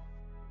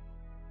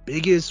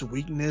biggest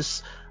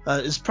weakness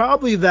is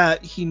probably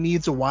that he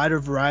needs a wider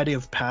variety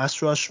of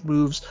pass rush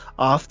moves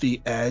off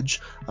the edge.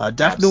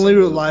 Definitely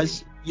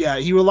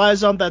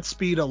relies on that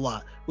speed a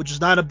lot, which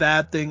is not a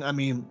bad thing. I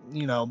mean,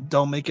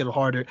 don't make it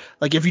harder.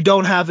 Like, if you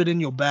don't have it in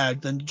your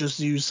bag, then just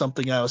use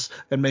something else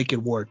and make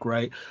it work,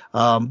 right?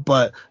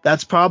 But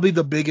that's probably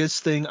the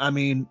biggest thing. I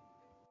mean,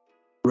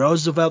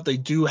 Roosevelt, they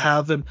do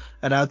have him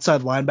an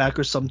outside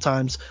linebacker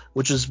sometimes,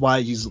 which is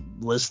why he's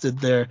listed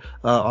there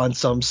on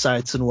some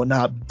sites and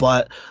whatnot.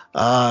 But,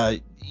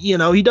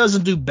 he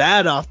doesn't do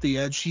bad off the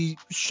edge. He's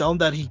shown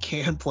that he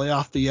can play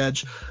off the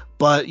edge.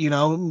 But,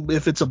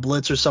 if it's a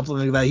blitz or something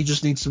like that, he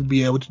just needs to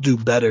be able to do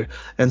better.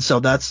 And so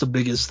that's the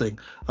biggest thing.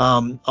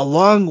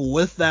 Along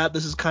with that,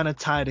 this is kind of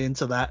tied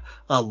into that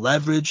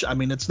leverage. I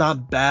mean, it's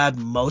not bad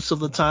most of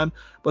the time,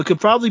 but could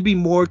probably be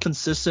more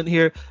consistent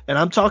here. And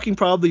I'm talking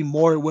probably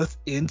more with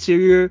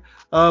interior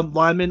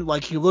linemen.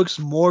 Like, he looks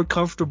more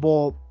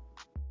comfortable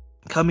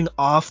coming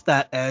off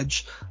that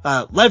edge,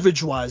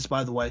 leverage-wise,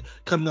 by the way,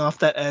 coming off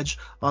that edge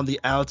on the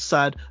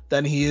outside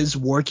than he is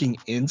working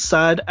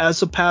inside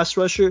as a pass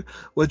rusher,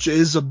 which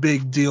is a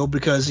big deal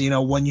because,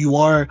 when you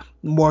are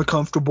more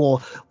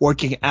comfortable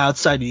working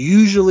outside,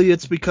 usually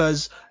it's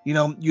because,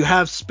 you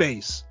have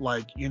space.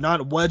 Like, you're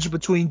not wedged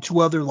between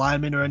 2 other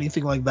linemen or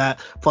anything like that,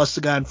 plus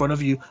the guy in front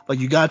of you. Like,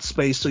 you got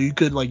space, so you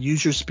could,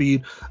 use your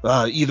speed,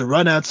 either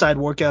run outside,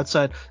 work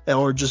outside,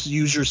 or just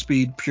use your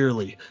speed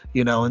purely,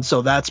 and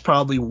so that's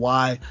probably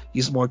why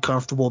he's more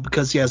comfortable,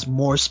 because he has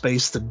more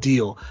space to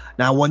deal.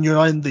 Now, when you're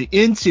on the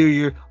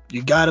interior,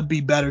 you got to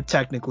be better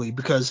technically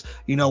because,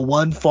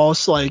 one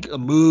false like a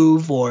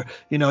move or,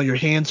 your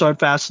hands aren't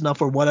fast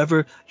enough or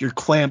whatever, you're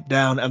clamped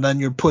down and then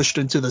you're pushed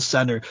into the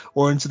center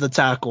or into the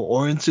tackle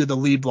or into the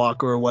lead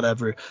blocker or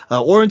whatever,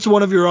 or into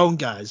one of your own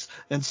guys.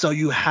 And so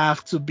you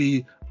have to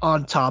be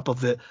on top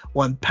of it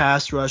when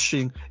pass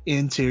rushing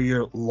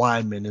interior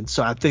linemen. And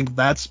so I think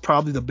that's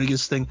probably the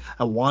biggest thing.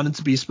 I wanted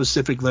to be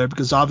specific there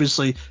because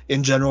obviously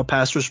in general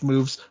pass rush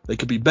moves, they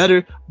could be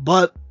better,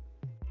 but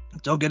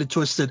don't get it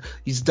twisted.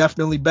 He's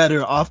definitely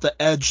better off the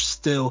edge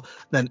still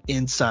than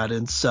inside.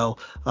 And so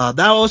that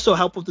also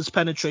helped with his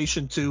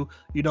penetration too,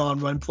 on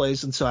run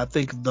plays. And so I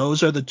think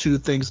those are the two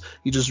things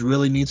he just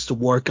really needs to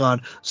work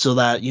on so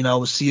that,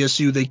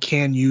 CSU, they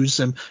can use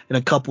him in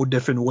a couple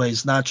different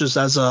ways, not just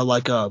as a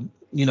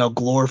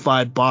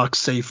glorified box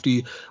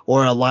safety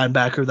or a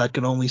linebacker that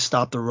can only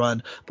stop the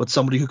run, but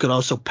somebody who could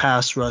also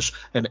pass rush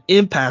and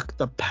impact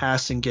the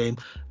passing game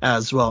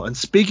as well. And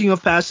speaking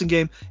of passing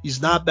game,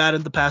 he's not bad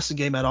in the passing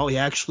game at all. He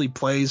actually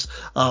plays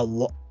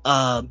in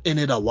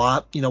it a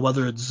lot,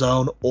 whether it's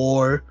zone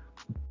or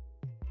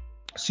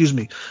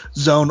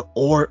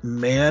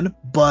man.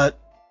 But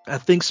I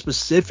think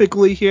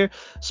specifically,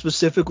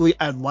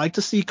 I'd like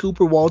to see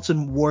Cooper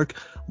Walton work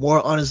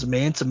more on his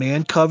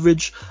man-to-man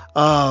coverage.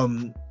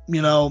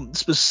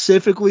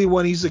 Specifically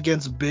when he's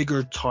against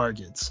bigger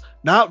targets,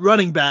 not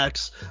running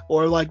backs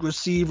or like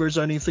receivers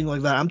or anything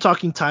like that. I'm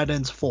talking tight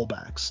ends,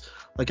 fullbacks.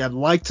 Like I'd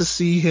like to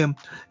see him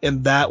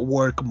in that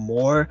work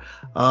more.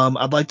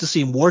 I'd like to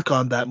see him work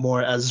on that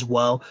more as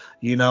well.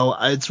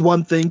 It's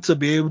one thing to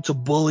be able to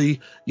bully,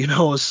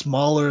 a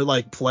smaller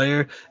like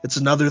player. It's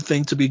another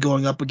thing to be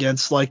going up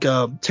against like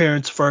a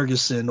Terrence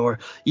Ferguson or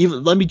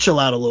even, let me chill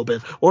out a little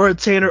bit, or a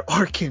Tanner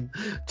Arkin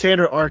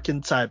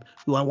type,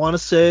 who I want to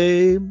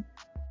say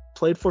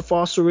played for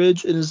Foster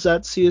Ridge and is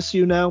at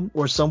CSU now,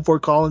 or some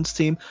Fort Collins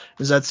team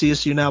is at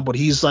CSU now, but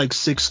he's like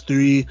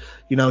 6'3",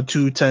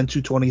 210,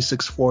 220,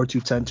 6'4",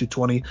 210,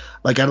 220.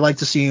 Like I'd like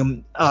to see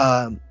him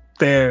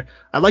fare.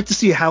 I'd like to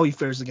see how he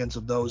fares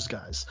against those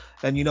guys.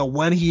 And,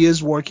 when he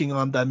is working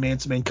on that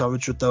man-to-man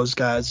coverage with those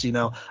guys,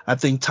 I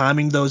think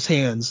timing those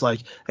hands,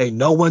 like, hey,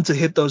 know when to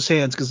hit those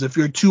hands, because if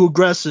you're too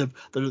aggressive,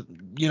 they're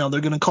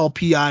going to call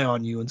PI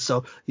on you. And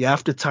so you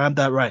have to time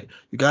that right.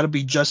 You got to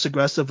be just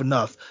aggressive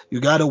enough. You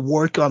got to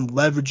work on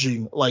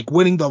leveraging, like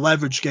winning the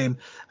leverage game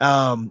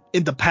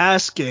in the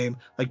pass game,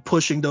 like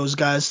pushing those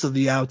guys to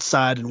the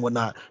outside and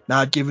whatnot,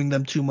 not giving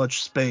them too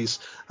much space,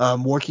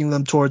 working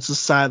them towards the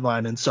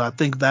sideline. And so I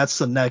think that's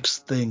the next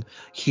thing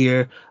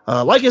here.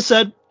 Like I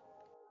said,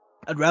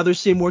 I'd rather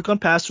see him work on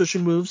pass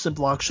rushing moves and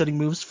block shedding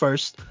moves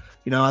first.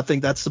 I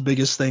think that's the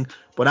biggest thing.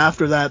 But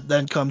after that,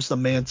 then comes the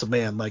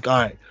man-to-man. Like, all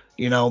right,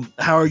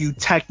 how are you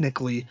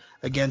technically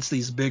against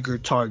these bigger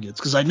targets?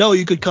 Because I know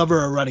you could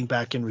cover a running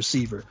back and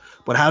receiver,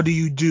 but how do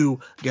you do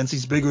against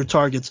these bigger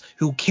targets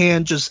who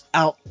can just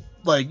out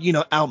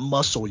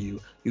muscle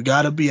you? You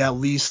got to be at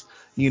least,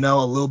 a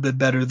little bit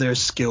better there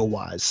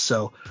skill-wise.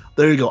 So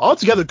there you go.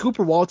 Altogether,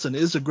 Cooper Walton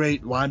is a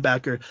great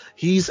linebacker.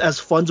 He's as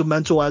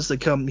fundamental as they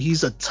come.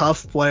 He's a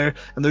tough player,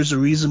 and there's a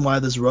reason why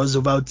this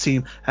Roosevelt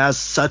team has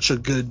such a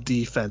good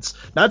defense.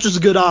 Not just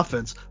a good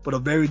offense, but a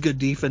very good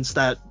defense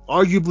that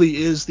arguably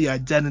is the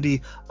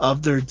identity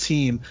of their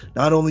team,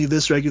 not only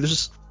this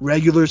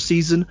regular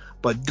season,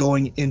 but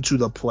going into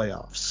the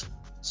playoffs.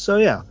 So,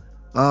 yeah.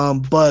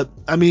 But,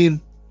 I mean,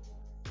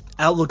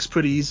 outlook's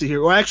pretty easy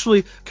here. Or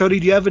actually, Cody,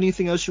 do you have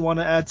anything else you want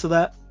to add to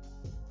that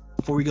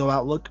before we go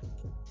outlook?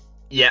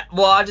 Yeah,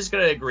 well, I'm just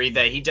going to agree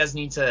that he does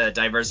need to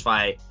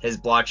diversify his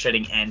block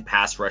shedding and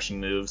pass rushing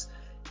moves.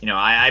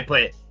 I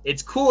put,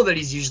 it's cool that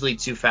he's usually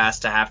too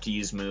fast to have to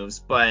use moves,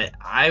 but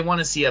I want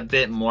to see a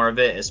bit more of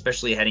it,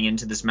 especially heading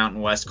into this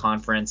Mountain West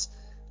Conference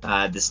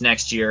this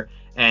next year.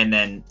 And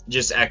then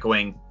just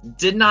echoing,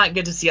 did not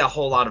get to see a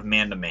whole lot of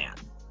man-to-man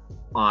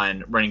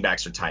on running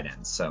backs or tight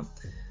ends. So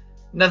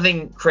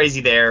nothing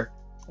crazy there.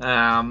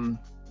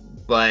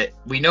 But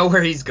we know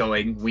where he's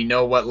going. We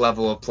know what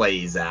level of play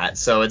he's at.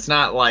 So it's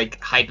not like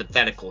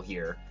hypothetical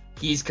here.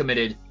 He's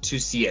committed to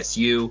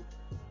CSU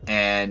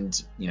and,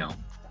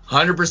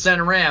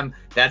 100% Ram.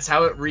 That's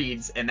how it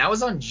reads. And that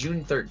was on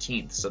June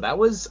 13th. So that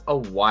was a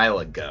while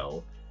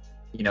ago,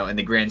 in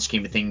the grand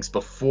scheme of things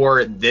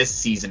before this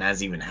season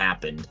has even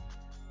happened.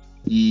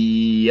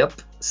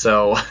 Yep.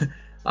 So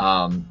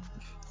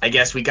I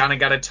guess we kind of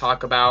got to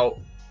talk about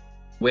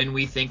when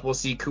we think we'll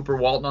see Cooper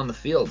Walton on the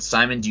field.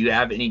 Simon, do you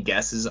have any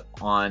guesses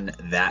on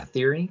that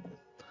theory?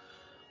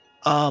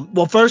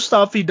 Well, first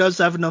off, he does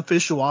have an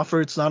official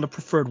offer. It's not a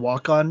preferred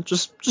walk-on.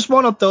 Just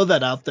want to throw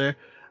that out there,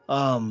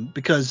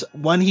 because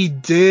when he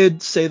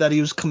did say that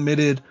he was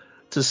committed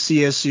to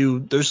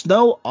CSU, there's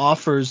no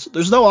offers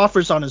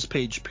on his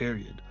page,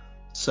 period.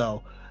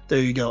 So there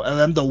you go. And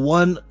then the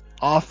one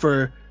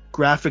offer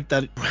graphic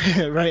that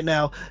right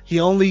now he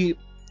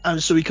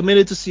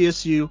committed to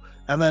CSU.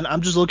 And then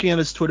I'm just looking at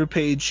his Twitter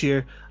page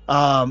here.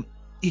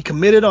 He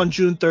committed on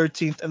June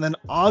 13th, and then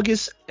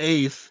August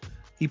 8th,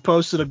 he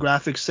posted a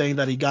graphic saying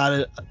that he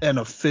got an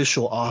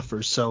official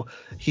offer. So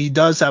he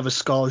does have a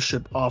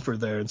scholarship offer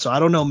there. And so I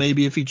don't know,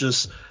 maybe if he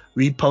just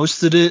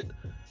reposted it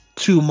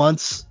 2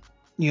 months,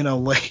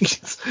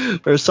 late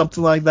or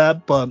something like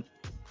that. But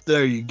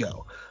there you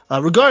go.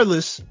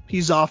 Regardless,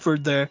 he's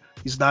offered there.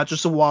 He's not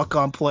just a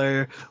walk-on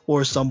player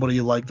or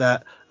somebody like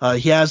that.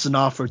 He has an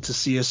offer to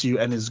CSU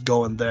and is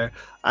going there.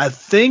 I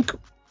think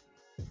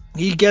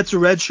he gets a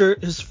red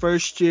shirt his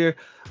first year.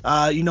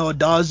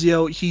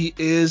 Addazio, he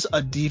is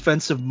a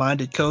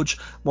defensive-minded coach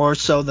more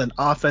so than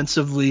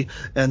offensively,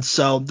 and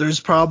so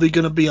there's probably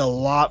going to be a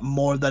lot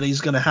more that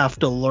he's going to have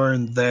to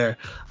learn there.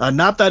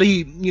 Not that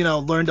he,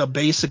 learned a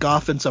basic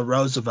offense at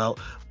Roosevelt,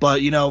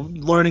 but,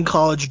 learning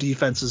college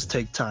defenses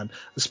take time,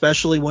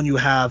 especially when you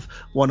have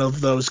one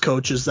of those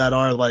coaches that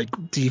are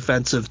like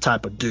defensive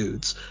type of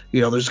dudes.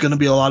 There's going to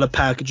be a lot of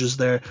packages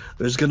there.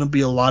 There's going to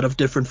be a lot of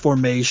different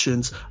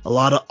formations, a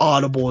lot of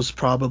audibles,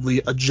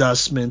 probably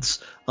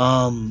adjustments.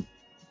 Then,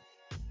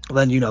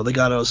 they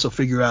got to also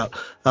figure out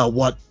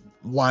what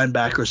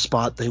linebacker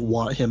spot they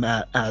want him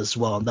at as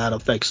well, and that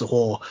affects a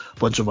whole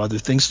bunch of other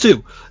things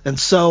too. And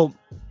so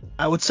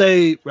I would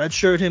say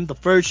redshirt him the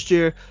first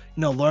year,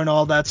 learn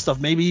all that stuff,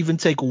 maybe even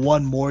take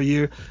one more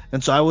year.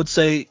 And so I would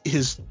say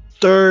his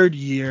third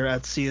year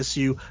at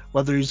CSU,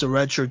 whether he's a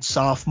redshirt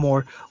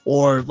sophomore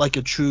or like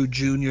a true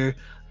junior,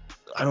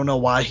 I don't know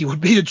why he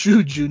would be a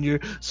true junior,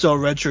 so a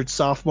redshirt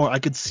sophomore, I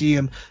could see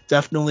him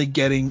definitely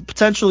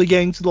potentially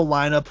getting to the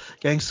lineup,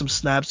 getting some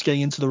snaps,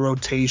 getting into the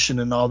rotation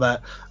and all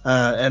that,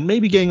 and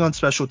maybe getting on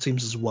special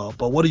teams as well.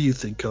 But what do you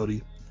think,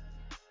 Cody?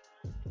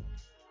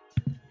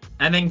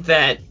 I think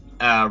that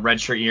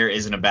redshirt year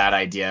isn't a bad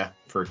idea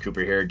for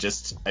Cooper here,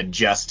 just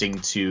adjusting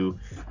to,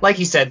 like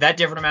you said, that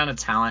different amount of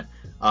talent.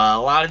 A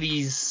lot of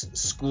these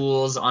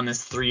schools on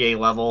this 3A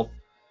level,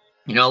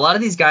 a lot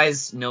of these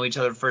guys know each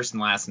other first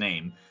and last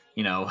name,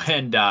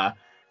 and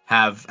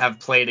have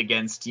played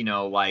against, each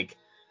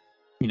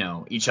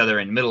other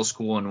in middle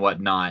school and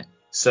whatnot.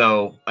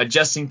 So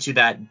adjusting to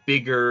that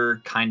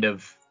bigger kind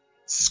of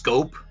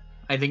scope,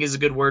 I think is a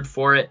good word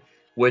for it,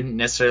 wouldn't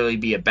necessarily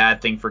be a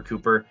bad thing for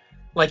Cooper.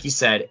 Like you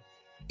said,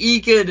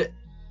 he could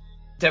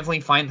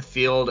definitely find the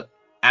field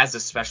as a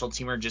special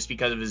teamer just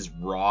because of his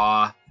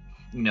raw,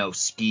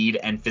 speed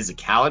and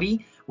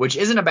physicality, which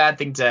isn't a bad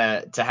thing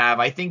to have.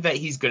 I think that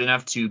he's good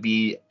enough to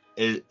be,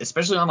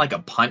 especially on like a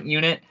punt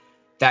unit,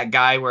 that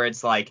guy where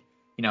it's like,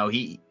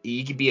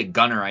 he could be a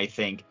gunner, I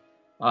think.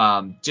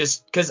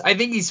 Just because I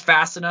think he's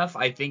fast enough.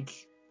 I think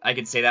I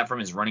could say that from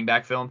his running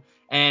back film,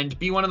 and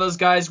be one of those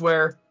guys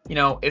where,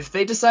 if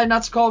they decide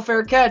not to call a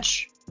fair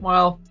catch,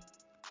 well,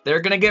 they're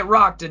going to get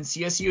rocked and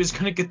CSU is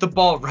going to get the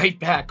ball right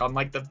back on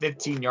like the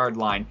 15-yard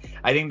line.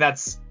 I think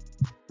that's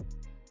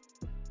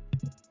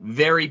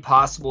very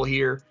possible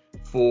here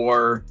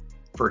for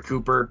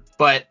Cooper,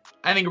 but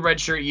I think a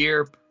redshirt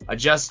year,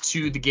 adjust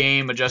to the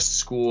game, adjust to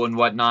school and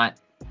whatnot,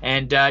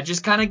 and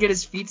just kind of get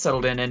his feet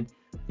settled in, and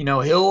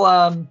he'll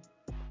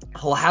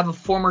have a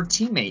former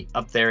teammate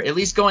up there, at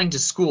least going to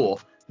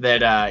school,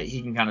 that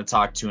he can kind of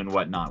talk to and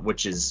whatnot,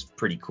 which is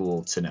pretty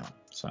cool to know.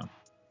 So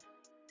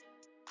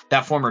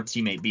that former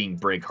teammate being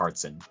Brig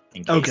Hartson.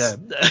 In case. Okay.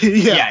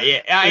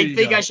 yeah. I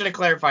think I should have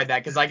clarified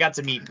that because I got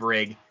to meet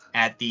Brig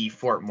at the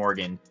Fort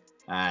Morgan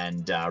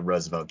and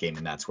Roosevelt game,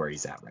 and that's where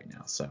he's at right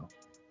now. So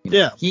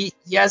he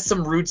has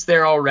some roots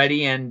there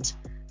already, and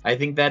I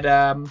think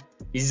that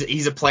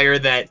he's a player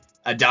that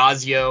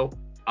Addazio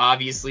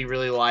obviously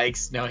really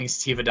likes, knowing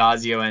Steve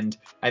Addazio, and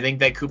I think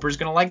that Cooper's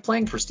going to like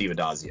playing for Steve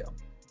Addazio.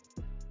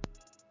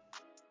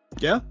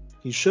 Yeah,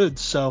 he should.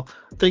 So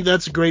I think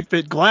that's a great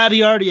fit. Glad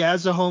he already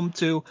has a home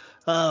too,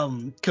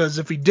 because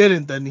if he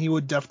didn't, then he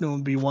would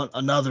definitely be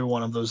another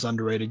one of those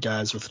underrated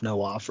guys with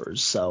no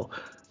offers. So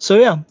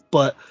yeah,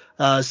 but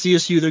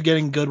CSU, they're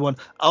getting a good one.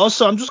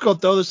 Also, I'm just going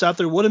to throw this out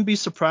there. Wouldn't be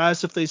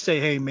surprised if they say,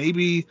 hey,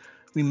 maybe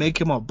we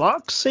make him a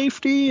box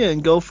safety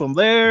and go from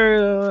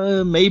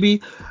there,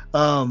 maybe.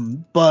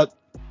 But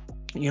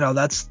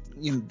that's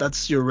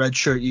your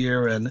redshirt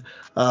year and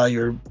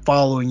your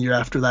following year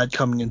after that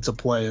coming into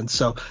play, and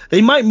so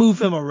they might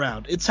move him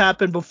around. It's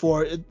happened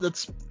before.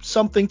 That's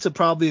something to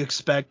probably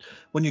expect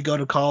when you go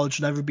to college.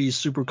 Never be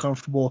super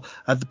comfortable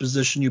at the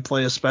position you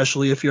play,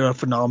 especially if you're a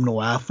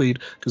phenomenal athlete,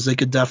 because they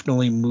could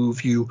definitely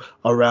move you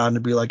around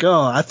and be like,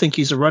 oh, I think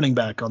he's a running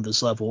back on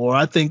this level, or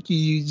I think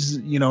he's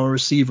a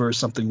receiver or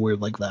something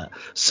weird like that.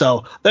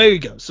 So there you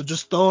go. So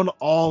just throwing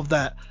all of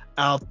that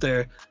out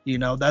there,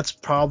 that's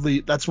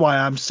why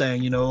I'm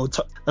saying,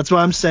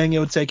 it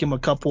would take him a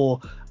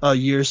couple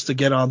years to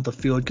get on the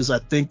field, because I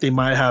think they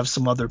might have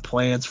some other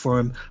plans for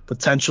him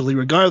potentially.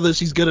 Regardless,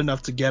 he's good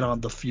enough to get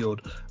on the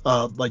field,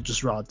 like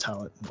just raw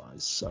talent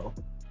wise. So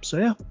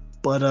yeah.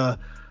 But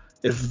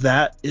if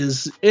that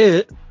is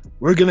it,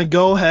 we're gonna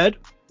go ahead,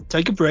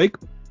 take a break,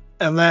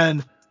 and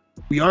then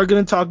we are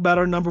going to talk about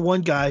our number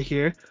one guy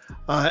here.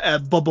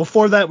 But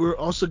before that, we're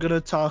also going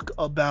to talk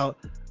about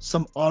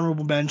some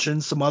honorable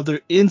mentions, some other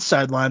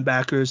inside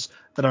linebackers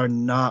that are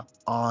not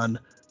on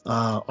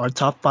our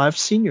top 5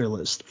 senior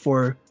list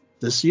for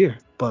this year.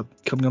 But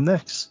coming up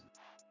next.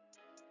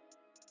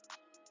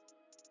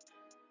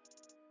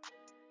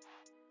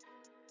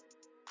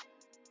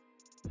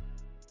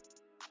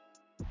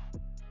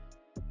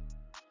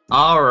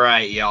 All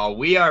right, y'all.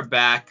 We are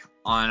back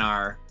on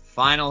our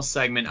final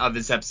segment of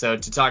this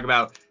episode to talk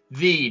about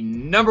the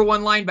number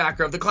one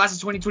linebacker of the class of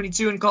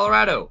 2022 in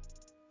Colorado.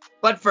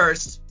 But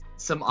first,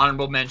 some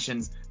honorable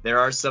mentions. There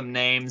are some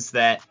names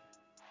that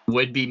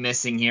would be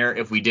missing here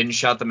if we didn't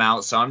shout them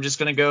out. So I'm just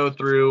going to go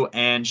through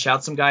and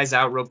shout some guys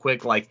out real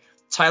quick, like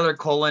Tyler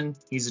Cullen.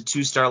 He's a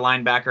 2-star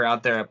linebacker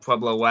out there at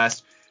Pueblo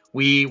West.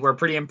 We were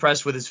pretty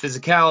impressed with his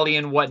physicality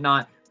and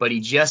whatnot, but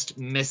he just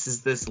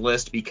misses this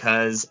list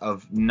because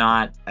of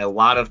not a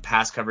lot of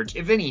pass coverage,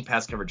 if any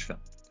pass coverage film.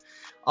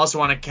 Also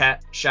want to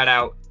shout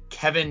out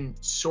Kevin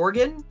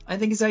Sorgen, I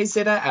think is how you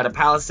say that, out of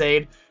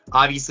Palisade.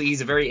 Obviously,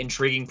 he's a very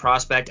intriguing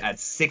prospect at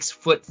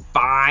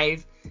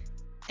 6'5",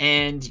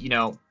 and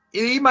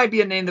he might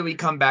be a name that we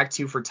come back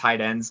to for tight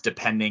ends,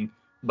 depending.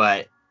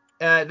 But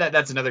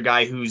that's another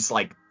guy who's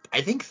like, I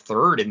think,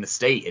 third in the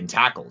state in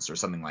tackles or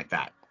something like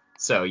that.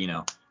 So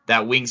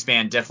that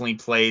wingspan definitely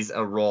plays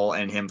a role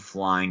in him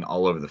flying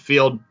all over the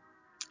field.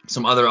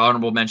 Some other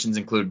honorable mentions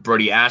include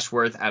Brody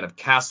Ashworth out of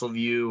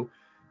Castleview.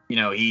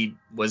 He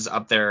was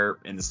up there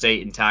in the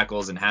state in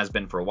tackles and has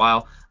been for a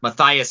while.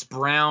 Matthias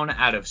Brown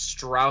out of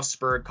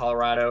Strasburg,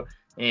 Colorado.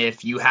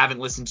 If you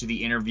haven't listened to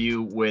the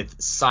interview with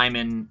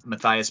Simon,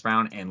 Matthias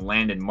Brown, and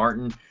Landon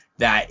Martin,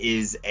 that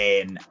is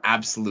an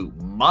absolute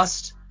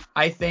must,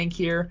 I think,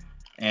 here.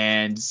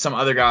 And some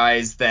other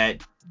guys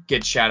that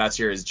get shout-outs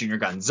here is Junior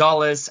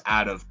Gonzalez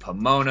out of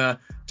Pomona,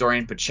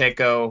 Dorian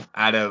Pacheco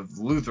out of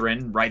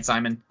Lutheran, right,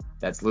 Simon?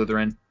 That's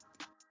Lutheran.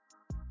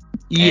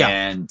 Yeah.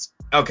 And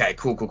okay,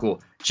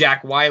 cool.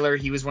 Jack Weiler,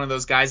 he was one of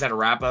those guys at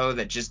Arapahoe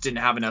that just didn't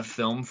have enough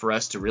film for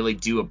us to really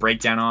do a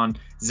breakdown on.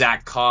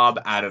 Zach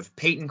Cobb out of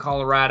Peyton,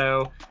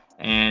 Colorado,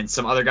 and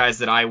some other guys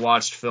that I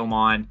watched film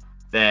on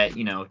that,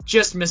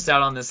 just missed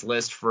out on this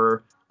list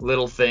for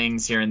little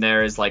things here and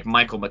there is like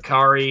Michael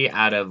McCary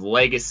out of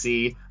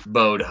Legacy,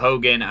 Bode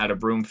Hogan out of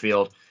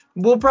Broomfield.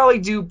 We'll probably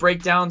do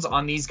breakdowns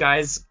on these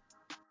guys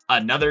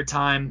another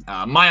time.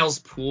 Miles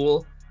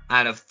Poole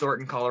out of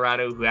Thornton,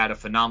 Colorado, who had a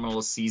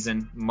phenomenal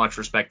season. Much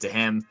respect to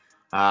him.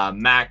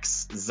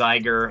 Max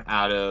Zeiger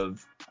out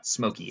of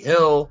Smoky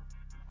Hill.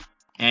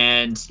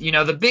 And,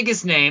 the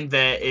biggest name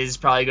that is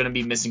probably going to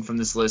be missing from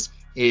this list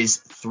is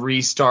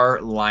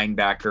 3-star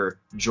linebacker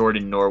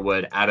Jordan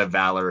Norwood out of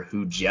Valor,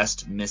 who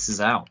just misses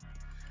out.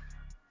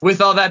 With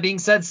all that being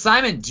said,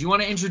 Simon, do you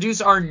want to introduce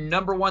our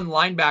number one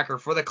linebacker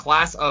for the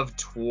class of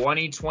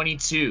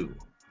 2022?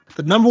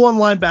 The number one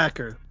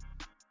linebacker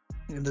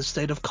in the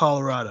state of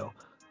Colorado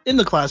in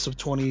the class of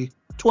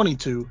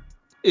 2022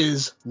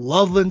 is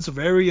Loveland's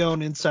very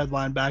own inside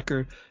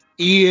linebacker,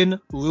 Ian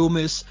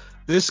Loomis.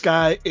 This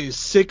guy is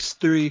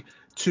 6'3",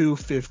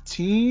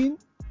 215.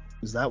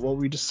 Is that what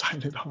we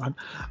decided on?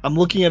 I'm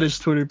looking at his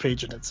Twitter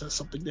page and it says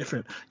something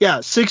different. Yeah,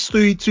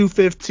 6'3",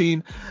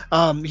 215.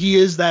 He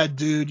is that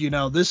dude.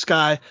 This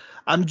guy,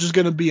 I'm just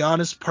going to be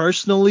honest,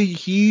 personally,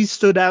 he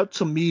stood out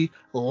to me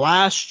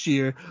last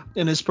year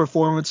in his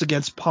performance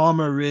against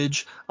Palmer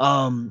Ridge.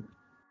 Oh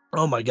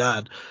my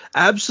God.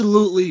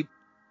 Absolutely.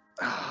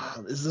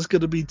 Is this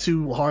going to be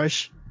too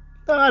harsh?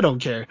 I don't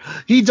care.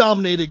 He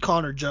dominated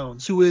Connor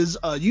Jones, who is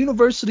a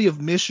University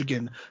of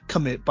Michigan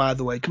commit, by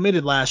the way,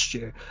 committed last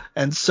year.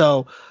 And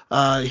so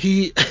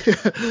he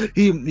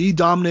he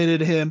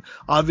dominated him.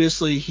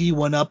 Obviously, he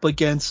went up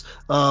against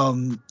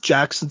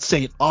Jackson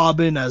St.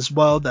 Aubin as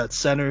well, that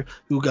center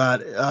who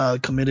got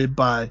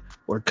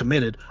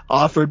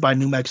offered by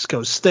New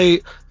Mexico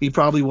State. He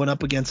probably went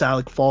up against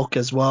Alec Falk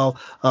as well,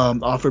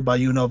 offered by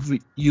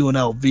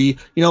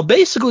UNLV.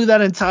 Basically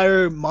that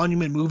entire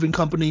Monument Moving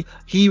Company,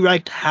 he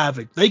wreaked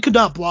havoc. They could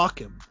not block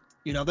him.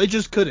 They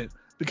just couldn't,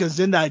 because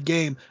in that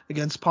game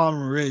against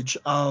Palmer Ridge,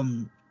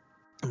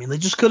 they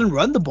just couldn't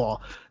run the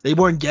ball. They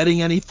weren't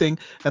getting anything,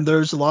 and there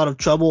was a lot of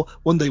trouble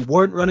when they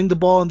weren't running the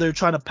ball and they were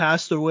trying to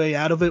pass their way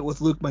out of it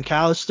with Luke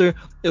McAllister.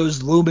 It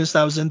was Loomis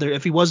that was in there,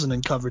 if he wasn't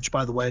in coverage,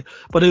 by the way.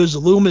 But it was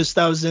Loomis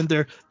that was in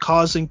there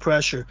causing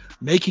pressure,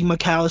 making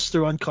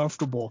McAllister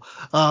uncomfortable.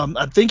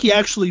 I think he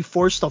actually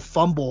forced a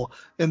fumble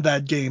in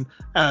that game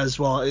as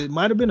well. It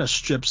might have been a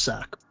strip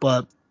sack,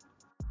 but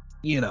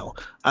I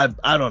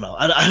don't know.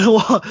 I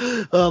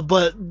don't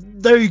but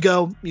there you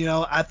go.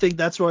 I think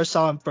that's where I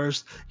saw him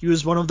first. He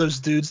was one of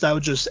those dudes that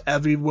was just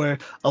everywhere,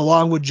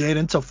 along with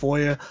Jaden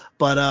Tafoya.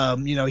 But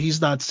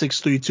he's not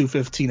 6'3",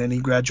 215, and he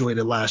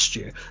graduated last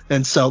year.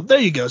 And so there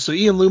you go. So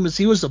Ian Loomis,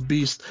 he was a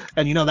beast,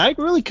 and that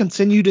really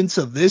continued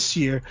into this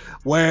year,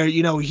 where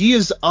he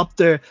is up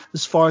there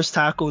as far as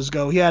tackles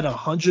go. He had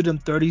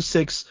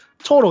 136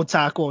 total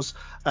tackles,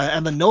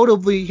 and then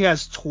notably he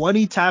has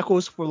 20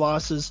 tackles for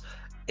losses,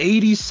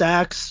 80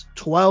 sacks,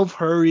 12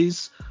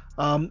 hurries,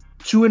 2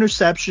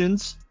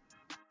 interceptions,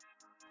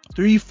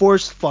 3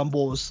 forced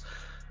fumbles,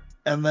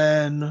 and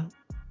then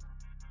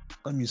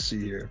let me see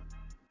here.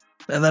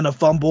 And then a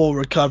fumble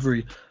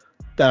recovery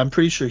that I'm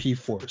pretty sure he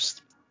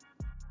forced.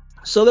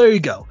 So there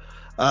you go.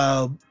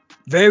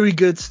 Very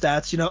good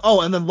stats,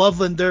 and then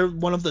Loveland, they're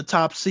one of the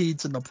top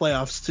seeds in the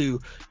playoffs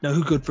too.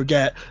 Who could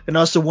forget? And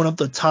also one of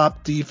the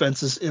top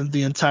defenses in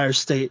the entire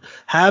state,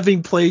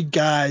 having played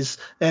guys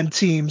and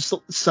teams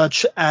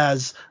such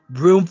as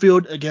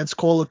Broomfield against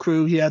Cola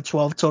Crew, he had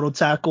 12 total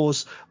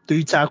tackles,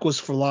 3 tackles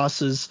for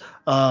losses,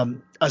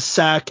 a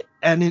sack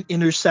and an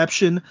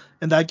interception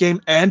in that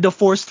game, and a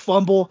forced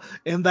fumble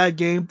in that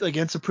game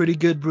against a pretty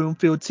good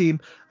Broomfield team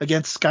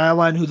against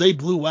Skyline, who they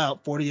blew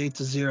out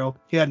 48-0.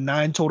 He had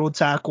 9 total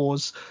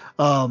tackles.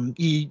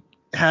 He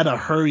had a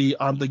hurry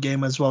on the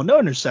game as well.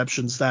 No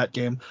interceptions that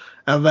game.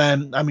 And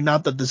then, I mean,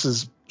 not that this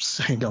is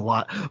saying a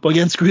lot, but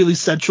against Greeley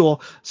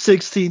Central,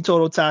 16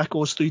 total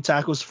tackles, 3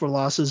 tackles for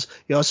losses.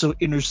 He also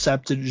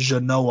intercepted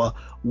Genoa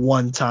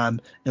 1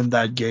 time in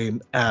that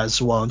game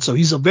as well. And so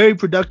he's a very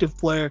productive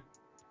player.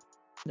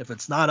 If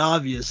it's not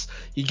obvious,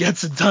 he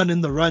gets it done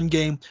in the run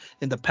game,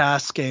 in the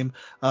pass game,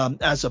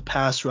 as a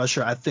pass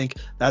rusher. I think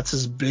that's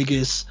his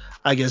biggest,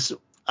 I guess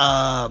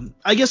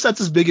that's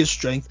his biggest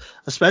strength,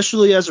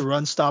 especially as a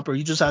run stopper.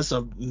 He just has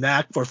a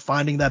knack for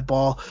finding that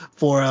ball,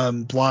 for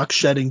block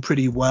shedding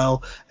pretty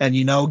well, and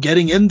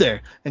getting in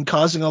there and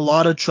causing a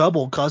lot of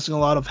trouble, causing a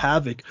lot of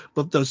havoc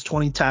with those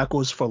 20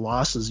 tackles for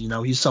losses.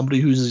 He's somebody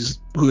who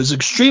is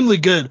extremely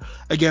good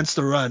against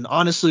the run.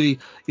 Honestly,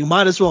 you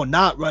might as well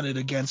not run it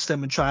against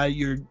him and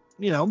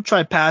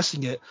try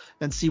passing it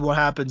and see what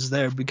happens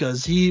there,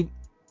 because he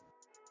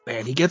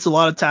gets a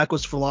lot of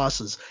tackles for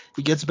losses.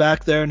 He gets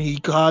back there and he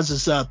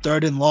causes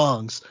third and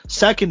longs,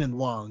 second and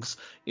longs,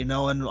 and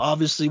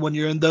obviously when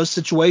you're in those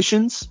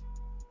situations,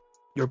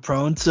 you're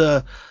prone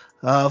to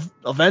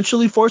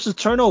eventually force a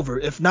turnover.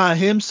 If not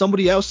him,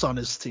 somebody else on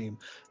his team.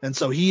 And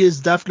so he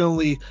is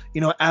definitely,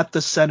 at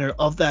the center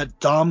of that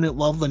dominant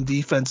Loveland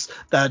defense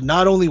that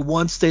not only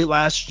won state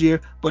last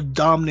year, but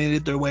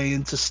dominated their way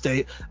into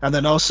state. And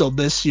then also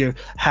this year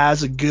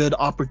has a good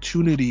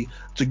opportunity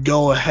to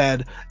go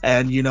ahead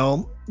and,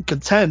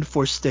 contend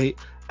for state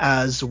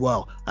as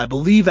well. I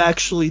believe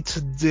actually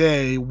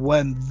today,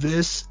 when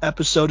this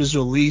episode is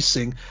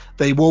releasing,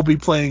 they will be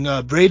playing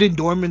Braden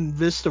Dorman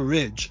Vista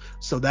Ridge.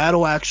 So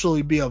that'll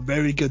actually be a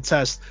very good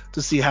test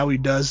to see how he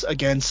does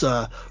against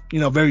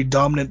very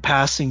dominant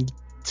passing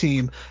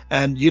team,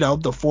 and the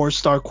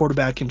 4-star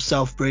quarterback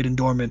himself, Braden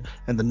Dorman,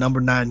 and the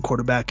number 9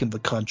 quarterback in the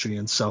country.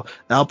 And so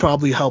that'll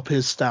probably help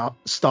his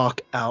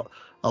stock out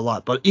a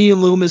lot. But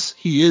Ian Loomis,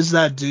 he is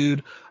that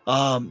dude.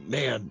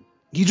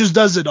 He just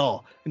does it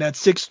all. And at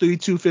 6'3",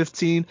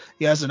 215,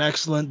 he has an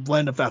excellent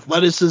blend of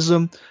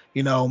athleticism,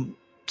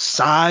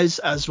 size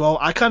as well.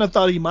 I kind of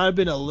thought he might have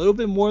been a little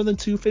bit more than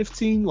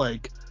 215.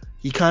 Like,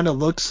 he kind of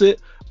looks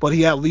it, but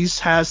he at least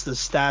has the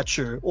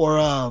stature, or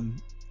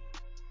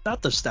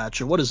not the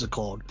stature. What is it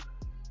called?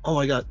 Oh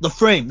my God, the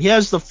frame. He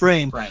has the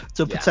frame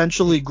to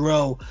potentially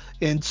grow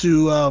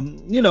into,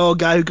 a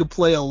guy who could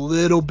play a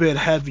little bit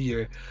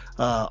heavier,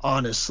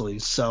 honestly.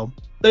 So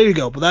there you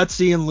go. But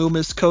that's Ian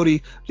Loomis. Cody,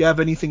 do you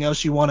have anything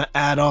else you want to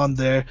add on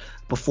there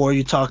before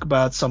you talk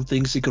about some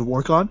things he could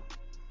work on?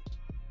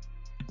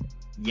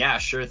 Yeah,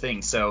 sure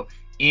thing. So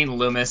Ian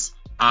Loomis,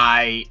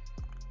 I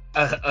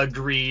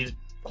agreed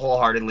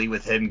wholeheartedly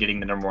with him getting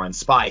the number 1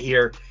 spot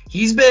here.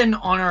 He's been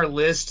on our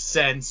list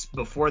since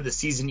before the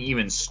season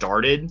even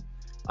started,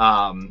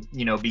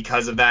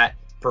 because of that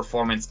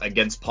performance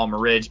against Palmer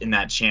Ridge in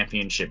that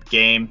championship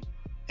game.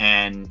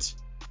 And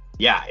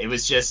yeah,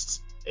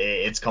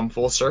 it's come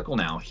full circle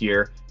now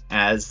here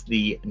as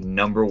the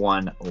number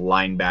 1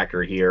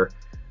 linebacker here.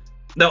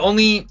 The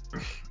only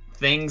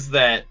things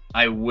that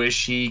I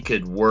wish he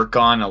could work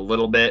on a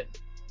little bit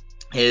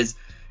is,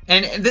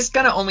 and this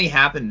kind of only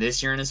happened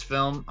this year in his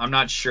film. I'm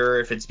not sure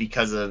if it's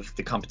because of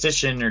the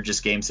competition or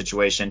just game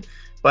situation,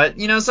 but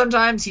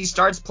sometimes he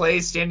starts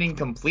plays standing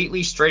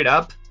completely straight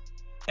up,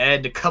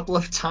 and a couple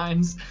of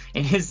times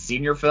in his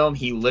senior film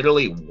he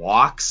literally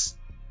walks.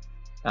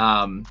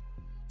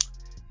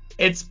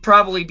 It's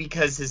probably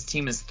because his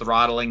team is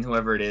throttling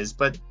whoever it is,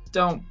 but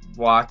don't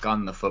walk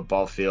on the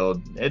football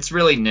field. It's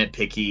really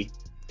nitpicky.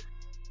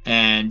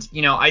 And,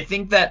 I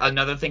think that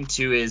another thing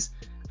too is,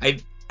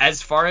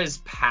 as far as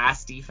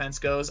pass defense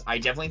goes, I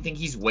definitely think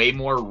he's way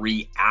more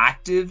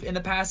reactive in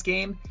the pass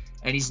game,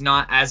 and he's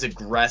not as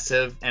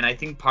aggressive. And I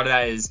think part of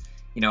that is,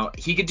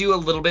 he could do a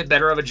little bit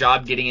better of a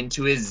job getting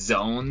into his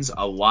zones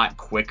a lot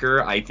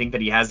quicker. I think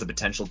that he has the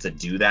potential to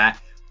do that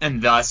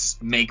and thus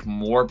make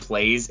more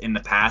plays in the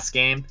pass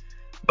game.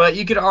 But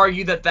you could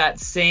argue that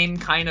same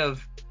kind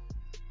of,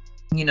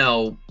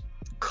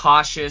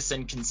 cautious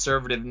and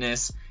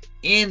conservativeness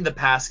in the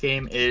pass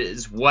game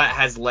is what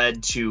has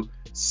led to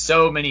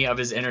so many of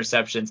his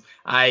interceptions.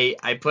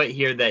 I put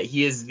here that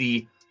he is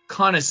the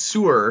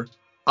connoisseur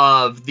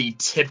of the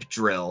tip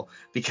drill,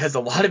 because a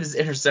lot of his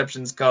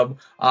interceptions come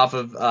off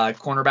of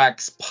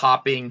cornerbacks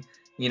popping,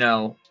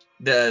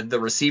 the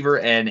receiver,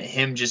 and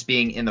him just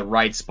being in the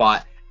right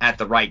spot at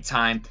the right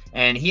time.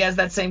 And he has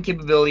that same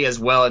capability as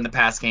well in the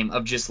pass game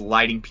of just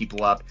lighting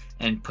people up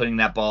and putting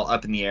that ball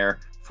up in the air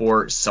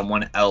for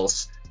someone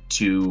else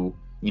to,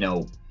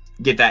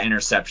 get that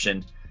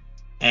interception.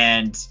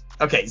 And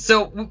okay,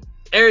 so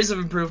areas of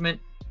improvement: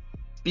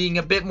 being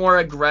a bit more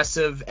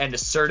aggressive and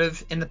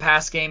assertive in the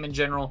pass game in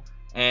general,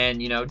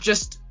 and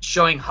just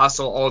showing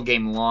hustle all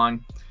game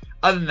long.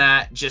 Other than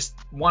that, just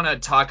want to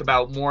talk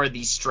about more of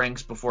these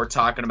strengths before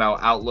talking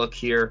about outlook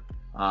here.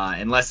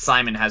 unless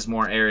Simon has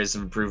more areas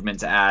of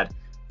improvement to add.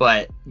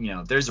 But,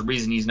 there's a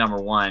reason he's number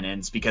one, and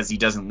it's because he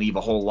doesn't leave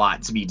a whole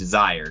lot to be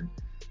desired.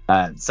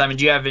 Simon,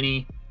 do you have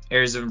any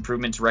areas of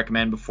improvement to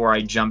recommend before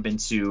I jump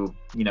into,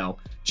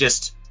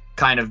 just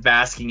kind of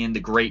basking in the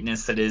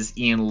greatness that is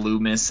Ian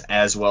Loomis,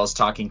 as well as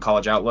talking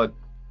college outlook?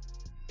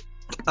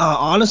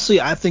 Honestly,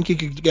 I think he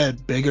could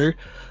get bigger.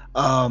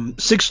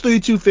 6'3",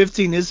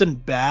 215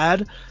 isn't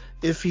bad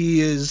if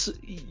he is,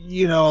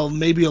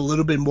 maybe a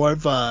little bit more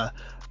of a,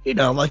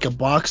 like a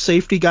box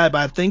safety guy,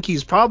 but I think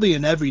he's probably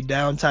an every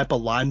down type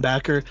of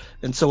linebacker.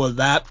 And so with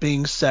that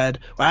being said,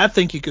 I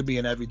think he could be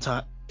an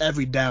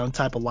every down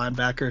type of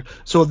linebacker.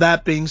 So with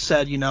that being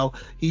said,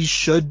 he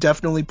should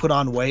definitely put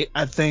on weight.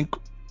 I think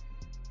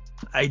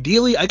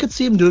ideally I could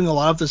see him doing a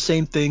lot of the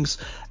same things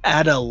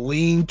at a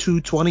lean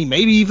 220,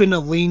 maybe even a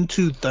lean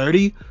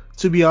 230,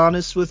 to be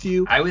honest with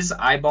you. I was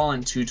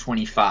eyeballing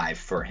 225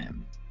 for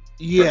him.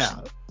 Yeah.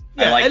 Personally.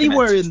 Yeah,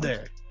 anywhere in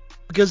there.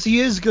 Because he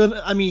is good.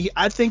 I mean,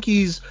 I think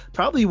he's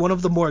probably one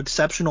of the more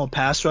exceptional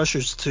pass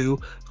rushers too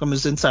from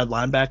his inside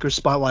linebacker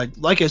spot.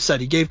 Like I said,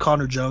 he gave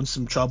Connor Jones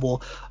some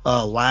trouble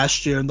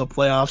last year in the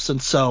playoffs,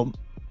 and so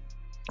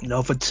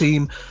if a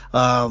team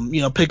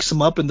picks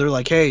him up and they're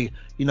like, hey,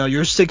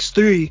 you're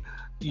 6'3",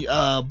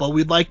 but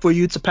we'd like for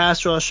you to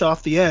pass rush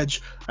off the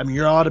edge. I mean,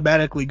 you're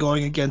automatically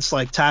going against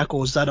like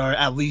tackles that are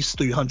at least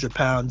 300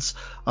 pounds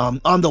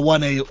on the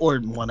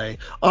 1A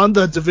on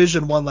the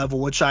Division I level,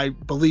 which I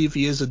believe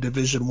he is a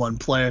Division I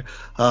player,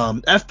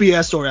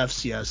 FBS or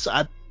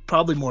FCS.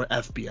 Probably more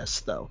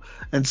FBS though,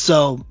 and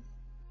so.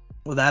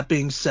 With that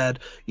being said,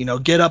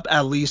 get up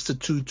at least to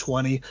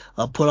 220,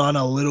 put on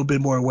a little bit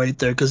more weight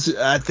there, because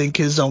I think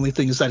his only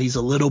thing is that he's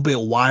a little bit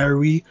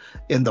wiry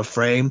in the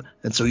frame,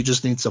 and so he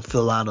just needs to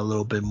fill out a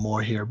little bit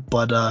more here.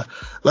 But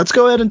let's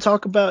go ahead and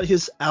talk about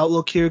his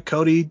outlook here.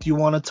 Cody, do you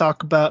want to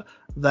talk about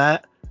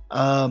that?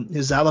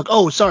 His outlook.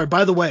 Oh, sorry.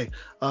 By the way,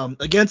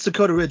 against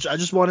Dakota Ridge, I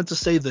just wanted to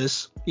say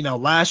this.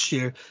 Last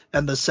year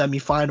in the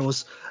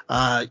semifinals,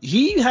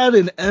 he had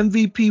an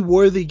MVP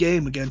worthy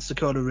game against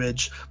Dakota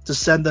Ridge to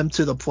send them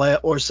to the play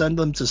or send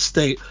them to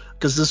state,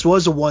 because this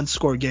was a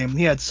one-score game.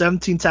 He had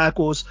 17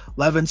 tackles,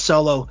 11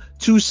 solo,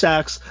 2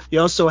 sacks. He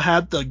also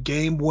had the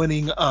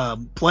game-winning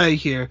play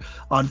here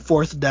on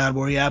 4th down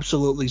where he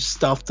absolutely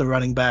stuffed the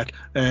running back.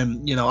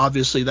 And,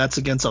 obviously that's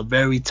against a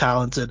very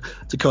talented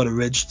Dakota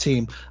Ridge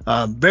team.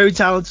 Very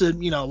talented,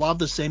 a lot of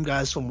the same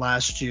guys from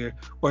last year,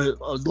 or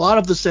a lot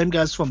of the same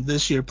guys from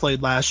this year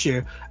played last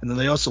year, and then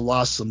they also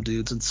lost some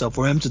dudes. And so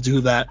for him to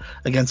do that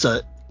against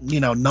a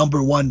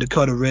number 1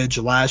 Dakota Ridge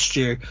last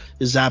year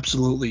is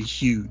absolutely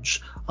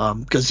huge,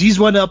 because he's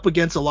went up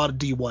against a lot of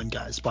D1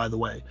 guys, by the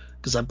way,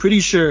 because I'm pretty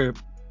sure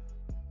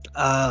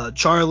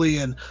Charlie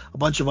and a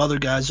bunch of other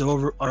guys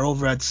are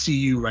over at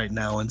CU right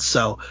now. And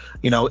so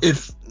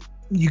if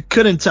you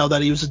couldn't tell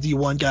that he was a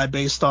D1 guy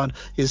based on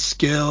his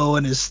skill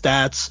and his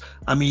stats,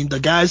 I mean, the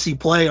guys he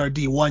play are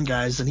D1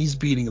 guys and he's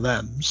beating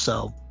them.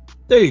 So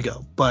there you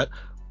go. But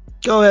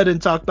go ahead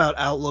and talk about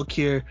outlook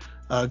here,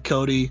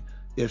 Cody,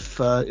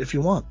 if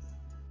you want.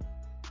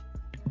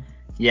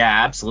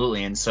 Yeah,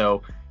 absolutely. And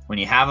so when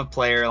you have a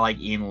player like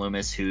Ian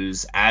Loomis,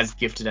 who's as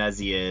gifted as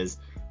he is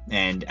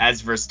and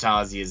as versatile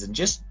as he is and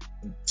just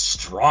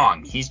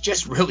strong, he's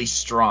just really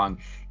strong.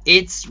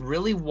 It's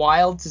really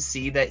wild to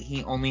see that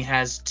he only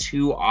has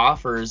 2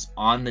 offers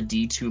on the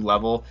D2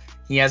 level.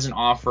 He has an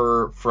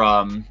offer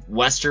from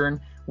Western,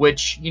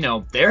 which,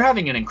 they're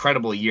having an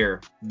incredible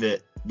year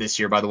this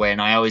year, by the way.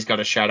 And I always got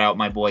to shout out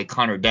my boy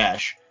Connor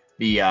Dash,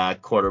 the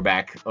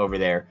quarterback over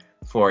there,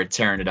 for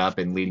tearing it up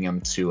and leading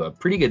them to a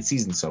pretty good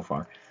season so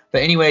far.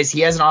 But anyways,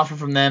 he has an offer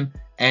from them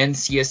and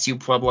CSU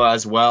Pueblo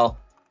as well.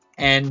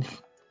 And,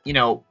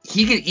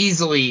 he could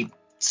easily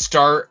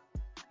start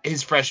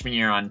his freshman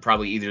year on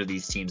probably either of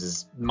these teams,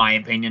 is my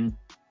opinion.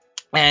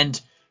 And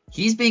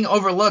he's being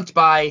overlooked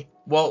by,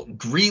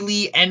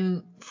 Greeley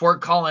and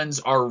Fort Collins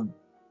are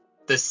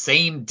the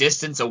same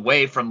distance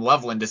away from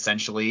Loveland,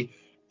 essentially.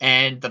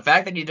 And the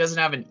fact that he doesn't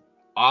have an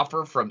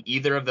offer from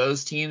either of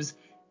those teams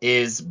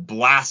is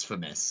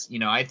blasphemous.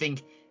 I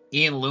think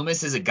Ian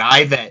Loomis is a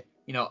guy that,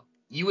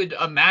 you would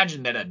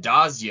imagine that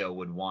Adazio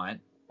would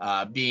want,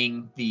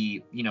 being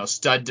the,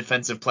 stud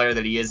defensive player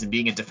that he is and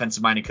being a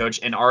defensive-minded coach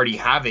and already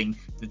having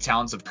the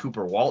talents of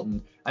Cooper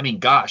Walton. I mean,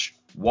 gosh,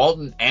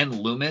 Walton and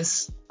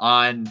Loomis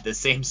on the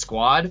same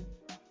squad,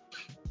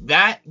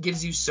 that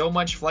gives you so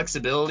much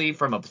flexibility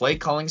from a play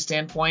calling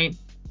standpoint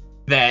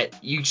that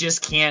you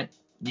just can't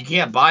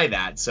buy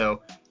that.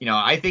 So,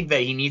 I think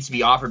that he needs to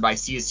be offered by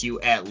CSU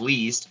at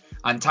least.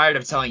 I'm tired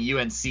of telling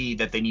UNC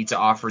that they need to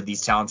offer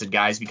these talented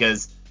guys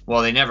because,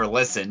 they never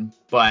listen.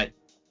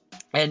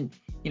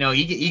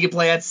 He could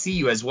play at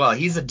CU as well.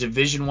 He's a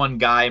Division I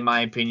guy, in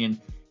my opinion.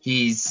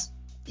 He's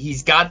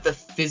got the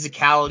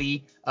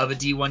physicality of a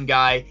D1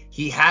 guy.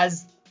 He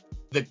has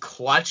the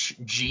clutch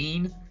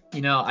gene.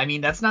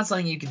 That's not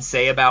something you can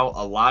say about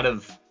a lot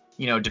of,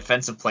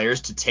 defensive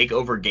players to take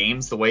over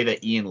games the way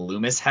that Ian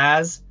Loomis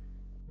has.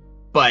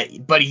 But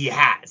he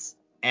has.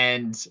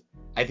 And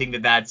I think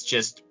that that's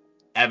just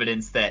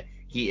evidence that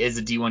he is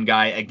a D1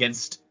 guy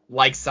against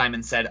like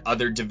Simon said,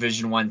 other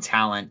Division I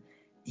talent.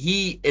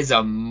 He is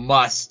a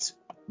must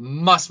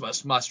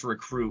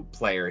recruit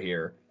player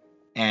here.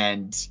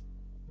 And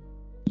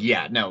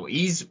yeah, no,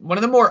 he's one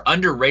of the more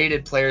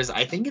underrated players,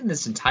 I think, in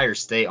this entire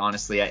state,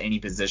 honestly, at any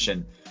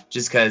position,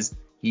 just because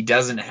he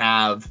doesn't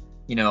have,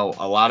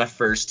 a lot of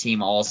first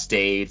team all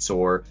states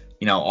or,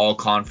 all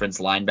conference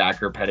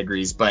linebacker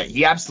pedigrees, but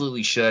he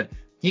absolutely should.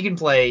 He can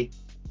play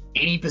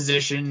any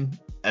position,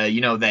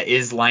 that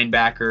is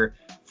linebacker,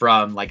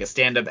 from like a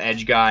stand-up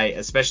edge guy,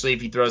 especially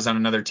if he throws on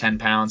another 10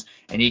 pounds,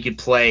 and he could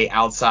play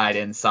outside,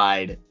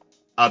 inside,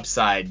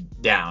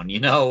 upside down,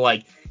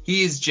 like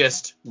he is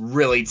just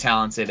really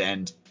talented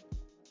and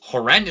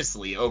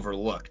horrendously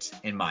overlooked,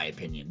 in my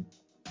opinion.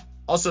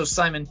 Also,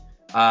 Simon,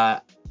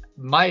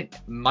 might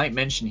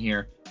mention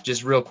here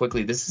just real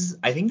quickly,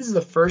 I think this is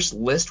the first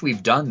list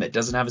we've done that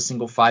doesn't have a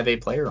single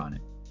 5A player on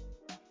it.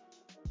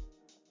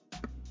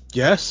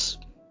 Yes.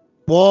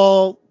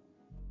 Well,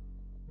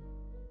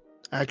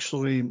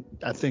 actually,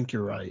 I think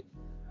you're right.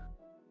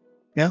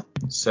 Yeah.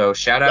 So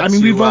shout out. I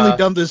mean, we've only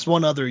done this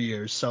one other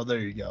year, so there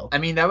you go. I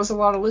mean, that was a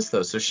lot of lists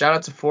though. So shout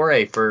out to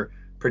 4A for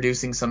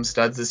producing some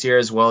studs this year,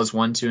 as well as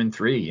 1, 2, and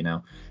 3.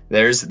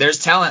 There's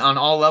talent on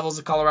all levels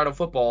of Colorado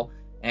football,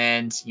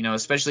 and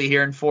especially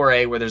here in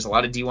 4A where there's a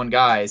lot of D1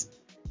 guys.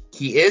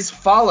 He is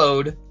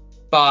followed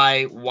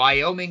by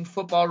Wyoming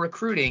football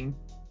recruiting.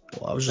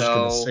 Well, I was just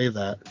gonna say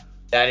that.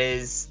 That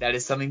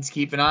is something to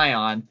keep an eye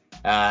on.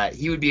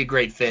 He would be a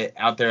great fit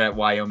out there at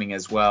Wyoming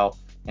as well,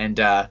 and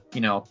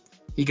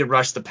he could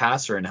rush the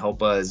passer and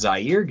help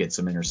Zaire get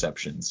some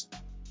interceptions.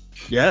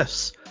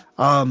 Yes.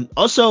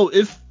 Also,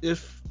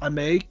 if I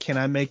may, can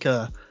I make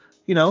a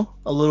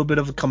little bit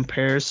of a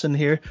comparison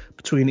here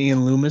between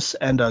Ian Loomis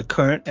and a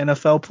current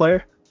NFL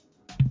player?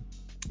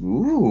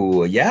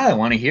 Ooh, yeah, I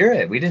want to hear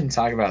it. We didn't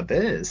talk about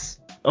this.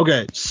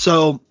 Okay,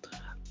 so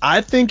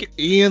I think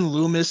Ian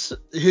Loomis,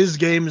 his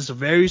game is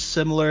very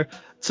similar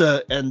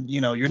to, and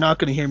you're not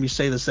going to hear me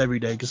say this every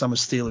day because I'm a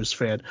Steelers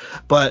fan,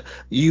 but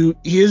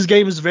his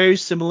game is very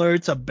similar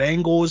to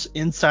Bengals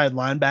inside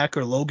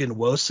linebacker Logan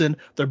Wilson.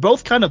 They're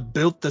both kind of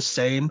built the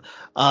same.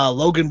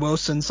 Logan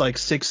Wilson's like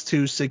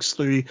 6'2",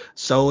 6'3",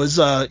 so is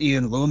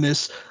Ian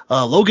Loomis.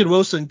 Logan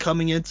Wilson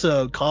coming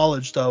into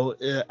college though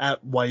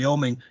at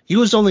Wyoming, he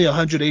was only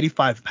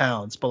 185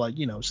 pounds, but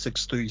 6'3",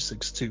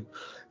 6'2",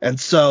 and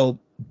so.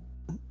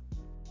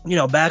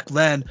 Back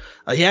then,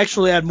 he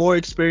actually had more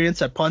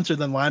experience at punter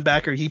than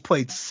linebacker. He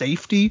played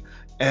safety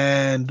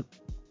and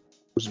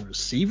was a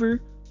receiver.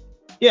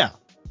 Yeah,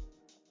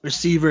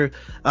 receiver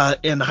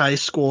in high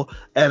school.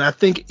 And I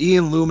think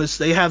Ian Loomis,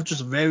 they have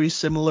just very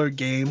similar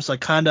games,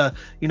 like kind of,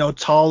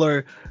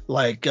 taller,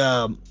 like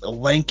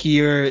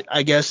lankier,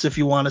 I guess, if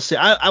you want to say.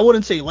 I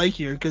wouldn't say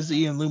lankier because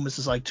Ian Loomis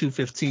is like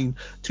 215,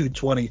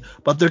 220,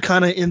 but they're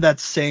kind of in that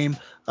same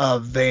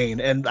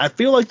vein, and I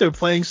feel like their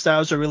playing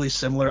styles are really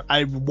similar.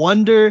 I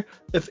wonder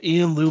if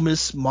Ian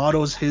Loomis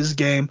models his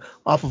game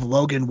off of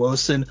Logan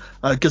Wilson,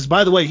 because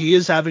by the way, he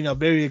is having a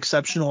very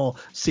exceptional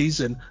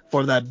season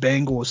for that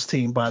Bengals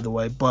team, by the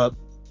way. But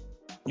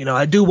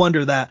I do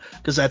wonder that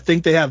because I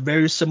think they have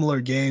very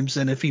similar games,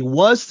 and if he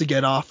was to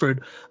get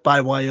offered by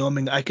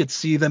Wyoming, I could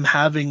see them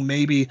having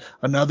maybe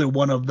another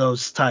one of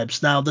those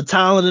types. Now, the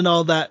talent and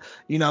all that,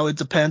 it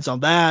depends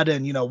on that,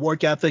 and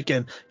work ethic,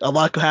 and a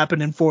lot could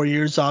happen in 4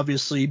 years,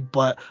 obviously.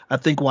 But I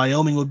think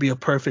Wyoming would be a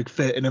perfect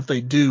fit, and if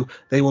they do,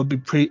 they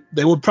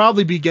would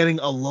probably be getting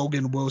a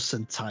Logan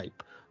Wilson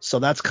type. So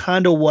that's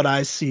kind of what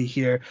I see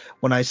here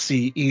when I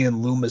see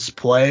Ian Loomis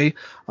play.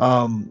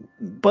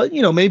 But,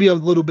 maybe a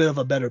little bit of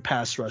a better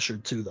pass rusher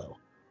too, though.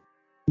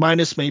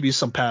 Minus maybe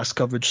some pass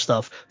coverage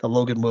stuff that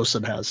Logan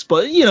Wilson has.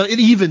 But, it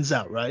evens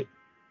out, right?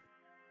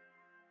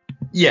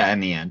 Yeah, in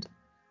the end.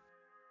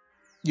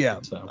 Yeah.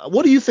 So.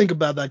 What do you think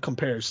about that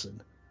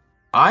comparison?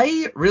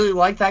 I really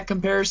like that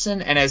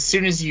comparison. And as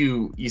soon as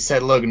you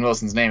said Logan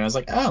Wilson's name, I was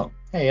like, oh,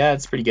 hey, yeah,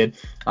 that's pretty good.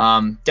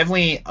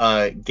 Definitely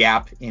a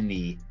gap in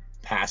the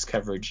pass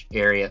coverage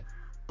area,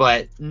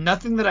 but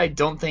nothing that I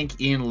don't think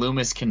Ian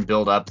Loomis can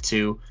build up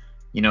to.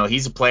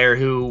 He's a player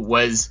who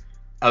was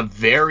a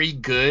very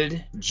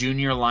good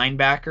junior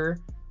linebacker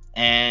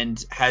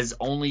and has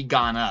only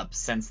gone up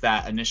since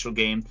that initial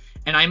game.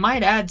 And I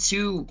might add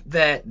too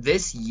that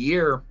this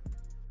year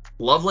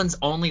Loveland's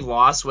only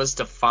loss was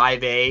to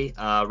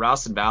 5A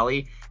Ralston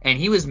Valley, and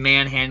he was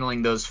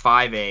manhandling those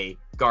 5A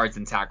guards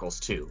and tackles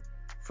too.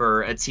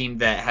 For a team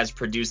that has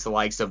produced the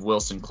likes of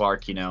Wilson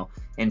Clark,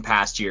 in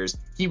past years.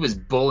 He was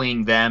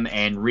bullying them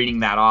and reading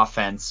that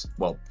offense.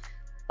 Well,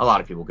 a lot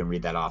of people can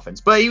read that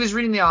offense, but he was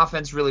reading the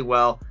offense really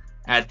well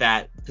at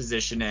that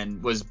position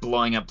and was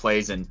blowing up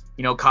plays and,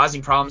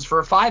 causing problems for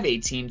a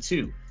 5A team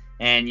too.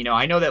 And,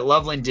 I know that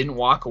Loveland didn't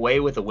walk away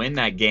with a win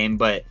that game,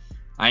 but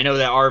I know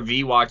that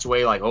RV walked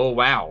away like, oh,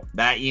 wow,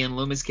 that Ian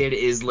Loomis kid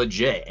is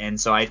legit. And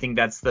so I think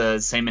that's the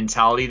same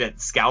mentality that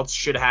scouts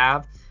should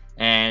have.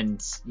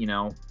 And,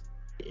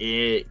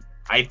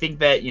 I think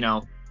that,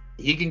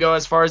 he can go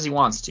as far as he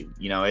wants to.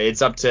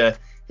 It's up to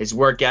his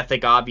work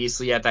ethic,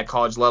 obviously, at that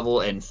college level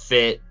and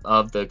fit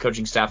of the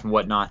coaching staff and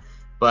whatnot.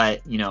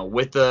 But,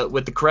 with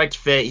the correct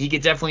fit, he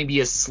could definitely be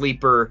a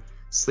sleeper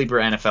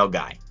NFL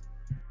guy.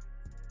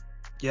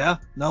 Yeah,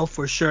 no,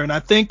 for sure. And I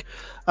think,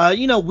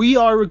 we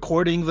are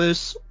recording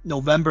this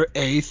November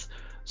 8th.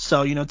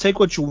 So, take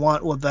what you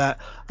want with that.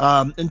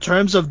 In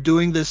terms of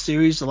doing this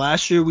series,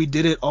 last year we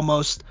did it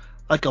almost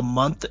like a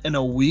month and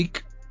a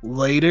week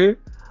later.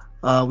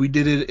 We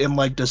did it in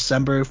like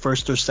December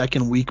 1st or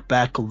 2nd week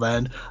back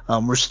then.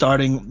 We're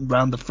starting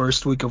around the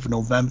first week of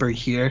November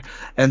here.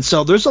 And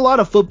so there's a lot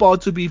of football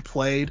to be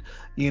played.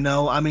 A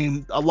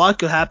lot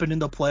could happen in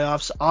the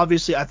playoffs.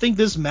 Obviously, I think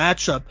this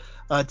matchup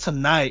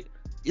tonight,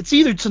 it's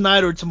either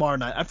tonight or tomorrow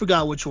night. I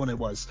forgot which one it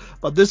was.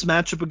 But this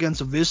matchup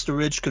against Vista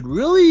Ridge could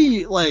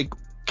really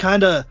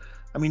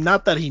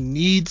not that he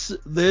needs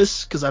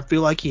this, because I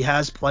feel like he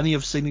has plenty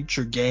of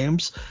signature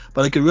games,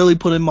 but it could really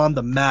put him on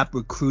the map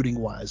recruiting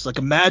wise. Like,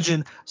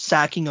 imagine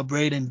sacking a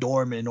Braden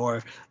Dorman,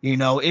 or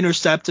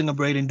intercepting a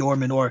Braden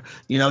Dorman, or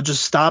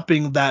just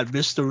stopping that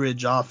Vista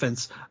Ridge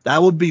offense. That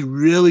would be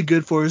really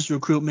good for his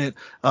recruitment,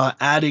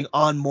 adding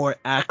on more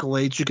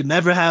accolades. You can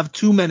never have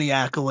too many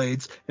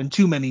accolades and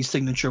too many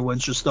signature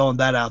wins, just throwing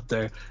that out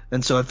there.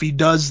 And so if he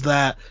does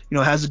that,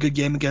 has a good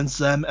game against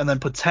them, and then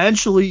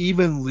potentially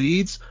even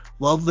leads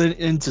Loveland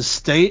into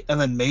state, and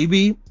then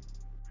maybe,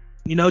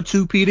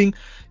 two-peating,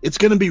 it's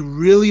going to be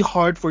really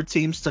hard for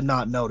teams to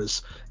not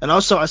notice. And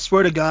also, I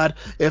swear to God,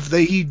 if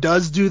he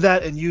does do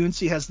that and UNC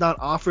has not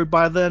offered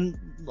by then,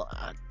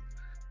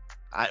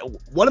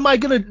 what am I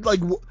going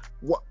to,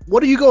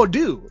 what are you going to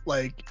do?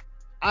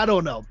 I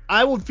don't know.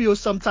 I would feel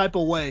some type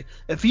of way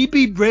if he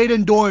beat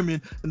Braden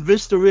Dorman and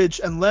Vista Ridge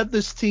and led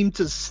this team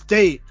to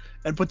state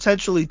and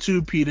potentially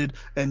two-peated,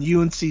 and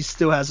UNC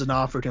still hasn't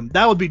offered him.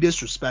 That would be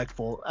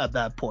disrespectful at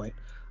that point.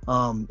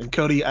 And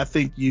Cody, I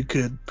think you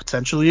could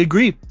potentially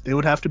agree. They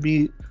would have to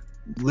be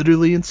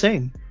literally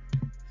insane.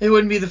 It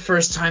wouldn't be the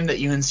first time that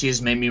UNC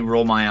has made me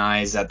roll my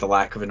eyes at the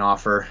lack of an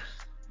offer.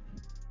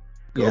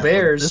 Go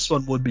Bears. This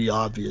one would be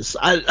obvious.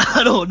 I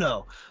don't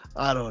know.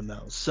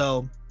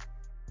 So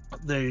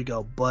there you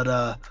go.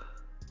 But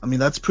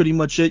that's pretty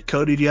much it.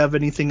 Cody, do you have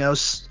anything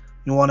else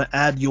you want to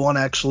add? You want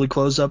to actually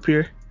close up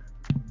here?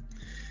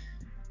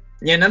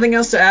 Yeah, nothing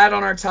else to add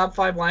on our top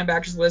 5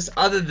 linebackers list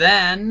other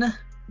than,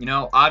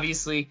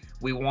 obviously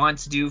we want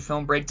to do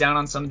film breakdown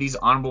on some of these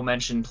honorable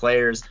mention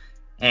players.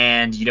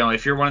 And,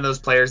 if you're one of those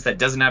players that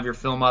doesn't have your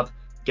film up,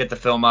 get the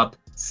film up,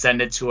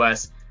 send it to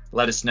us,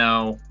 let us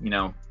know,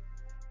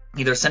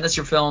 either send us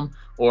your film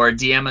or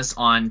DM us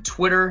on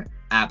Twitter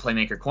at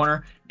Playmaker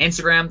Corner,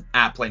 Instagram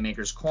at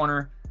Playmakers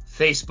Corner,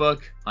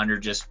 Facebook under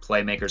just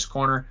Playmakers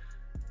Corner,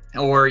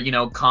 or,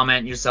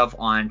 comment yourself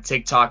on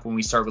TikTok when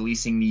we start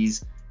releasing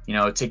these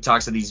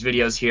TikToks of these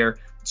videos here.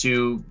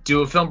 To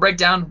do a film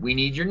breakdown, we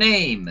need your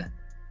name,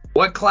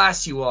 what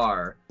class you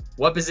are,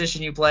 what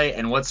position you play,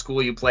 and what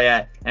school you play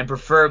at, and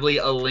preferably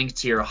a link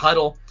to your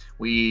huddle.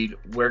 We're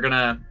going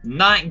to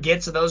not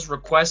get to those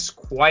requests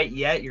quite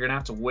yet. You're going to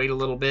have to wait a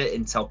little bit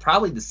until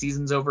probably the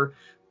season's over,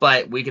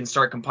 but we can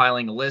start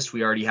compiling a list.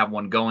 We already have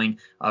one going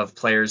of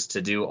players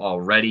to do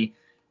already.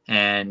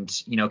 And,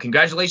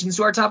 congratulations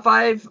to our top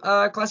 5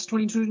 class of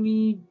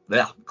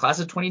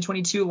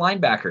 2022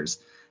 linebackers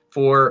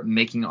for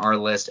making our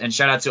list. And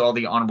shout out to all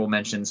the honorable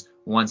mentions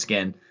once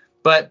again.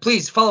 But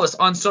please follow us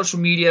on social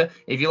media.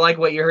 If you like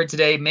what you heard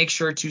today, make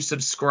sure to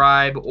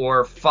subscribe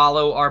or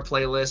follow our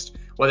playlist,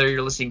 whether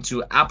you're listening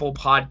to Apple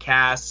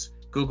Podcasts,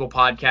 Google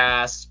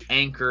Podcasts,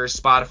 Anchor,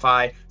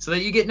 Spotify, so that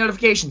you get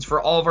notifications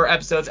for all of our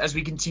episodes as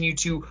we continue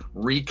to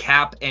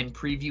recap and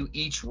preview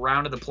each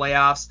round of the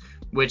playoffs,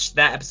 which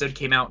that episode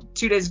came out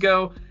 2 days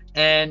ago.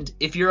 And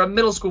if you're a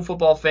middle school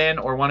football fan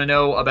or want to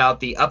know about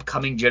the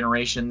upcoming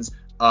generations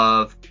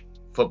of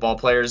football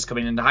players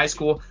coming into high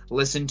school,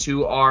 listen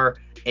to our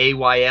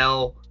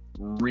AYL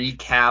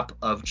recap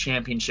of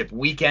championship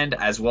weekend,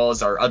 as well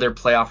as our other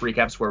playoff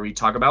recaps where we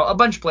talk about a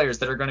bunch of players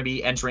that are going to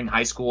be entering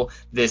high school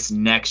this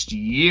next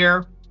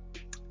year.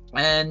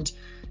 And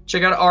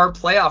check out our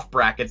playoff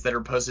brackets that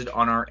are posted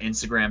on our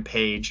Instagram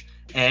page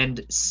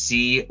and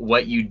see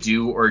what you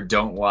do or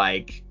don't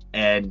like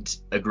and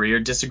agree or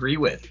disagree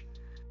with.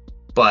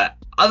 But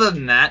other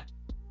than that,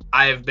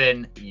 I have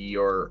been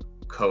your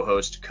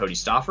co-host, Cody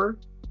Stoffer.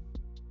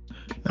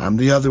 I'm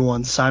the other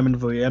one, Simon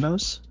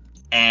Villanos.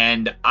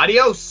 And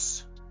adios!